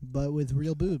Barbie, but with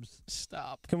real boobs.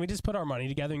 Stop. Can we just put our money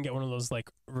together and get one of those like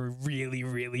really,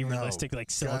 really No. realistic like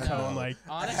God, silicone no. like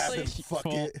Honestly, Fuck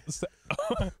full?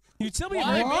 it. You'd still be a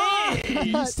Why virgin.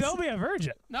 me? You'd still be a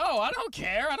virgin. no, I don't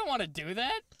care. I don't want to do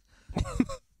that.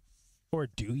 Or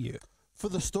do you? For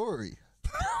the story.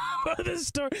 For the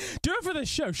story. Do it for the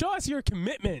show. Show us your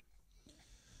commitment.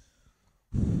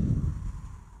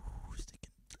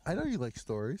 I know you like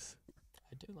stories.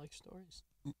 I do like stories.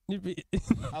 You'd be-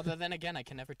 Although then again, I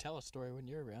can never tell a story when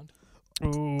you're around.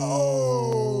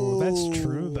 Ooh, that's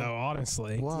true though.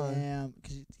 Honestly. Why? Damn,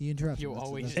 because you interrupt. You me. That's-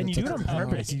 always that's- And you that's do it on okay.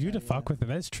 purpose. You do it to Yeah, fuck with him.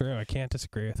 That's true. I can't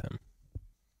disagree with him.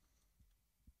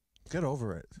 Get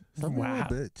over it. Stop being a Wow.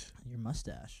 little bitch. Your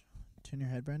mustache. Turn your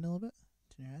head, Branden, a little bit.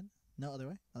 Turn your head. No, other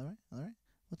way. Other way. Other way.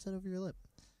 What's that over your lip?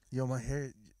 Yo, my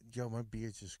hair. Yo, my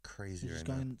beard's just crazy You're right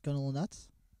just now. going a little nuts.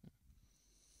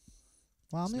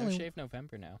 Wow, I'm It's the no only. shave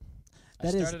November now.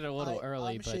 That I is- started a little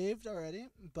early, I'm but shaved already,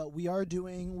 but we are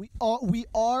doing. We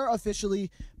are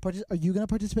officially. Are you gonna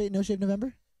participate in No Shave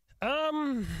November?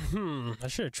 I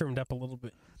should have trimmed up a little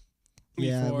bit.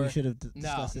 Yeah, before. we should have no,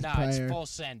 discussed this no, prior. it's full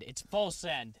send. It's full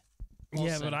send. Full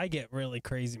Yeah, send. but I get really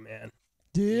crazy, man.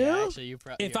 Do you? Yeah, actually, you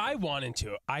If I wanted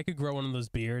to, I could grow one of those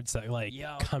beards that like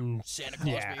Yo. come. Santa Claus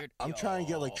Yeah. beard. I'm trying to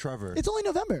get like Yo. Trevor. It's only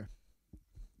November.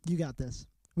 You got this.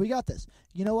 We got this.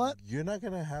 You know what? You're not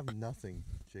gonna have nothing,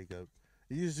 Jacob.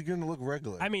 You're just gonna look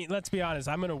regular. I mean, let's be honest.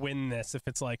 I'm gonna win this if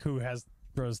it's like who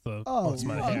grows the Oh, most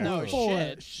amount of yeah. hair. No for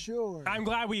shit. sure. I'm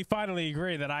glad we finally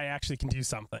agree that I actually can do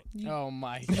something. Oh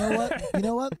my You know god. what? You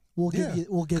know what? We'll give Yeah, you.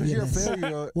 We'll give 'Cause you you're a this.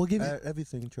 failure We'll give you. at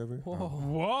everything, Trevor. Whoa.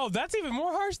 Whoa, that's even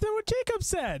more harsh than what Jacob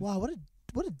said. Wow,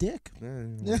 what a dick.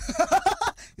 Yeah.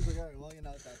 He's like, all right, well, you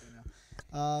know, it's happening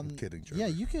now. I'm kidding, Trevor. Yeah,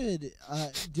 you could.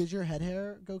 Did your head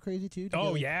hair go crazy too? Did you Oh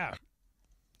get, like, yeah,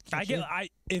 catch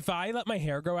it? if I let my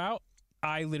hair grow out,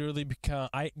 I literally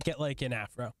get like an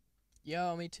afro.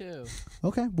 Yo, me too.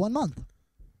 Okay, 1 month.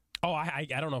 Oh, I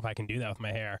don't know if I can do that with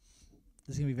my hair.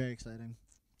 This is gonna be very exciting.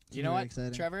 It's You gonna know be very what,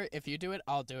 exciting. Trevor? If you do it,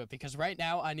 I'll do it. Because right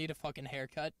now, I need a fucking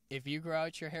haircut. If you grow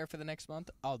out your hair for the next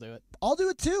month, I'll do it. I'll do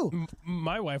it too.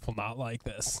 My wife will not like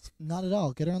this. Not at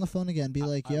all. Get her on the phone again. Be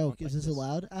like, I yo, won't is like this this.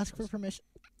 allowed? Ask for permission.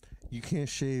 You can't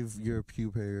shave your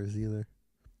pube hairs either.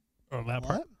 Oh, that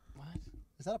part. What? What?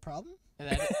 Is that a problem? Is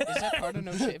that part of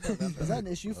No Shave November? Is that an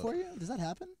issue for you? Does that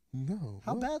happen? No.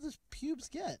 How what? bad does pubes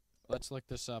get? Let's look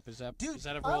this up. Is that Dude, is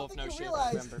that a I don't rule of think No you Shave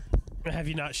realize- November? Have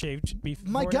you not shaved before?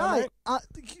 My now, guy, right?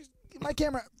 my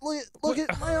camera. Look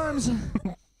at my arms.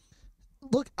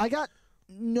 Look, I got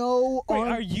no Wait, arm.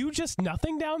 are you just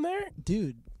nothing down there?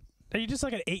 Dude, Are you just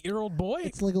like an 8-year-old boy?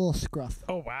 it's like a little scruff.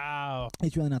 Oh wow.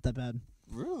 It's really not that bad.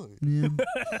 Really? Yeah.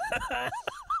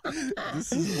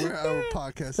 This is where our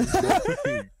podcast is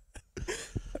going.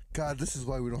 God, this is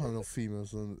why we don't have no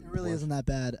females. On It really isn't that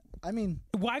bad. I mean,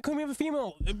 Why couldn't we have a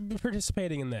female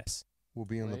participating in this? We'll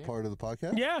be on the Wait. part of the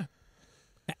podcast. Yeah.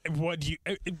 What do you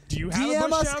have a DM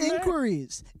bush us down there?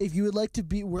 inquiries if you would like to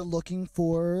be. We're looking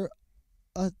for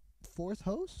a fourth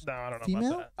host. No, I don't know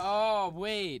Female? about that. Oh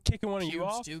wait, Kicking one of you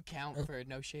pubes off? do count for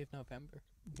No Shave November.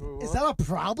 Is that a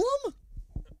problem?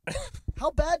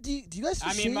 How bad do you guys?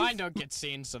 I mean, shave? mine don't get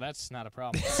seen, so that's not a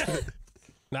problem.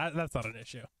 That's not an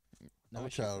issue. No I'm a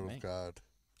issue for child me. of God.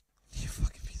 You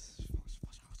fucking piece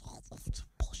of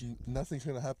bullshit. Nothing's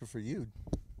gonna happen for you.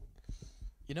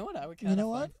 You know what I would You kind know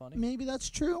of what? find funny? Maybe that's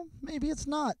true. Maybe it's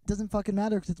not. Doesn't fucking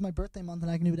matter because it's my birthday month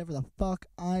and I can do whatever the fuck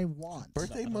I want.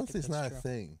 Birthday I don't month think is that's not true. a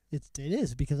thing. It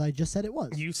is because I just said it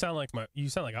was. You sound like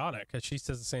Anna because she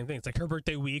says the same thing. It's like her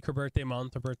birthday week, her birthday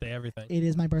month, her birthday everything. It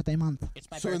is my birthday month. It's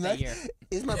my So in birthday that- year.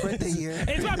 It's my birthday year.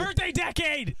 It's my birthday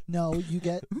decade. No, you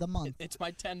get the month. It's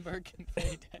my 10 birthday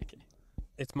decade.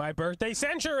 It's my birthday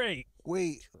century.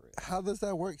 Wait, how does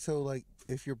that work? So like,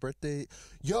 if your birthday,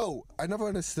 yo, I never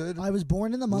understood. I was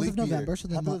born in the month of leap year. November, so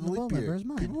the How about month of leap November year? is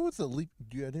mine. People with a leap.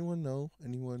 Do anyone know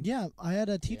anyone? Yeah, I had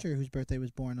a teacher whose birthday was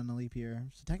born on a leap year.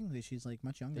 So technically, she's like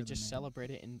much younger They than just me.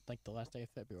 celebrate it in like the last day of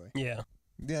February. Yeah.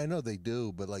 Yeah, I know they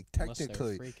do, but like Unless they're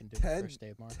technically, free, can do it the first day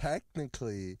of March.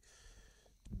 technically,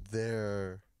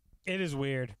 they're It is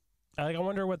weird. I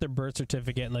wonder what their birth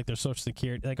certificate and like their social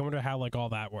security. Like I wonder how like all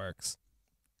that works.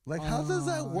 like, how does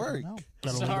I that don't work? know. In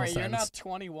a legal Sorry, you're sense. not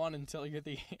 21 until you're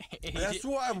the age, That's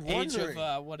what I'm age wondering.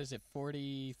 of, what is it,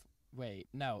 40, wait,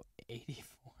 no, 84.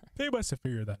 They must have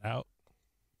figured that out.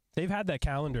 They've had that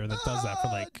calendar that does that for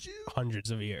like Jew. hundreds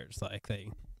of years. Like they,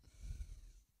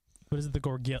 what is it? The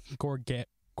Gorg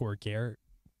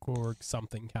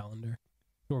something calendar.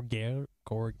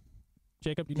 Gorg.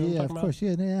 Jacob, you know what I'm Yeah, talking of about? course.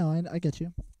 Yeah, no, I get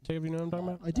you. Jacob, you know what I'm talking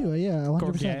about? I do. Yeah, 100%.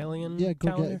 Gorgalian Yeah,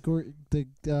 calendar?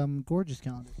 the gorgeous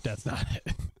calendar. That's not it.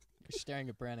 You're staring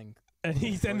at Branden And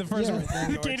the first Yeah. word that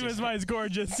came to Gorgeous. his mind is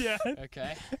gorgeous. Yeah.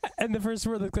 Okay. And the first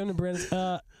word that came to Brandon's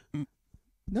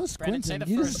No Brandon, say squinting. the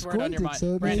You just first word on your squinted, mind. so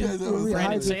it made Brandon, it really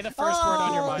Brandon, hard. say the first word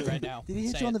on your Oh! mind right now. Did he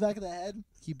hit Say you on it. the back of the head?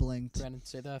 He blinked. Brandon,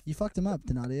 say the You fucked him up,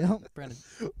 Donadio. Brandon.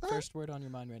 First word on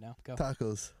your mind right now. Go.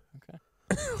 Tacos. Okay.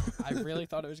 I really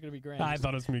thought it was gonna be grannies. I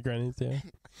thought it was gonna be Granny's. Yeah.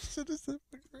 Should have said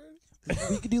grannies.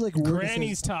 We could do like word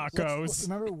Granny's associ- tacos.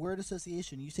 Remember word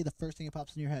association. You say the first thing that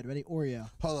pops in your head. Ready? Oreo.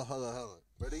 Hold on.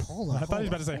 Ready? Hold on. I thought he was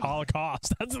about to say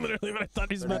Holocaust. That's literally what I thought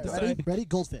he was about to say. Ready? Ready?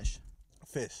 Goldfish.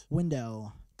 Fish.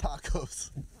 Window. Tacos.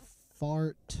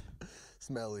 Fart.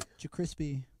 Smelly.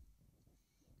 Crispy.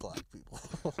 Black people.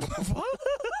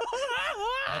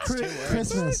 That's 2 words.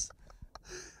 Christmas.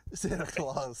 Santa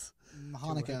Claus.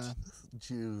 Hanukkah.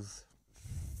 Jews.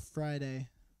 Friday.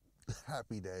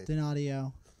 Happy day.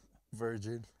 Donadio.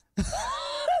 Virgin.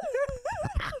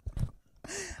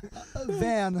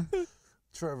 Van.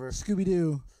 Trevor. Scooby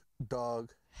Doo.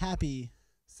 Dog. Happy.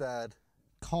 Sad.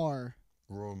 Car.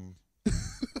 Room.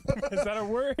 Is that a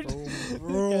word?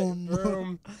 Room.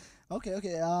 Room. Okay.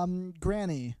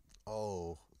 Granny.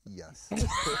 Oh, yes.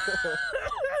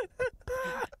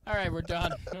 All right, we're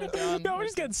done. We're done. No, we're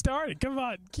just getting started. Come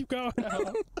on, keep going.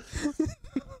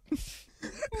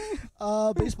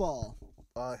 Baseball.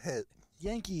 Hit.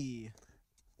 Yankee.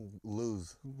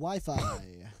 Lose. Wi-Fi.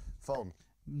 Phone.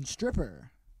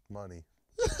 Stripper. Money.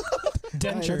 Alright, that's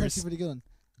actually Dentures. pretty good one.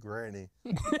 Granny.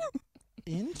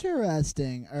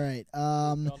 Interesting. All right.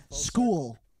 full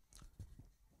School.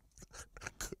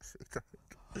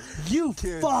 You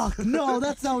Kids. fuck! No,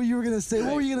 that's not what you were gonna say.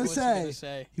 What were you gonna What's he say? gonna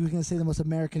say? He was gonna say the most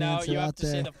American No, answer you have out to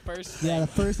say there. the first thing. Yeah, the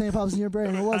first thing that pops in your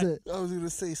brain. What was it? I was going to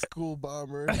say school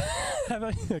bomber. Okay.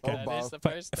 That Bob. is the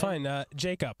first thing. Fine,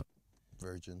 Jacob.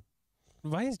 Virgin.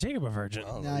 Why is Jacob a virgin? I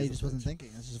don't No, know, he he's just a wasn't virgin.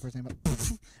 thinking. That's just the first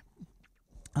thing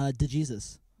about.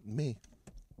 DeJesus. Me.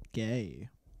 Gay.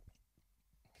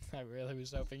 I really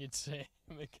was hoping you'd say.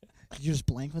 Did you just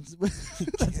blank?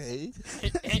 Okay.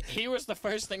 He was the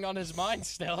first thing on his mind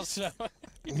still, so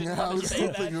he didn't Yeah, I want was to say still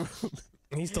that. thinking.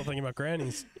 He's still thinking about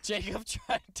grannies. Jacob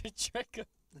tried to trick him.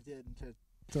 I did to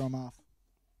throw him off.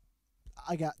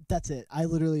 That's it.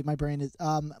 My brain is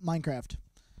Minecraft.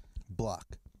 Block.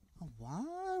 Oh,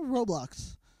 what?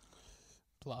 Roblox.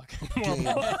 Block. Game.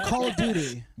 Call of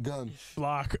Duty. Gun.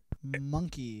 Block.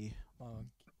 Monkey. Oh,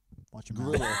 Watch your mouth.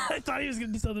 Gorilla. I thought he was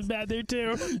gonna do something bad there too.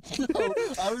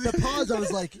 I was The pause, I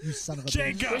was like, you son of a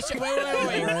bitch. Jacob.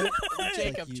 wait. Right?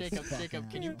 Jacob, you Jacob, fucking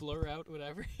can you asshole. blur out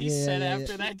whatever he Yeah, said yeah,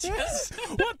 after that? Just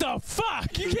What the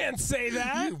fuck? You can't say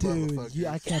that. You Dude, motherfucker.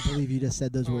 I can't believe you just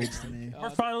said those Oh words to my me. God. We're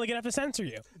finally gonna have to censor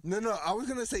you. No, I was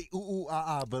gonna say ooh ooh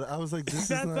ah ah, but I was like, this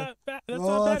That's is not. that's Oh,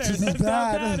 not better. this is That's not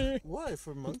bad. better. What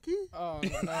for monkey? Oh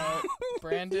no,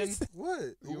 Brandon. What?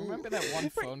 You remember that one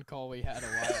phone call we had a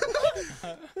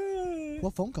while?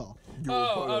 What phone call? You were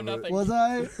part Oh, of it. nothing. Was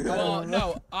I? Well,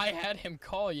 no, I had him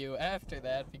call you after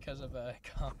that because of a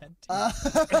comment I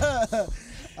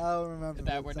don't remember.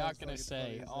 that but we're it not sounds gonna fucking say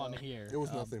funny as on hell. here. It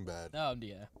was nothing bad.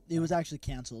 Yeah. It was actually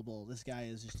cancelable. This guy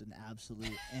is just an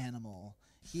absolute animal.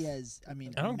 He has, I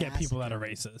mean, I don't get people that are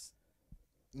massacred- racist.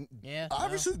 Yeah. no.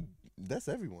 Obviously, that's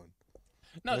everyone.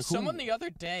 No, Like, who- someone the other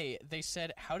day they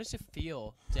said, "How does it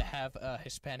feel to have a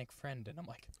Hispanic friend?" And I'm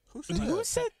like, Who said Who that?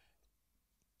 said?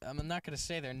 I'm not gonna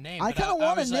say their name. I but kind of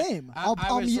want a was like- name. I I'll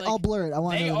was like, I'll blur it. I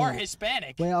want to They know. are the name.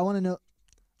 Hispanic. Wait, I want to know.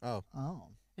 Oh, Oh,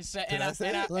 Did I say it? then and that's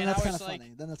I kind was of like,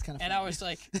 funny. Then that's kind of. and I was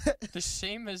like, the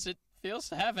same as it feels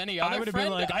to have any I other would have friend.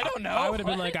 been like, I don't know. I would have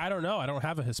been like, I don't know. I don't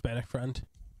have a Hispanic friend.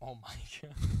 oh my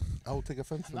god. I will take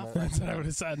offense to Not that. That's what I would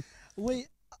have said. wait.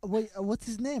 What's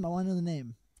his name? I want to know the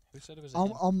name. Who said it was a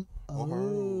him? Oh,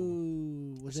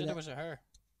 Who was said it? it was a her?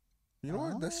 You know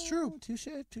what? That's true. Touche.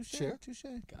 Sure.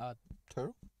 God.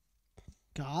 Turtle.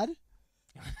 God.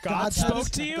 God said- spoke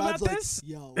to you God's about like, this?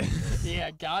 Yo.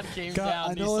 Yeah, God came God, I down.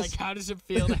 And he's know like, it's- "How does it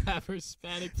feel to have a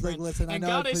Hispanic He's like, friend?" listen, I and know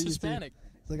God I is put you through- Hispanic.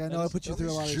 It's like I know That I is- put you At through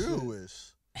a lot least of shit.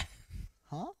 Jewish.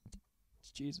 Huh?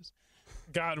 It's Jesus.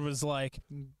 God was like,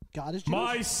 God is Jewish.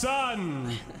 my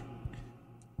son.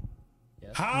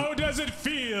 Yes. How does it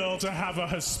feel to have a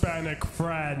Hispanic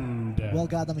friend? Well,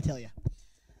 God, let me tell you.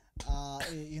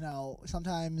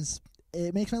 Sometimes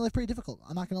it makes my life pretty difficult.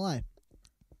 I'm not gonna lie.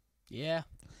 Yeah.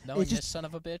 Knowing just- this son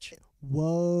of a bitch.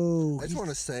 Whoa. I just want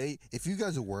to say, if you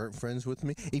guys weren't friends with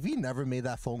me, if you never made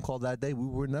that phone call that day, we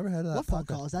would never had that What phone podcast.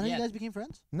 call? Is that how Yeah. you guys became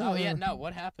friends? Oh yeah, no.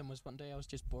 What happened was one day I was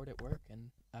just bored at work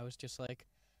and I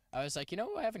was like, you know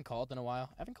who I haven't called in a while?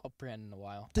 I haven't called Brandon in a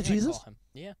while. To I'm gonna Jesus? Call him.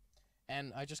 Yeah.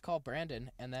 And I just called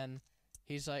Brandon and then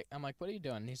he's like, I'm like, what are you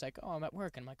doing? And he's like, oh, I'm at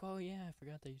work. And I'm like, oh yeah, I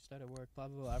forgot that you started work. Blah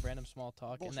blah blah. Random small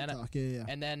talk. Bullshit and then talk. Yeah.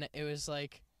 and then it was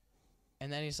like,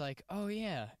 and then he's like, oh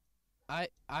yeah.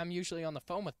 I'm usually on the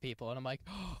phone with people, and I'm like,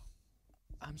 oh,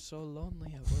 I'm so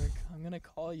lonely at work. I'm gonna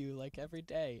call you like every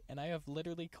day, and I have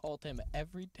literally called him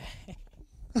every day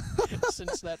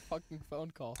since that fucking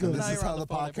phone call. And Him this I is are how on the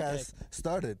phone every day. podcast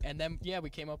started. And then we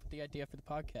came up with the idea for the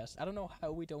podcast. I don't know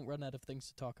how we don't run out of things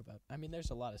to talk about. I mean, there's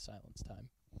a lot of silence time.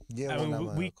 Yeah, I well,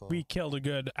 mean, now we killed a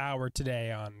good hour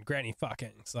today on granny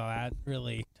fucking, so that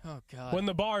really, Oh God. when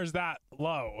the bar is that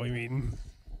low, I mean,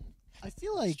 I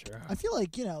feel like true.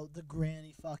 the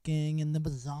granny fucking and the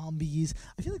zombies.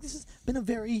 I feel like this has been a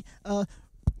very All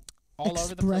over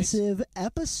the place. expressive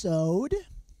episode.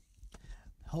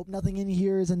 Hope nothing in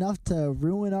here is enough to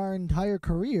ruin our entire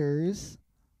careers.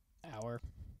 Hour.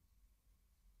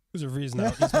 there's a reason I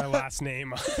don't use my last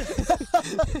name.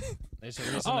 There's a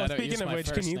reason Oh, I don't use speaking of my which,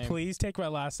 can first you name. please take my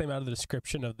last name out of the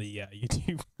description of the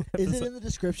YouTube? Is it episode? in the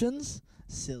descriptions?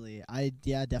 Silly.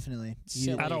 Yeah, definitely.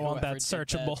 Silly. I don't want that whoever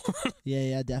did searchable.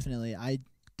 Yeah, definitely.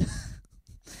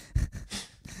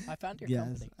 I found your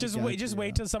Yes. company. Just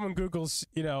wait till someone Googles,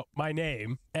 my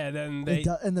name, and then they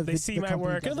they see my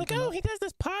work and like, oh, he does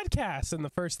this podcast, and the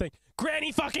first thing,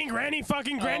 granny fucking, granny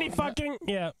fucking, granny no. fucking,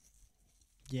 yeah.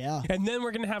 Yeah. And then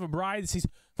we're gonna have a bride that says,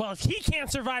 well, if he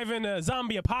can't survive in a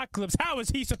zombie apocalypse, how is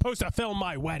he supposed to film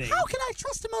my wedding? How can I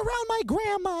trust him around my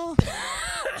grandma?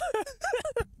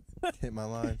 Hit my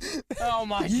line. Oh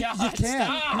my You God! can't.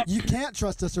 Stop. You can't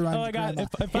trust us around Oh your my God, grandma.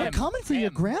 if We're I'm- coming for your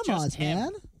Him. grandmas, Just him.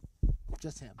 man.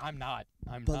 Just him. I'm not.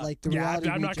 But not. like the Yeah, reality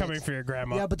I'm not rejects, coming for your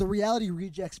grandma. Yeah, but the reality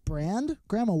rejects brand,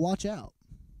 grandma, watch out,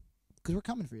 because we're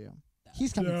coming for you.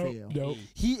 He's coming for you. No.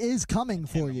 He is coming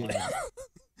for Him you. alone.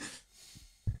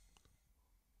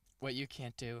 What you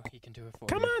can't do, he can do it for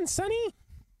Come you. on, Sonny.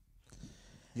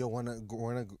 Yo, when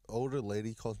an older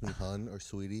lady calls me hun or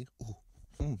sweetie,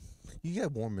 you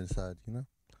get warm inside, Not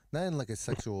in like a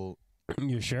sexual.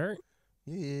 You sure?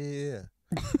 Yeah.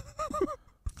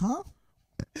 Huh?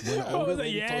 When an Oh, older the-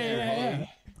 lady yeah, calls me yeah, hun,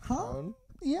 Huh? hun,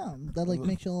 Yeah. That like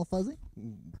makes you a little fuzzy.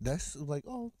 that's like,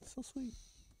 oh, so sweet.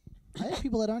 I have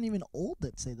people that aren't even old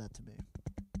that say that to me.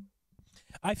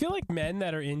 I feel like men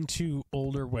that are into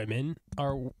older women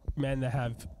are men that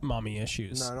have mommy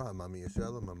issues. No, I don't have mommy issue. I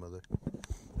love my mother.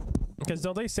 Because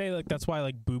don't they say like that's why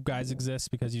like boob guys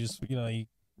exist, because you just you.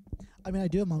 I mean, I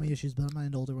do have mommy issues, but I'm not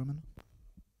into older women.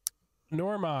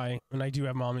 Nor am I, and I do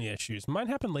have mommy issues. Mine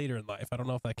happen later in life. I don't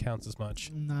know if that counts as much.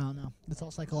 No. It's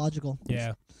all psychological.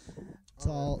 Yeah. It's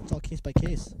all case by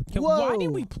case. Yeah, why do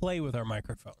Whoa! we play with our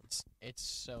microphones? It's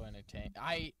so entertaining.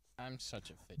 I'm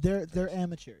such a fidget. They're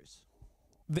amateurs.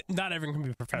 Not everyone can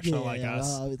be professional like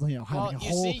us. Having Well, a you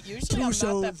whole see, usually I'm not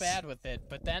shows. that bad with it,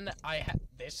 but then I have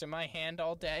this in my hand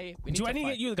all day. Do I need to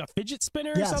get you like a fidget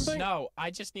spinner Yes. or something? No, I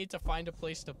just need to find a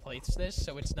place to place this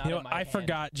so it's not You know, in my I hand.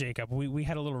 forgot, Jacob. We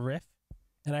had a little riff,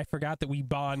 and I forgot that we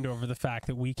bond over the fact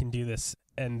that we can do this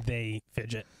and they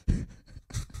fidget.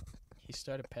 He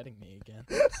started petting me again.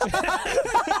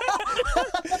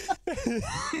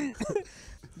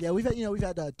 Yeah, we've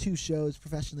had 2 shows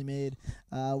professionally made.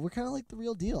 We're kind of like the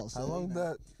real deal. So, How long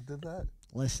did that?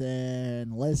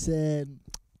 Listen.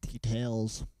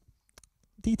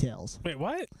 Details. Wait,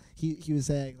 what? He was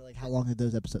saying like how long did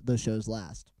those shows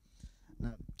last?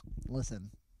 No,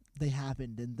 listen, they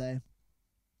happened, didn't they?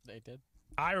 They did.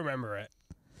 I remember it.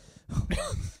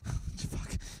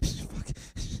 Fuck.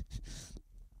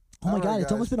 Oh my Alright, God! It's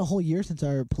guys. almost been a whole year since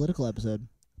our political episode.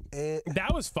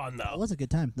 That was fun That though. was a good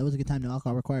time. No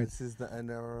alcohol required. This is the end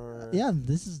of our. Yeah,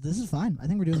 this is fine. I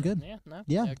think we're doing good. Yeah, no.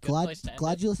 Yeah, good place to end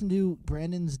glad it. you listened to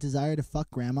Brandon's desire to fuck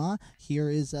grandma. Here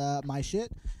is my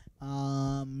shit.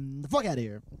 The fuck out of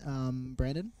here,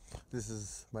 Brandon. This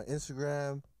is my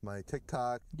Instagram, my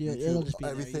TikTok, Yeah, YouTube, it'll just be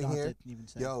everything there. You don't here. have to even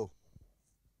say. Yo,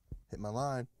 hit my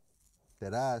line.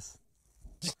 Dead ass.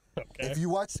 Okay. If you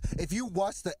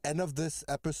watch the end of this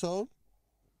episode,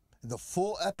 the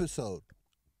full episode,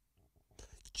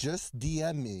 just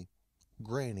DM me,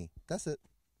 Granny. That's it.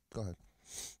 Go ahead.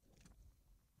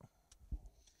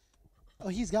 Oh,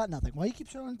 he's got nothing. Why you keep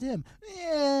showing it to him?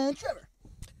 Yeah, Trevor.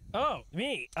 Oh,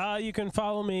 me. You can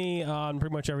follow me on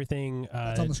pretty much everything.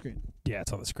 It's on the screen. Yeah,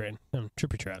 it's on the screen.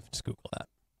 Trippy Trav. Just Google that.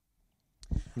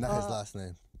 Not his last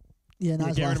name. Yeah, not Yeah,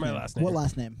 his get rid last of my name. last name. What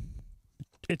last name?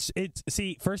 It's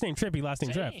see, first name Trippy, last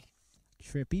name Trev. Hey,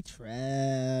 Trippy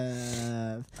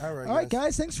Trev. All right, All right,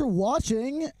 guys, thanks for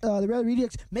watching the Red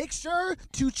Rejects. Make sure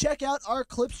to check out our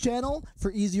Clips channel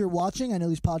for easier watching. I know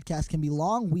these podcasts can be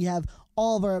long. We have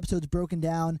all of our episodes broken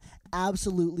down.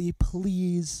 Absolutely,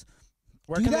 please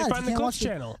Where do can that they if find you the can't Clips watch the-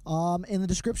 channel? in the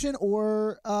description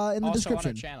or in the also description.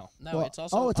 on our channel. No, Well, it's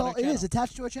also it's on all our it is channel.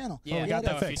 attached to our channel. Yeah, we got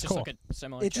that if you fixed. just Cool. look at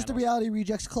similar It's just the channels. Reality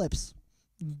Rejects Clips.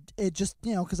 It just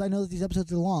because I know that these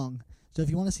episodes are long, So if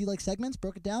you want to see like segments,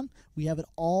 broke it down, we have it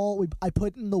all. I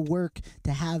put in the work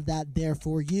to have that there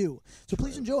for you. So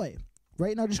please enjoy.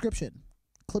 Right in our description.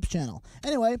 Clips channel.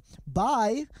 Anyway,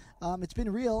 bye. It's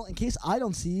been real. In case I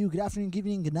don't see you, good afternoon, good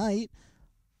evening, good night.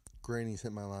 Grannies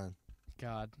hit my line.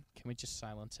 God, can we just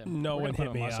silence him? No We're one gonna put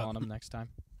hit a me muzzle up. on him next time.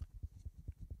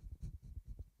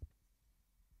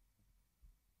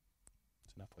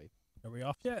 It's enough weed. Are we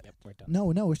off yet? Yep, we're done. No,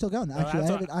 we're still going. Actually,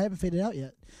 that's I haven't faded out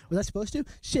yet. Was I supposed to?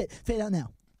 Shit, fade out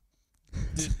now.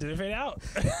 Did it fade out?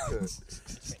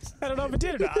 I don't know if it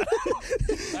did or not.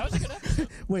 That was a good episode.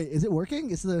 Wait, is it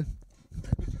working? Is the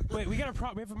Wait, we have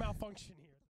a malfunction here.